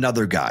beat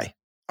another guy.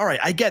 All right.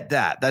 I get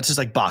that. That's just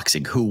like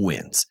boxing. Who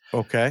wins?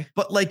 Okay.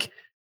 But like,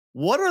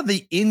 what are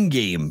the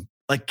in-game?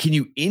 Like, can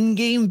you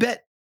in-game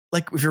bet?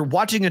 Like if you're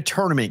watching a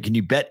tournament, can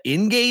you bet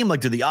in-game?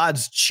 Like do the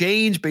odds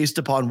change based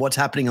upon what's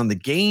happening on the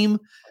game?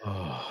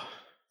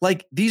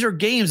 Like these are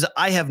games that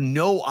I have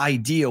no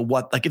idea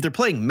what, like if they're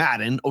playing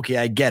Madden, okay,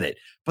 I get it,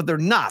 but they're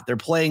not. They're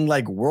playing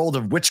like World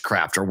of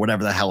Witchcraft or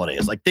whatever the hell it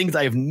is. Like things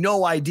I have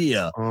no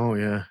idea. Oh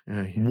yeah.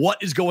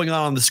 What is going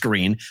on the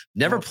screen.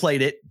 Never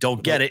played it.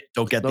 Don't get it.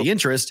 Don't get the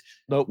interest.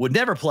 Would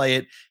never play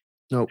it.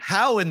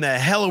 How in the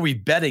hell are we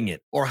betting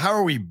it? Or how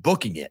are we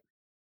booking it?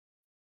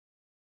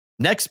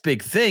 Next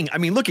big thing. I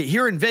mean, look at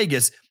here in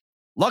Vegas,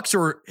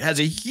 Luxor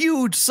has a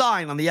huge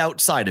sign on the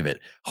outside of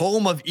it.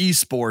 Home of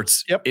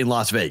esports in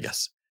Las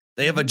Vegas.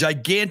 They have a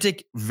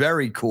gigantic,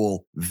 very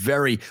cool,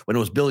 when it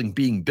was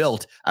being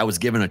built, I was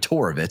given a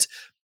tour of it.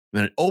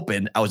 When it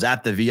opened, I was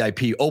at the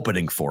VIP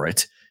opening for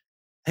it.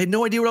 I had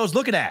no idea what I was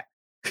looking at.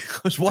 I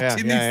was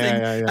watching these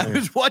things. I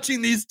was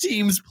watching these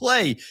teams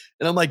play.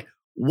 And I'm like,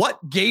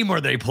 what game are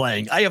they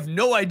playing? I have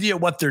no idea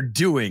what they're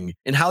doing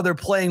and how they're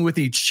playing with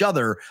each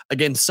other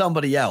against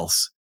somebody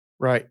else.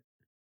 Right.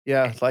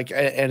 Yeah. Like,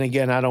 and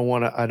again, I don't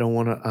want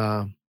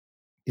to,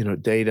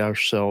 date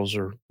ourselves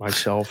or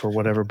myself or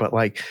whatever, but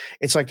like,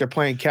 it's like they're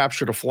playing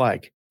capture the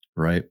flag.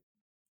 Right.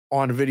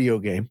 On a video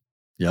game.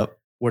 Yep.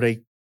 Where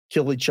they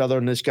kill each other,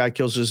 and this guy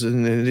kills this,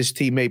 and then this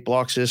teammate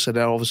blocks this, and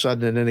then all of a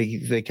sudden, and then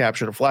they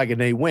capture the flag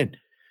and they win.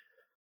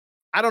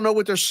 I don't know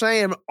what they're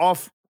saying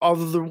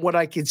other than what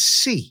I can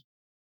see.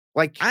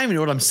 Like, I don't even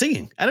know what I'm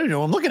seeing. I don't even know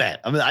what I'm looking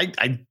at.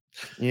 I mean,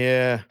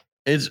 yeah.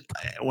 It's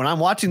when I'm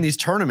watching these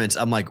tournaments,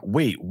 I'm like,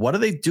 wait, what do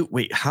they do?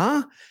 Wait,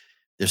 huh?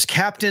 There's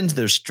captains,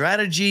 there's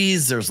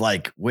strategies, there's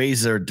like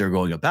ways they're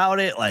going about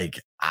it. Like,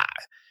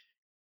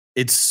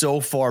 it's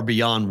so far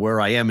beyond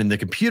where I am in the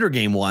computer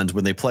game ones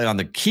when they play on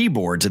the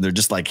keyboards and they're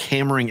just like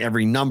hammering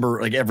every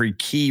number, like every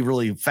key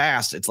really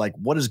fast. It's like,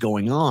 what is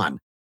going on?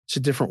 It's a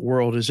different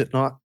world, is it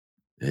not?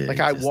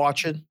 I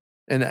watch it,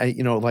 and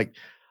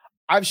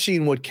I've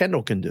seen what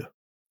Kendall can do.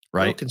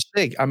 Right. Kendall can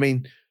sing. I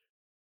mean,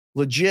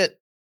 legit,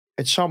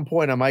 at some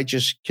point, I might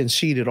just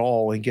concede it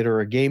all and get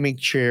her a gaming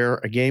chair,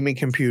 a gaming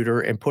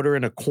computer, and put her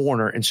in a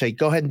corner and say,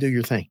 go ahead and do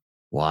your thing.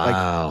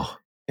 Wow.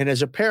 And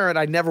as a parent,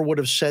 I never would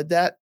have said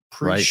that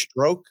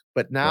pre-stroke,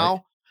 but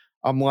now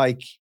I'm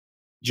like,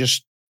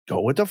 just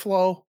go with the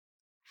flow.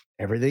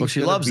 Everything's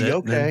she loves it.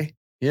 Okay.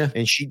 Yeah.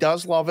 And she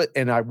does love it.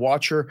 And I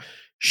watch her.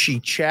 She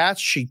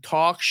chats, she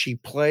talks, she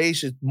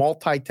plays, it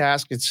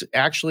multitask. It's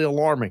actually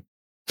alarming.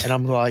 And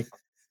I'm like,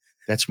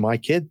 that's my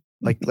kid.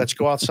 Like, let's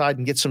go outside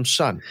and get some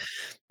sun.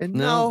 And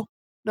no,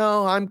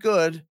 I'm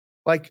good.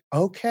 Like,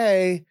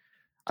 okay.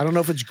 I don't know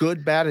if it's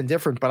good, bad, and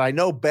different, but I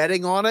know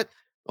betting on it,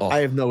 I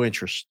have no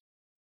interest.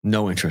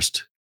 No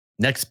interest.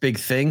 Next big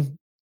thing,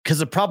 because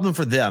the problem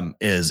for them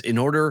is in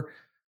order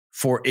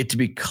for it to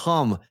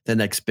become the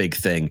next big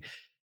thing,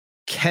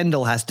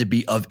 Kendall has to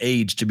be of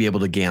age to be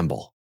able to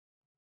gamble.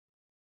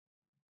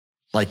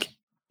 Like,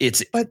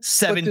 it's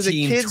 17, but do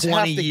the kids 20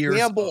 have to years.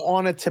 Gamble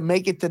on it to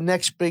make it the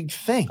next big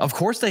thing. Of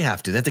course they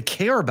have to. They have to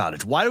care about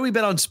it. Why do we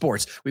bet on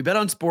sports? We bet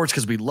on sports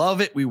because we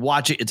love it. We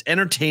watch it. It's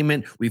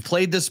entertainment. We've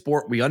played the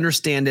sport. We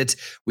understand it.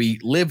 We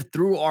live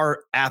through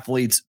our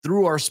athletes,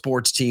 through our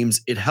sports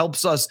teams. It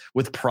helps us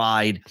with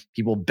pride.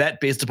 People bet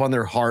based upon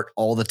their heart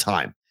all the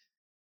time.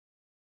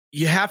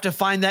 You have to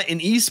find that in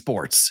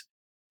esports.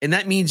 And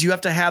that means you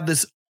have to have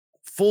this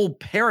full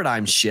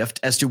paradigm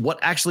shift as to what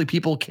actually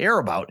people care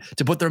about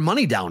to put their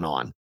money down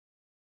on.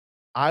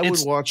 I would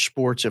watch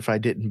sports if I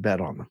didn't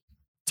bet on them.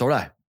 So would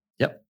I.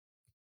 Yep.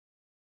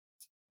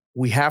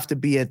 We have to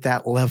be at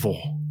that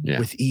level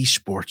with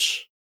esports,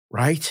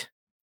 right?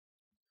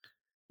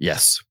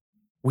 Yes.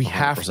 We 100%.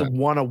 Have to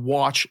want to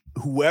watch.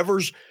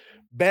 Whoever's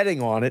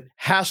betting on it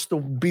has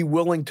to be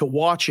willing to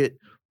watch it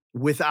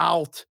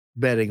without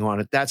betting on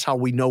it. That's how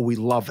we know we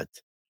love it.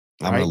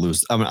 I'm going to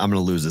lose. I'm going to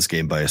lose this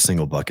game by a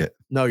single bucket.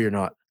 No, you're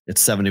not.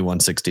 It's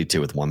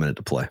 71-62 with 1 minute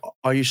to play.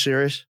 Are you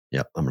serious?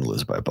 Yep. I'm going to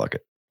lose it by a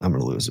bucket. I'm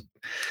going to lose it.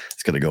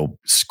 It's going to go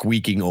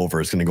squeaking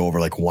over. It's going to go over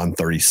like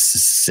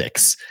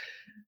 136.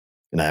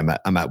 And I'm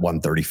at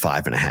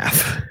 135 and a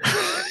half.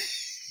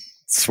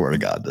 Swear to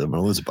God. I'm going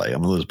to lose it by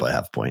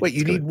half a point. Wait,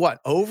 you need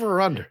what? Over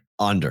or under?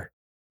 Under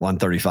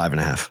 135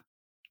 and a half.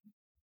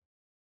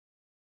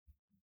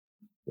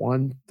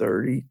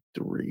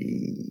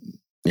 133.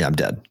 Yeah, I'm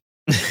dead.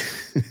 A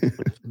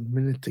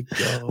minute to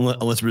go.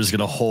 Unless we're just going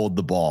to hold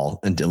the ball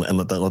and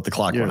let the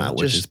clock run out,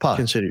 which is possible.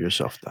 Consider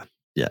yourself done.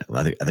 Yeah,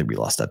 I think we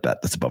lost that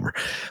bet. That's a bummer.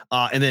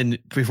 And then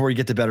before we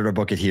get to bet or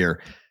book it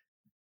here,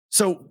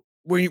 so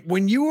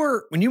when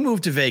you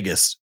moved to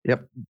Vegas,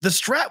 yep, the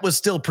strat was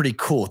still pretty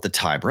cool at the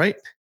time, right?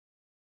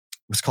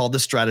 It was called the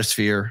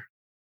Stratosphere.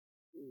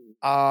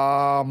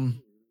 Yeah,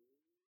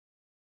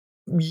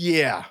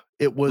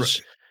 it was.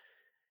 Right.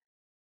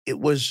 It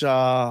was.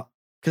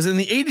 Because in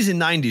the 80s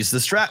and 90s, the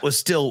strat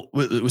was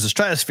it was a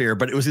stratosphere,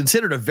 but it was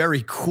considered a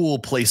very cool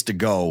place to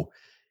go.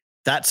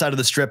 That side of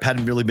the strip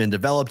hadn't really been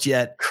developed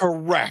yet.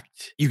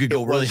 Correct. You could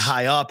go really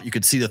high up. You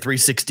could see the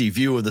 360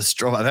 view of the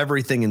strip of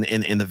everything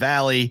in the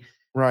valley.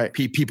 Right.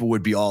 People were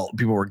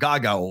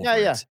gaga over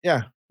it.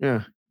 Yeah.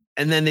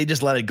 And then they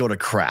just let it go to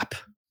crap.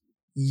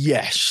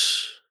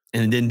 Yes.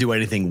 And didn't do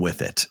anything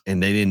with it.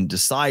 And they didn't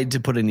decide to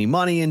put any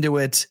money into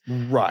it.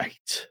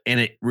 Right. And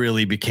it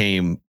really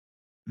became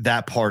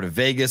that part of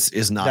Vegas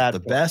is not the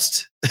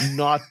best.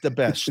 Not the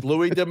best.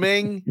 Louis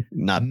Domingue,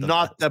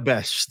 not the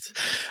best.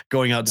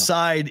 Going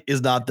outside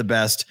is not the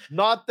best.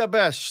 Not the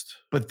best.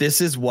 But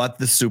this is what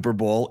the Super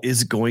Bowl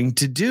is going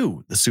to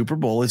do. The Super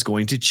Bowl is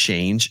going to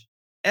change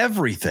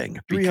everything.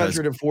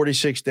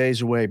 346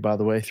 days away, by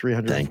the way.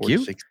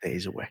 346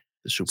 days away.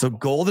 The Super Bowl.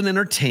 Golden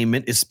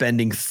Entertainment is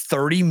spending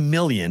 $30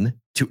 million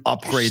to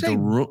upgrade the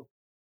room.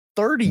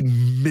 30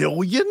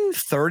 million?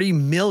 30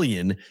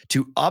 million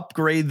to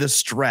upgrade the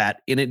strat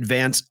in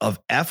advance of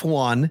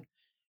F1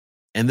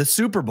 and the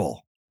Super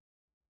Bowl.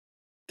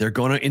 They're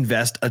going to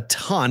invest a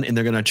ton and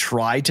they're going to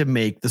try to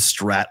make the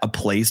strat a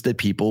place that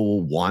people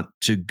will want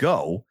to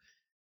go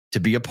to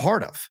be a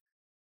part of.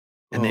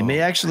 And they may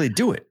actually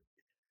do it.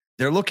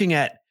 They're looking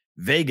at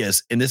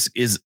Vegas, and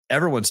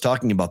everyone's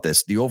talking about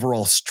this, the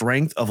overall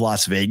strength of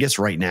Las Vegas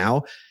right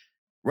now.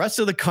 Rest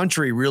of the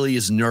country really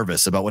is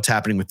nervous about what's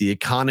happening with the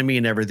economy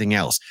and everything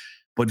else.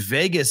 But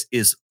Vegas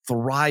is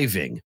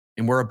thriving,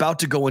 and we're about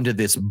to go into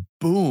this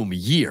boom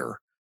year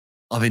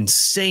of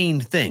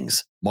insane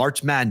things.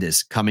 March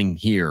Madness coming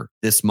here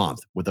this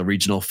month with a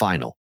regional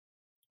final.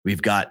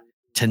 We've got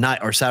tonight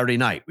or Saturday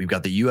night, we've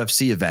got the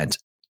UFC event.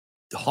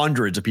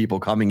 Hundreds of people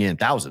coming in,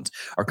 thousands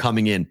are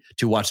coming in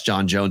to watch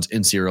John Jones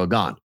and Cyril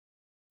Gahn.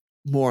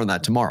 More on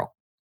that tomorrow.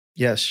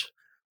 Yes.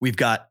 We've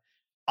got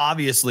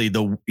obviously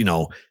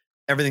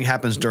everything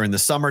happens during the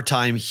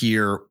summertime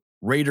here,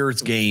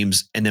 Raiders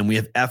games, and then we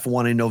have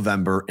F1 in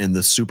November and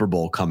the Super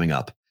Bowl coming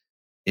up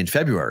in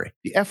February.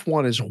 The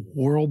F1 is a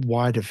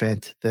worldwide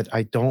event that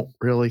I don't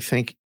really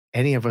think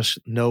any of us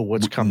know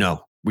what's coming.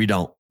 No, we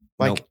don't.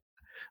 Like, nope.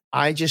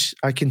 I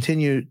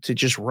continue to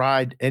just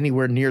ride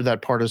anywhere near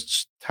that part of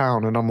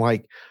town. And I'm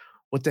like,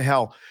 what the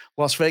hell?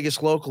 Las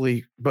Vegas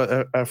locally,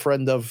 but a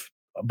friend of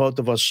both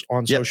of us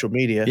on social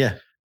media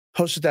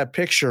posted that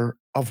picture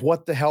of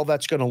what the hell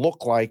that's going to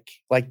look like.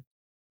 Like,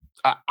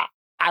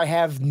 I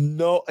have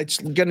it's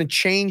going to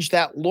change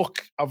that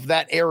look of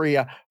that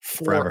area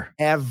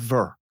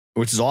forever.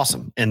 Which is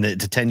awesome. And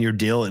it's a 10-year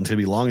deal, and it's going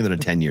to be longer than a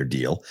 10-year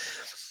deal.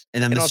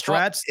 And then the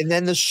Strats. And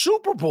then the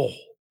Super Bowl.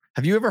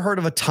 Have you ever heard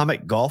of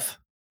Atomic Golf?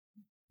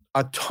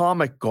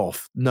 Atomic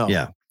Golf? No.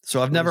 Yeah.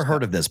 So I've never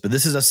heard of this, but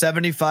this is a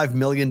 $75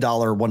 million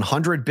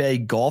 100-bay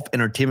golf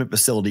entertainment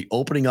facility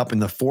opening up in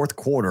the fourth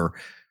quarter,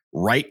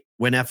 right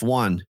when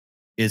F1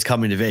 is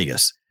coming to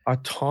Vegas.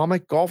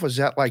 Atomic Golf, is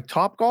that like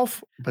Top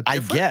Golf? But I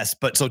guess,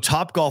 but so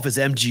Top Golf is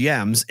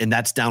MGM's, and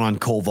that's down on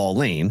Koval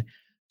Lane.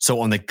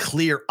 So on the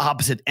clear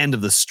opposite end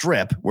of the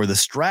strip where the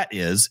Strat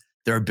is,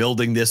 they're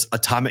building this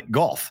Atomic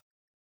Golf,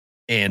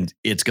 and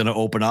it's going to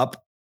open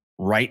up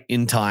right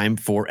in time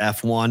for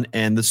F1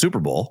 and the Super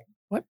Bowl.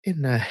 What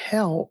in the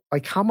hell?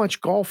 Like, how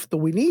much golf do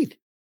we need?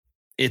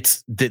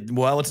 It's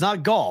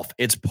not golf.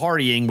 It's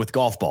partying with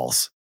golf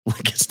balls.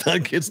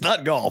 Like, it's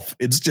not golf.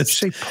 It's just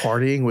say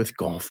partying with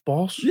golf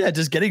balls. Yeah,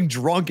 just getting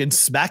drunk and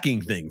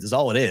smacking things is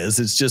all it is.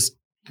 It's just,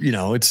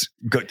 it's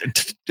good.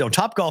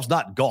 Top Golf's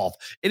not golf.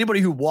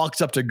 Anybody who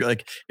walks up to,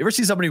 like, you ever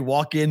see somebody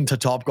walk into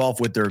Top Golf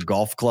with their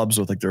golf clubs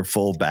with like their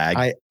full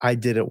bag? I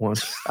did it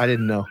once. I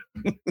didn't know.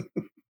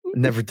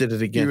 Never did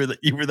it again.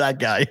 You were that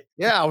guy.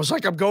 Yeah, I was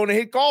like, I'm going to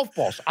hit golf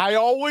balls. I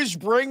always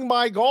bring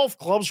my golf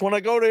clubs when I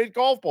go to hit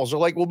golf balls. They're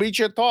like, we'll meet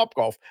you at Top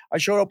Golf. I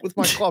showed up with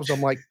my clubs.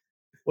 I'm like,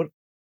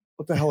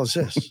 what the hell is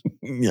this?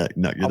 Yeah,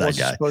 no, you're that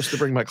guy. I'm supposed to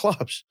bring my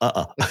clubs.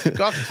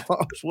 Golf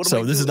clubs. What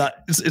am I this doing?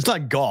 it's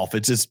not golf.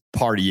 It's just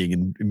partying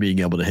and being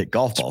able to hit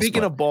golf balls.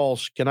 Speaking of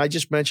balls, can I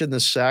just mention the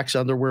Saks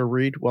underwear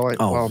read while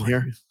I'm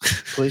here,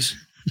 please?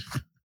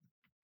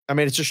 I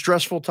mean, it's a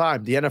stressful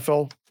time. The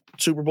NFL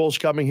Super Bowl's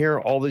coming here,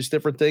 all these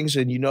different things,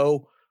 and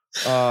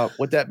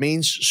what that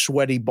means?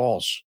 Sweaty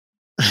balls.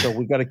 So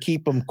we got to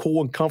keep them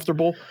cool and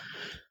comfortable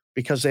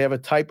because they have a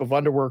type of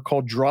underwear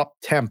called drop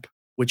temp,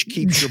 which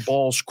keeps your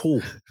balls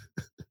cool.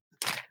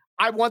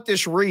 I want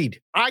this read.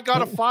 I got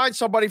to find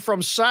somebody from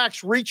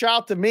Saks. Reach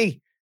out to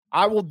me.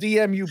 I will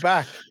DM you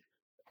back.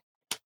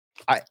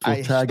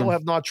 I still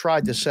have not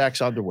tried the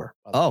Saks underwear.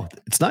 Oh,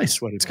 it's nice.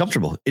 It's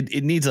comfortable.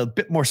 It needs a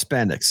bit more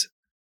spandex,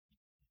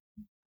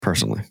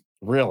 personally.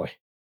 Really?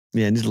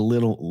 Yeah, it needs a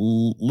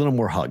little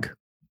more hug.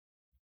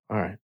 All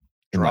right.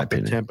 Drop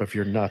the temp if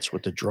you're nuts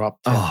with the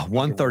drop temp.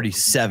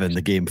 137,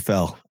 the game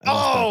fell.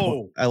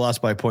 I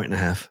lost by a point and a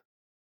half.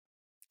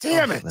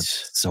 Damn it.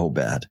 That's so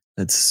bad.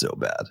 That's so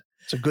bad.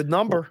 It's a good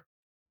number.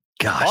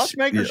 Gosh. Odds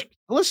makers,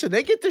 listen,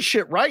 they get this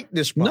shit right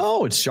this month.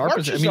 No, it's sharp.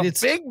 It's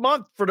a big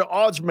month for the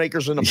odds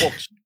makers in the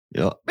books.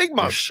 Yeah. Big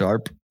month.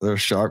 They're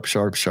sharp.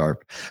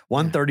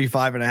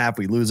 135 and a half.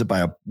 We lose it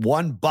by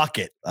one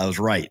bucket. I was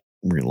right.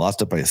 We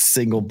lost it by a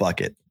single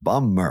bucket.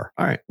 Bummer.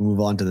 All right. We'll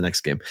move on to the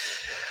next game.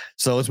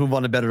 So let's move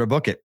on to Bet It or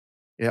Book It.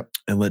 Yep.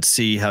 And let's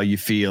see how you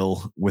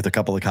feel with a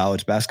couple of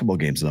college basketball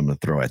games that I'm going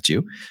to throw at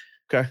you.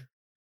 Okay.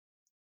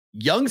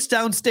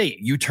 Youngstown State,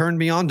 you turned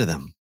me on to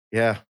them.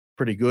 Yeah,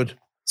 pretty good.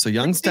 So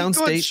Youngstown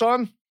State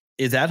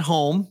is at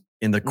home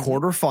in the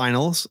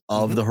quarterfinals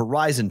of the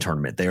Horizon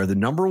tournament. They are the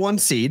number 1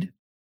 seed,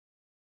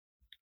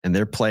 and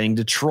they're playing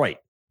Detroit.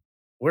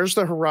 Where's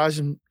the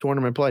Horizon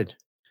tournament played?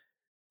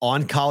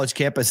 On college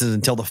campuses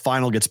until the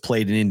final gets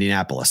played in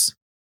Indianapolis.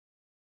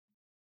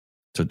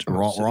 So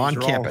we're on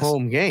campus.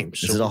 Home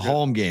games. This is a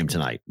home game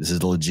tonight. This is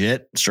a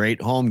legit,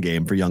 straight home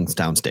game for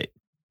Youngstown State.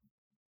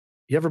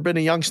 You ever been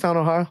to Youngstown,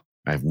 Ohio?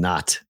 I have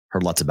not.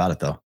 Heard lots about it,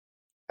 though.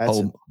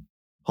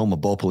 Home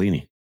of Bo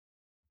Pelini.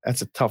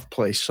 That's a tough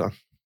place, son.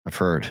 I've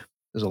heard.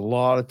 There's a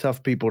lot of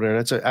tough people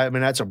there.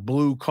 That's a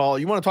blue collar.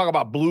 You want to talk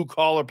about blue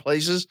collar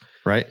places?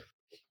 Right.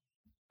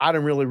 I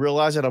didn't really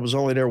realize it. I was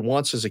only there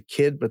once as a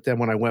kid, but then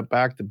when I went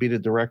back to be the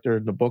director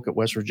in the book at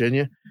West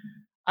Virginia,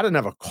 I didn't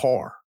have a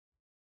car.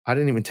 I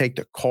didn't even take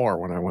the car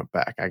when I went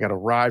back. I got a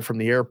ride from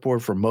the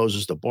airport from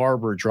Moses the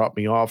barber, dropped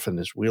me off in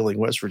this Wheeling,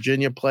 West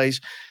Virginia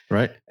place.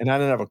 Right. And I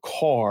didn't have a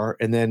car.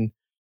 And then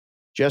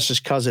Jess's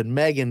cousin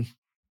Megan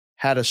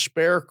had a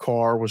spare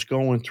car, was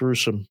going through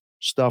some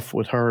stuff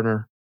with her and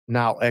her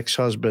now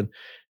ex-husband.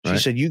 She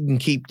said, you can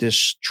keep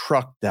this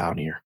truck down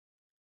here.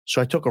 So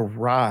I took a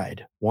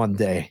ride one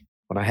day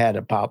when I had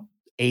about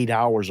 8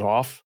 hours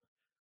off,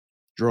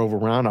 drove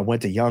around. I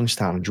went to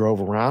Youngstown and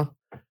drove around.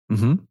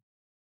 Mm-hmm.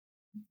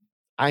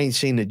 I ain't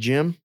seen the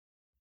gym,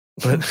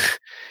 but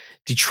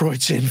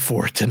Detroit's in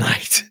for it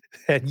tonight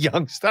at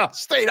Youngstown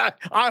State.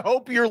 I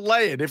hope you're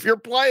laying. If you're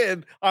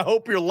playing, I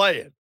hope you're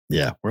laying.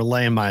 Yeah, we're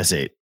laying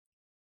 -8.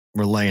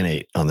 We're laying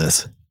 8 on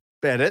this.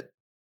 Bet it.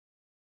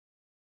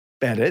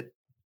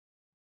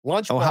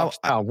 Lunchbox.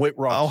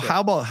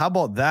 How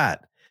about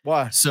that?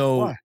 Why? So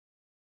Why?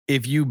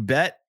 if you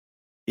bet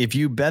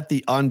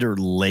the under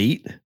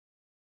late,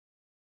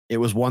 it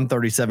was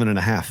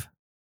 137.5.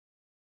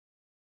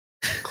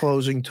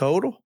 Closing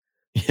total?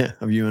 Yeah.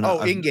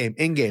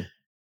 In-game.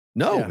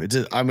 No, Yeah.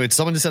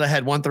 Someone just said I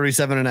had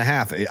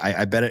 137.5.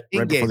 I bet it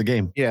right before the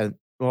game. Yeah.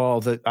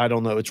 Well, I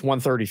don't know. It's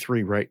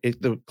 133, right?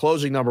 The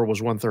closing number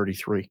was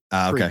 133.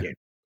 Okay. Pre-game.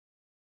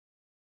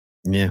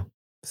 Yeah.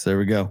 So there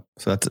we go.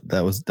 So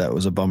that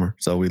was a bummer.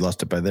 So we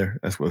lost it by there.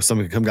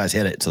 Some guys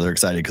hit it, so they're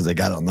excited because they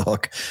got it on the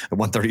hook at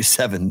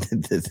 137.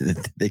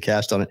 They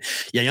cashed on it.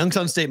 Yeah,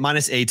 Youngstown State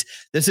 -8.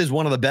 This is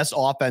one of the best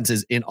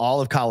offenses in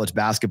all of college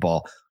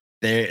basketball.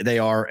 They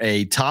are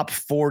a top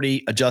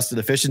 40 adjusted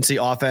efficiency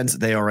offense.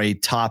 They are a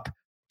top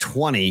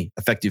 20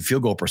 effective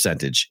field goal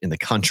percentage in the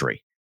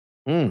country.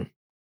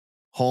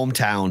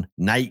 Hometown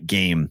night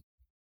game.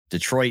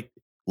 Detroit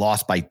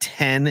lost by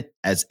 10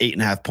 as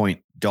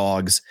 8.5-point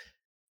dogs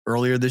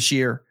earlier this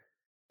year,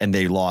 and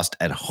they lost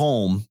at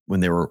home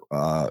when they were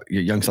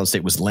Youngstown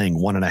State was laying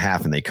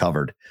 1.5 and they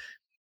covered.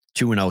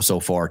 2-0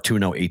 so far,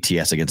 2-0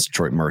 ATS against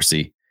Detroit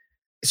Mercy.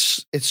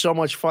 It's so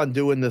much fun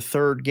doing the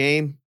third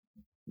game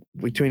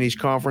between these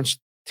conference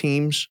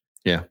teams.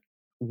 Yeah.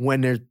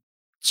 When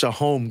it's a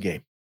home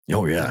game.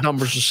 Oh, yeah. The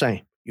numbers the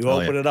same. You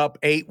open it up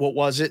 8. What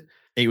was it?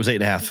 8 was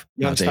 8.5.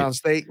 Youngstown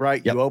State,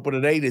 right? Yep. You open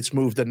at 8. It's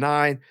moved to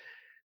 9.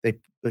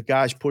 The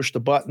guys push the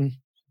button.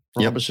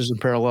 Rhombuses and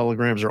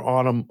parallelograms are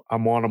on them.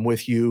 I'm on them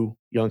with you.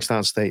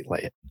 Youngstown State, lay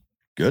it.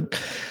 Good.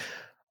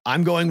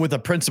 I'm going with a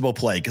principal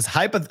play because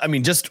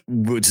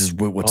which is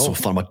what's so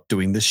fun about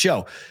doing this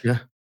show. Yeah.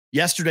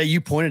 Yesterday, you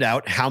pointed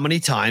out how many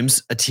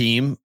times a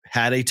team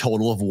had a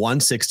total of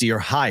 160 or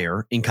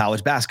higher in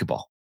college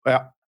basketball.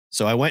 Yeah.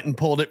 So I went and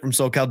pulled it from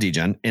SoCal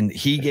DGen, and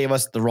he gave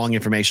us the wrong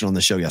information on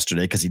the show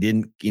yesterday because he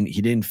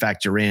didn't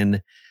factor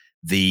in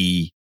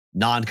the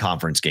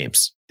non-conference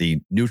games,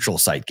 the neutral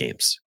site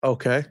games.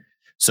 Okay.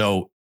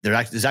 So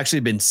there's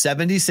actually been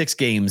 76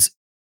 games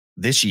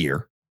this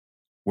year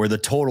where the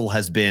total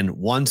has been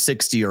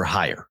 160 or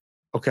higher.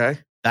 Okay.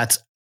 That's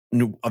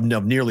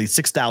of nearly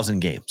 6,000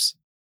 games.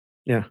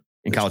 Yeah.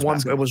 In college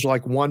basketball. It was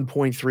like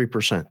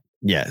 1.3%.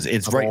 Yes,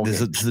 it's right.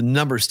 The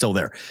number's still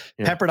there.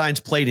 Yeah. Pepperdine's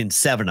played in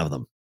 7 of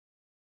them.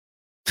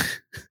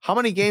 How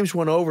many games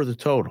went over the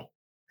total?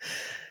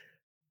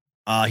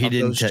 He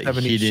didn't say.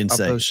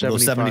 Those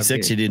 76,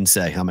 games. He didn't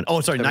say how many.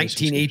 Oh, sorry,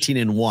 19, 18,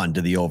 and 1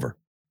 to the over.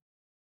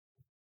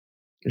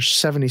 There's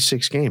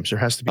 76 games. There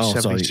has to be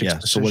 76. Sorry, yeah.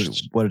 So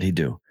what did he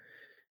do?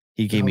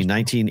 He gave me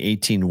 19,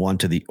 18, 1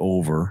 to the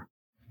over.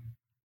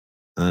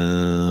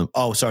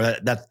 Sorry,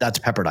 that's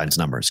Pepperdine's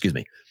number. Excuse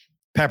me.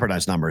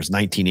 Pepperdine's number is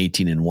 19,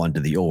 18, and 1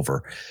 to the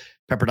over.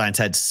 Pepperdine's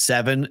had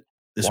 7.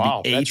 This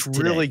would be 8. That's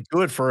really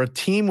good for a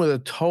team with a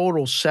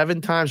total 7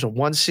 times of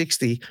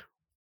 160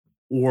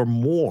 or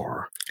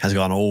more. Has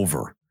gone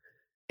over.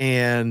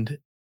 And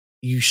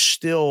you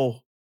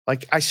still,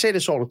 like I say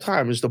this all the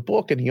time, is the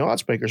book and the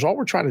odds makers, all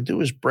we're trying to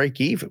do is break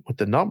even with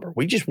the number.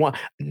 We just want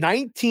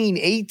 19,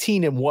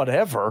 18, and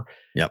whatever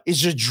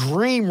is a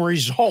dream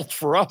result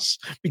for us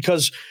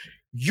because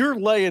you're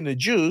laying the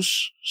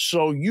juice,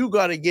 so you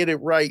got to get it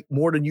right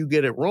more than you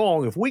get it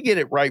wrong. If we get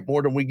it right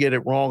more than we get it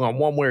wrong on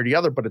one way or the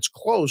other, but it's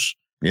close,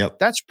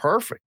 that's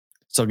perfect.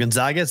 So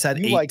Gonzaga's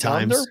had 8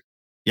 times. Under?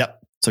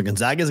 Yep. So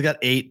Gonzaga's got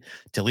 8.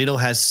 Toledo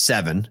has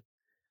 7.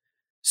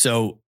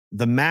 So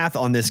the math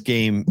on this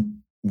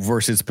game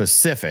versus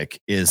Pacific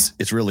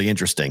it's really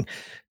interesting.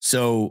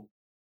 So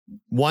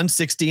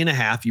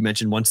 160.5, you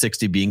mentioned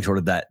 160 being sort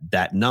of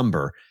that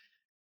number.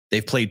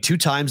 They've played 2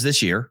 times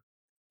this year.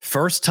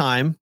 First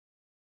time,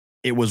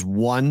 it was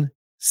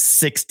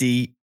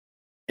 160.5,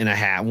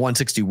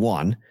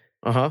 161,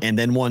 and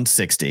then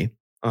 160.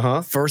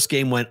 First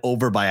game went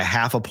over by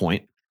 0.5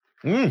 point.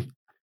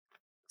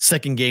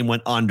 Second game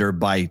went under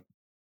by,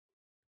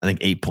 I think,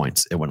 8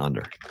 points. It went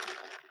under.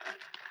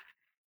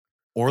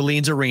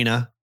 Orleans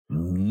Arena,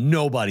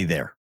 nobody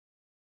there.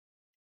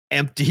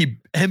 Empty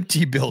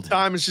building.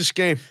 Time is this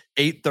game?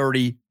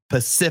 8:30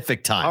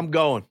 Pacific time. I'm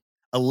going.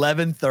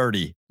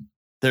 11:30.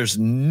 There's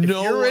no. If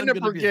you're in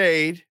the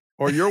brigade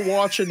or you're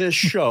watching this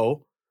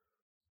show,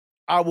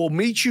 I will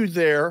meet you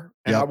there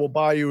and I will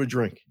buy you a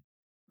drink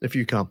if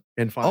you come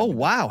and find. Oh,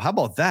 wow. How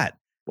about that?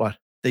 What?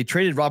 They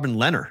traded Robin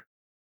Leonard.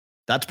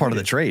 That's part of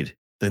the trade.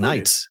 The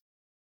Knights.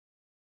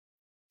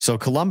 So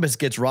Columbus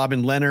gets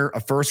Robin Leonard, a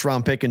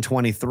first-round pick in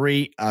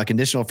 23, a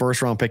conditional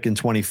first-round pick in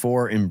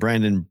 24, and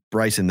Brandon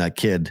Bryson, that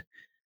kid.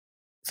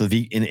 So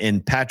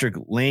and Patrick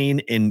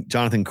Lane and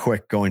Jonathan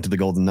Quick going to the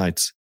Golden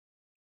Knights.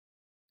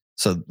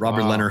 So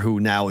Robert Leonard, who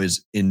now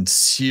is in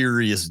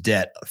serious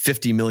debt,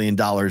 $50 million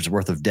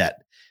worth of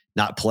debt,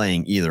 not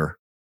playing either.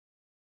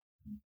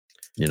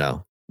 You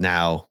know,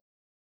 now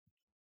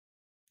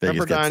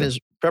Pepperdine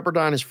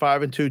Pepperdine is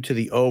 5-2 to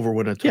the over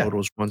when the total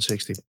is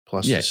 160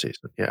 plus this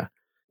season. Yeah.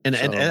 And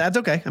that's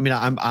okay. I mean,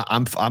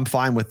 I'm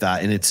fine with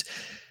that. And it's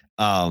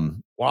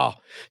wow.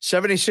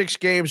 76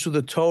 games with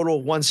a total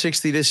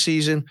 160 this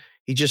season.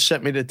 He just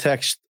sent me the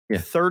text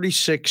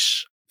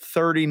 36,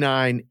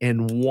 39,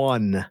 and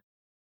 1.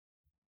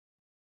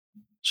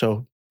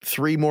 So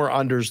 3 more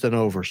unders than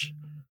overs.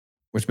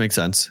 Which makes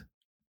sense.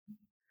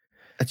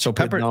 That's a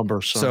good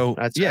number. So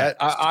that's,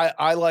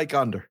 I like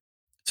under.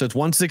 So it's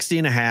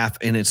 160.5,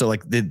 and it's so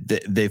like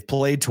they've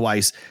played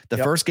twice. The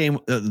first game,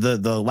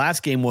 the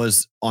last game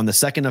was on the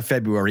 2nd of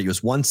February. It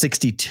was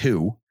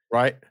 162.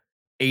 Right.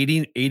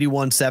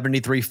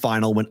 81-73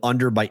 final, went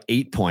under by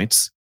 8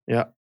 points.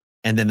 Yeah.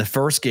 And then the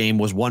first game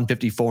was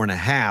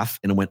 154.5,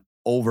 and it went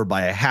over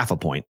by a half a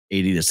point,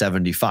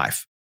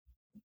 80-75.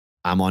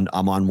 I'm on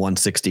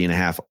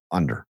 160.5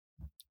 under.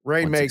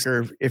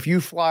 Rainmaker, if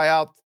you fly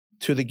out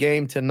to the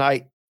game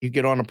tonight, you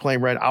get on a plane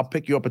ride, I'll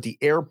pick you up at the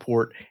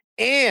airport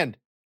and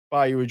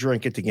buy you a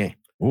drink at the game.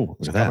 Ooh,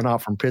 look at that. Coming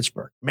out from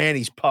Pittsburgh.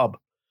 Manny's Pub.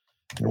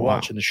 You're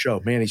watching the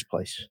show. Manny's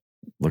Place.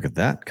 Look at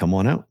that. Come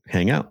on out.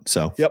 Hang out.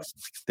 So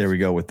there we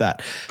go with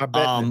that.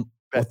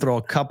 We'll throw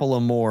a couple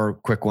of more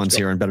quick ones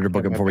here and better to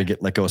book it before we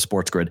let go of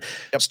Sports Grid.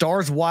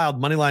 Stars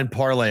Wild Moneyline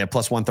Parlay at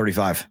plus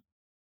 135.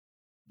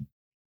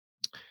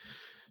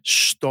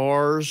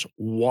 Stars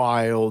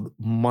Wild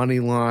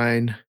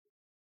Moneyline.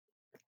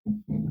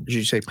 Did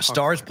you say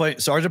Stars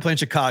are playing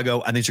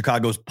Chicago. I think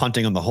Chicago's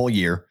punting on the whole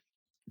year.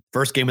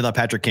 First game without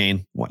Patrick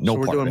Kane. No, so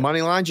we're doing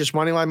money line, just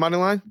money line. Money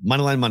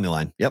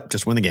line. Yep,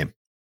 just win the game.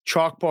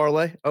 Chalk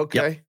parlay.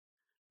 Okay. Yep.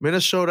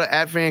 Minnesota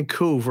at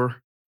Vancouver.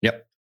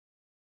 Yep.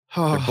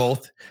 They're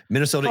both.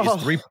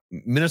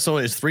 Minnesota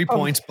is 3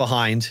 points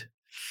behind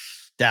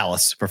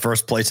Dallas for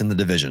first place in the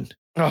division.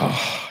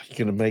 Oh, you're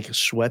gonna make us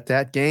sweat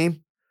that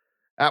game.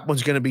 That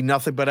one's going to be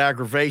nothing but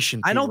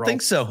aggravation. I don't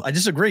think so. I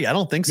disagree. I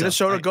don't think so.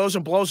 Minnesota goes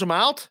and blows them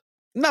out?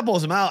 Not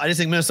blows them out. I just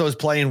think Minnesota's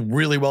playing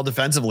really well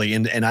defensively,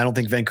 and I don't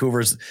think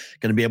Vancouver's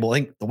going to be able to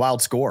think the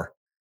Wild score.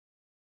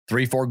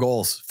 3-4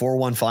 goals,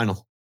 4-1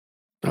 final.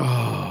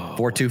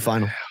 4-2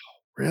 final.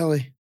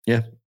 Really?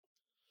 Yeah.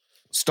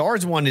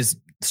 Stars are playing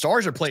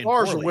Stars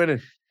poorly. Are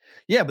winning.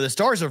 Yeah, but the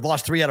Stars have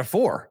lost 3 out of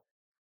 4.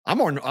 I'm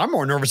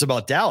more nervous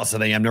about Dallas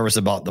than I am nervous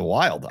about the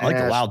Wild. I like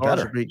the Wild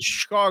better.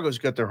 Chicago's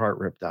got their heart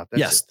ripped out.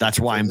 That's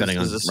why I'm betting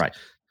on this. Right.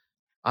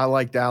 I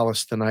like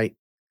Dallas tonight.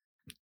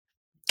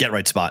 Get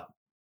right spot.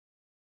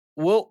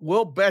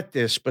 We'll bet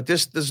this, but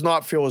this does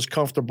not feel as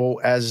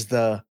comfortable as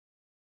the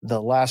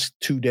last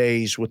 2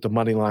 days with the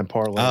money line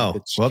parlay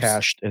that's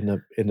cashed in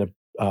the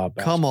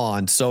come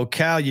on, so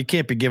Cal, you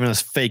can't be giving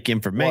us fake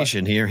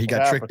information here. He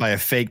got tricked by a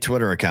fake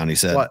Twitter account. He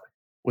said, "What?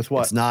 With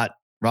what? It's not.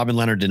 Robin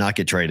Leonard did not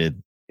get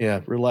traded."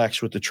 Yeah,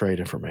 relax with the trade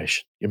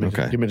information. Give me the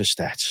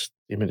stats.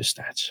 Give me the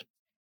stats.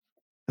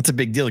 That's a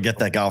big deal to get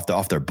that guy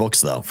off their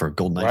books, though, for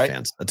Golden Knight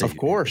fans. Of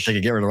course. If they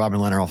could get rid of Robin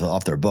Leonard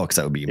off their books,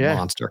 that would be a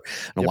monster.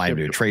 I don't know why you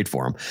would trade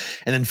for him.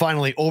 And then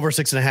finally, over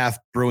 6.5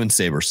 Bruins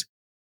Sabres.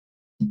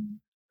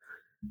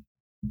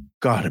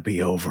 Gotta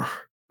be over.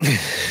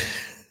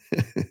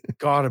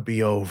 Gotta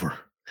be over.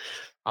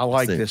 I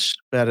like this.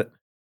 Bet it.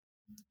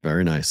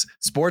 Very nice.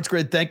 Sports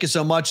Grid, thank you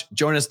so much.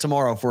 Join us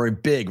tomorrow for a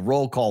big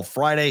Roll Call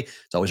Friday.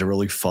 It's always a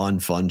really fun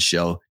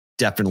show.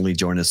 Definitely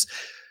join us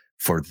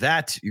for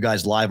that. You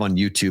guys live on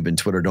YouTube and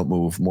Twitter. Don't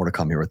move. More to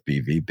come here with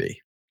BVB.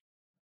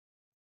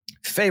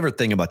 Favorite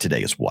thing about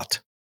today is what?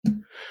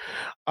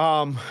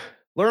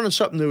 Learning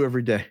something new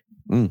every day.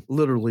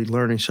 Literally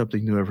learning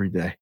something new every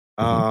day.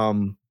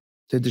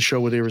 Did the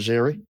show with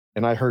Irizarry,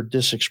 and I heard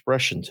this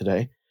expression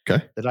today.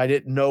 Okay. That I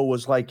didn't know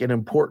was like an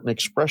important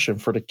expression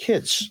for the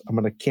kids.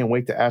 Can't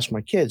wait to ask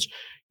my kids.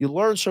 You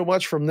learn so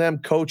much from them,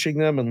 coaching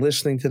them and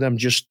listening to them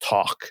just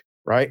talk,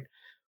 right?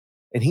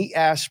 And he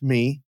asked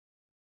me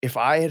if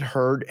I had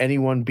heard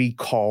anyone be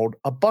called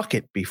a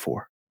bucket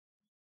before.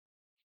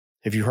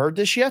 Have you heard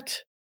this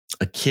yet?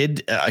 A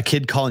kid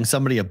calling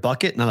somebody a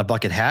bucket, not a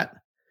bucket hat?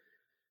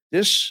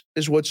 This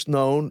is what's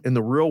known in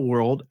the real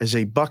world as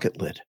a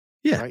bucket lid.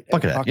 Yeah, right?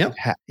 bucket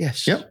hat.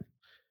 Yes. Yep.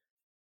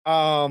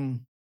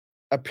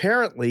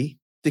 Apparently,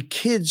 the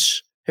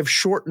kids have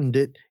shortened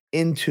it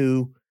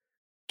into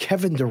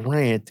Kevin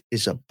Durant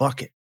is a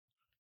bucket.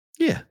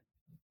 Yeah.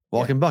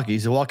 Walking bucket.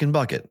 He's a walking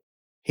bucket.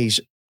 He's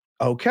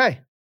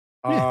okay.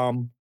 Yeah.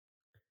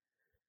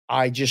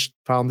 I just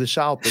found this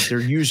out that they're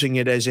using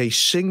it as a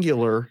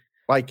singular,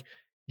 like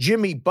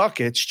Jimmy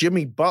Buckets,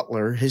 Jimmy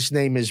Butler, his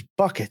name is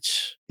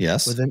Buckets.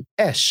 Yes. With an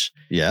S.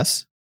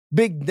 Yes.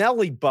 Big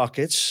Nelly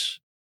Buckets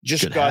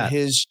just got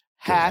his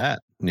hat.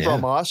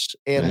 From us,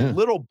 and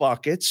Little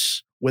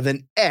Buckets with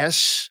an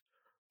S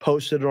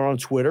posted it on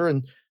Twitter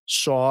and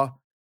saw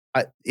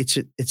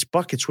it's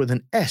Buckets with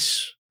an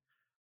S.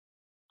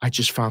 I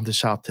just found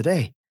this out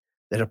today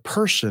that a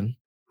person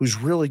who's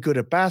really good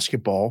at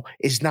basketball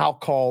is now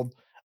called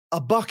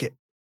a bucket.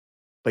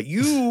 But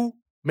you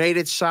made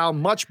it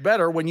sound much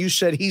better when you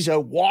said he's a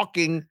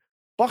walking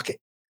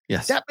bucket.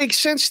 Yes. That makes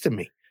sense to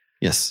me.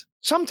 Yes.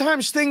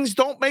 Sometimes things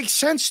don't make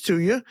sense to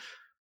you,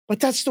 but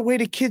that's the way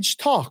the kids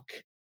talk.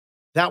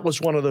 that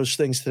was one of those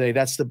things today.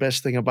 That's the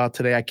best thing about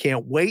today. I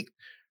can't wait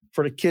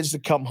for the kids to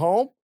come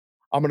home.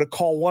 I'm going to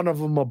call one of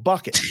them a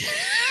bucket.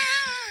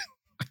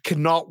 I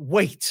cannot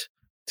wait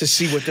to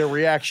see what their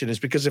reaction is,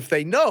 because if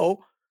they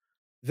know,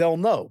 they'll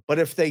know. But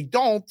if they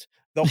don't,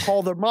 they'll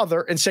call their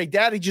mother and say,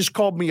 Daddy just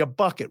called me a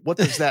bucket. What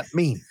does that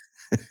mean?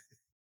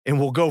 And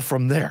we'll go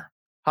from there.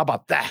 How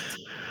about that?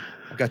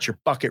 I got your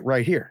bucket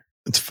right here.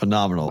 It's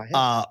phenomenal.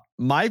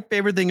 My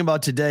favorite thing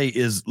about today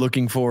is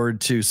looking forward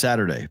to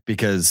Saturday,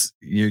 because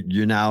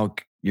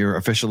you're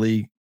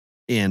officially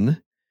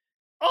in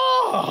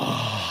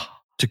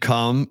to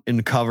come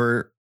and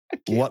cover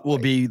what will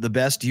be the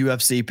best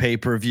UFC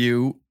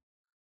pay-per-view,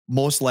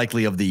 most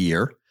likely of the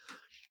year.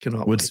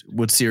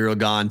 With Cyril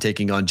Gahn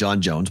taking on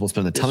John Jones. We'll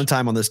spend a ton of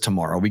time on this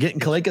tomorrow. We getting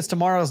Kalakis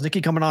tomorrow? Is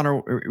Nikki coming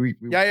on?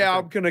 Yeah.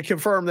 I'm going to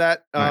confirm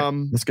that.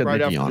 Let's get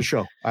Nikki on the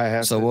show.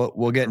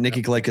 We'll get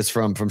Nikki Kalakis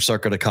from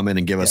Circa to come in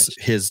and give us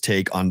his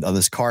take on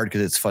this card,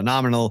 because it's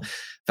phenomenal.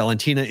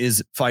 Valentina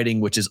is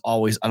fighting, which is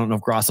always, I don't know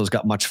if Grasso's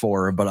got much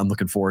for her, but I'm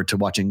looking forward to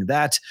watching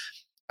that.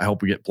 I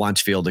hope we get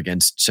Blanchfield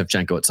against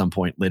Shevchenko at some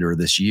point later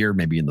this year,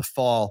 maybe in the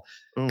fall.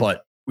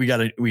 But we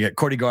got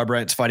Cody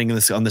Garbrandt fighting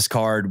on this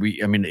card.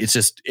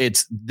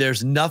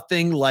 There's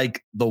nothing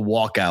like the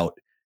walkout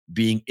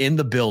being in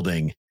the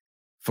building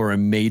for a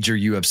major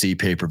UFC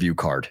pay-per-view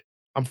card.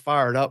 I'm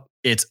fired up.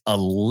 It's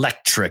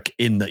electric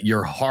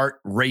your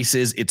heart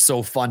races. It's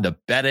so fun to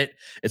bet it.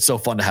 It's so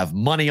fun to have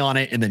money on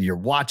it. And then you're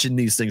watching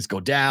these things go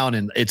down,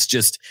 and it's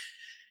just,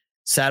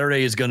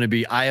 Saturday is going to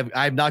be, I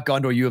have not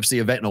gone to a UFC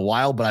event in a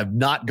while, but I've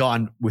not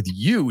gone with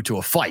you to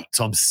a fight.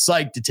 So I'm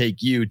psyched to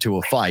take you to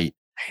a fight,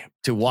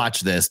 to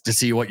watch this, to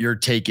see what your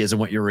take is and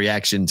what your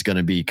reaction is going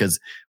to be, because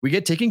we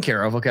get taken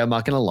care of. Okay, I'm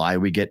not going to lie.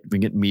 We get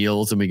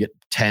meals, and we get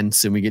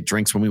tents, and we get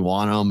drinks when we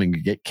want them, and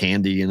we get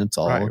candy, and it's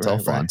all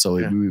fun. Right. So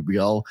we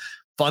all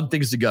fun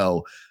things to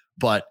go.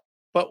 But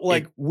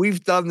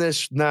we've done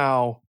this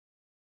now,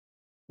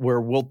 where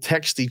we'll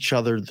text each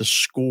other the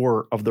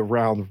score of the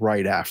round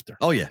right after.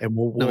 Oh yeah, and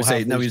we'll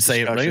say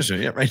it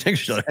right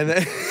next to other. And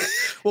then,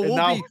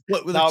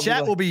 the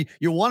chat will be.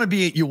 You want to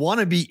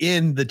be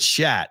in the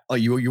chat. Oh,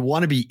 you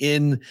want to be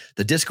in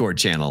the Discord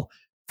channel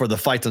for the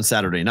fights on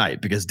Saturday night,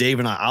 because Dave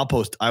and I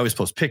always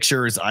post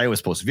pictures. I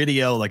always post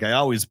video. Like, I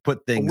always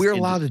put things. We're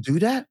allowed to do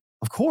that?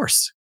 Of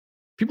course.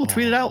 People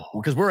tweet it out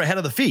because we're ahead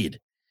of the feed.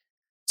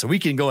 So we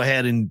can go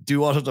ahead and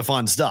do all sorts of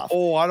fun stuff.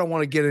 Oh, I don't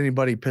want to get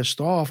anybody pissed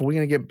off. Are we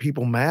going to get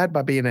people mad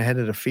by being ahead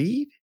of the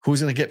feed?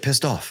 Who's going to get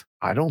pissed off?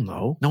 I don't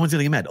know. No one's going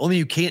to get mad. Only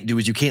you can't do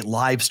is you can't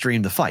live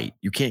stream the fight.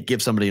 You can't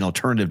give somebody an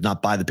alternative,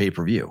 not buy the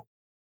pay-per-view.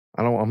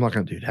 I'm not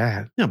going to do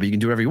that. No, but you can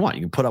do whatever you want.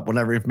 You can put up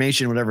whatever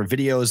information, whatever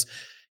videos,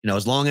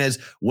 as long as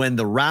when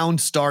the round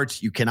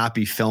starts, you cannot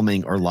be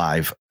filming or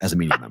live as a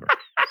media member.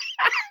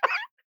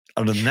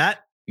 Other than that,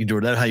 you can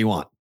do it how you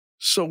want.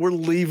 So we're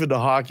leaving the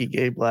hockey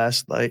game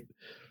last night.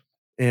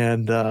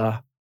 And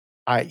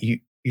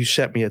you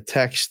sent me a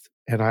text,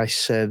 and I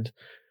said,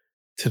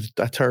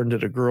 I turned to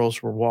the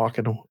girls, we're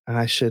walking, and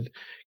I said,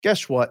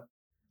 guess what?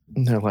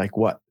 And they're like,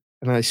 what?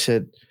 And I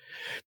said,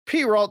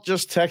 P-Ralt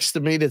just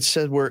texted me that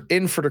said we're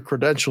in for the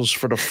credentials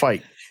for the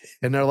fight.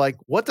 And they're like,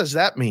 what does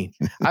that mean?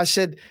 I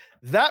said,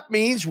 that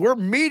means we're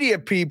media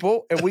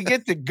people, and we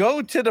get to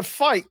go to the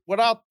fight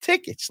without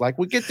tickets. Like,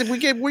 we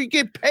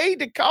get paid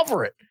to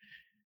cover it.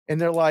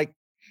 And they're like,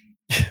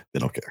 they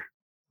don't care.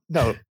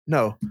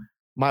 No.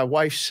 My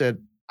wife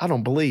said, I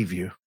don't believe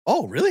you.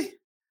 Oh, really?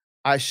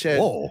 I said,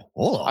 hold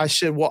on. I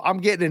said, well, I'm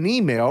getting an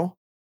email.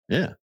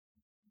 Yeah.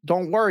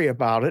 Don't worry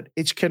about it.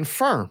 It's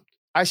confirmed.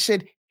 I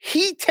said,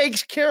 he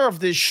takes care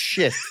of this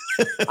shit.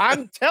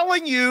 I'm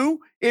telling you,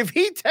 if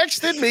he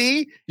texted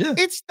me,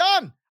 it's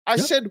done. I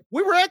said,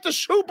 we were at the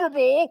Super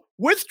Bowl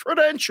with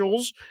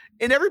credentials,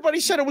 and everybody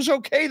said it was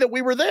okay that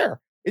we were there.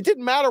 It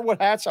didn't matter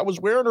what hats I was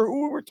wearing or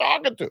who we were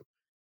talking to.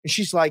 And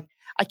she's like,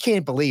 I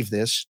can't believe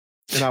this.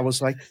 And I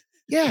was like,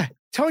 yeah,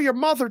 tell your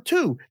mother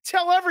too.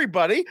 Tell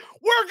everybody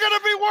we're going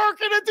to be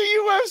working at the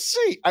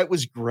UFC. It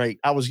was great.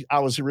 I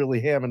was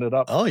really hamming it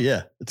up. Oh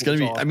yeah, it's going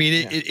to be. Awesome. I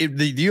mean,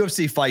 the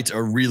UFC fights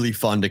are really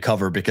fun to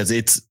cover, because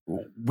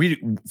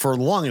for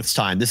the longest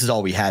time, this is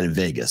all we had in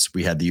Vegas.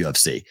 We had the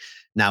UFC.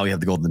 Now we have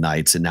the Golden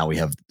Knights, and now we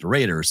have the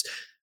Raiders.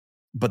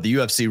 But the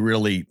UFC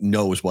really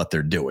knows what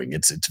they're doing.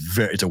 It's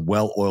a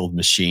well-oiled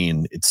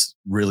machine. It's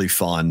really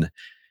fun,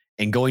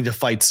 and going to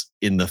fights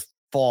in the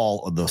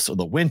fall or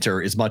the winter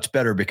is much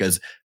better, because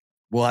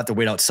we'll have to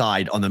wait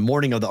outside on the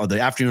morning or the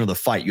afternoon of the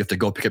fight. You have to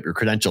go pick up your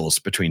credentials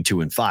between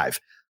 2 and 5,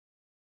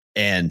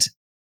 and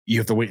you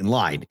have to wait in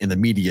line. And the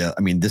media,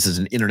 I mean, this is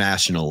an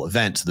international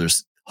event, so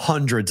there's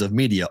hundreds of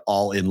media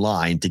all in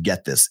line to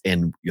get this,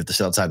 and you have to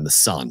sit outside in the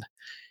sun,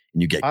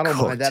 and you get. I don't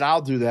mind that.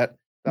 I'll do that.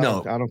 I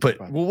don't.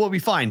 But we'll be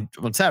fine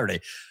on Saturday.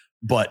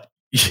 But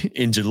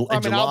in July,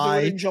 I'll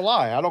do it in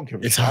July. I don't care.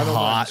 It's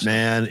hot,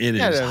 man. It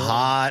is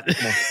hot.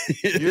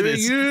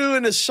 You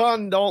and the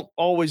sun don't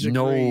always agree.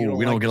 No,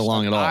 we don't get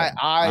along at all.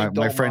 I don't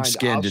my French mind.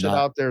 skin I'll did sit not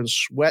out there and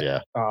sweat.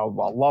 Yeah. I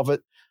love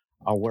it.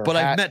 I'll wear. But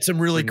I've met some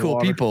really cool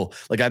people.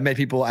 Like I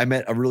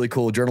met a really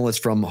cool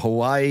journalist from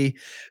Hawaii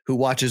who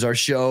watches our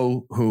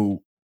show.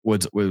 Who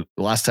was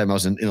last time I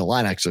was in the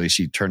line. Actually,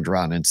 she turned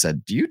around and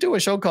said, "Do you do a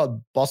show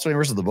called Boston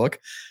versus the Book?"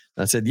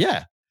 And I said,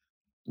 "Yeah."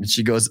 And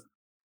she goes,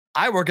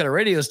 "I work at a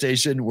radio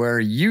station where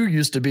you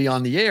used to be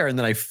on the air, and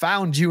then I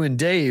found you and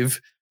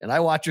Dave, and I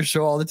watch your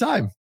show all the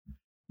time."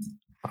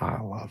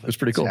 I love it. It was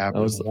pretty cool. I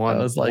was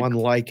like, one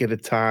like at a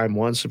time,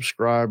 one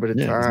subscribe at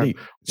a time,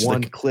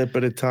 one clip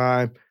at a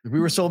time. We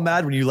were so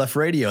mad when you left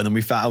radio, and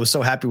then I was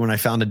so happy when I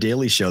found a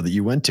daily show that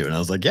you went to, and I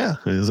was like, yeah,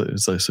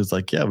 it's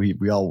like, yeah,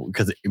 we all,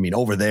 because I mean,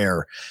 over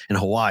there in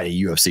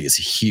Hawaii, UFC is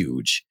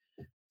huge,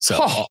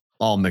 so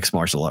all mixed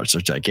martial arts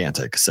are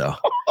gigantic, so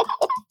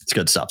it's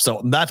good stuff.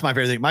 So that's my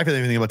favorite thing. My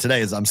favorite thing about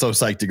today is I'm so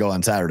psyched to go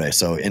on Saturday.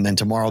 So, and then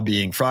tomorrow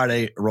being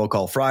Friday, Roll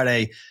Call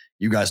Friday,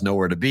 you guys know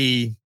where to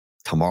be.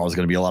 Tomorrow's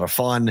going to be a lot of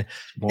fun.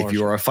 If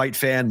you are a fight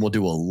fan, we'll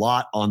do a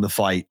lot on the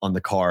fight on the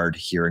card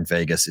here in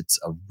Vegas. It's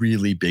a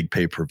really big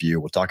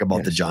pay-per-view. We'll talk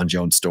about the John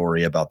Jones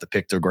story, about the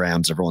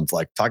pictograms. Everyone's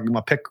like talking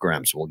about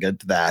pictograms. We'll get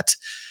to that.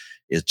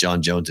 Is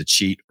John Jones a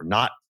cheat or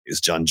not?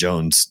 Is John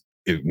Jones,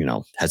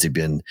 has he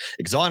been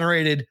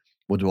exonerated?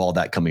 We'll do all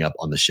that coming up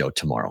on the show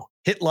tomorrow.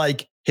 Hit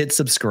like, hit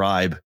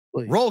subscribe.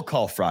 Please. Roll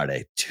Call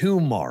Friday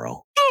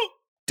tomorrow.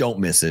 Don't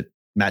miss it.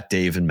 Matt,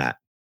 Dave, and Matt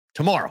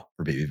tomorrow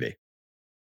for BBV.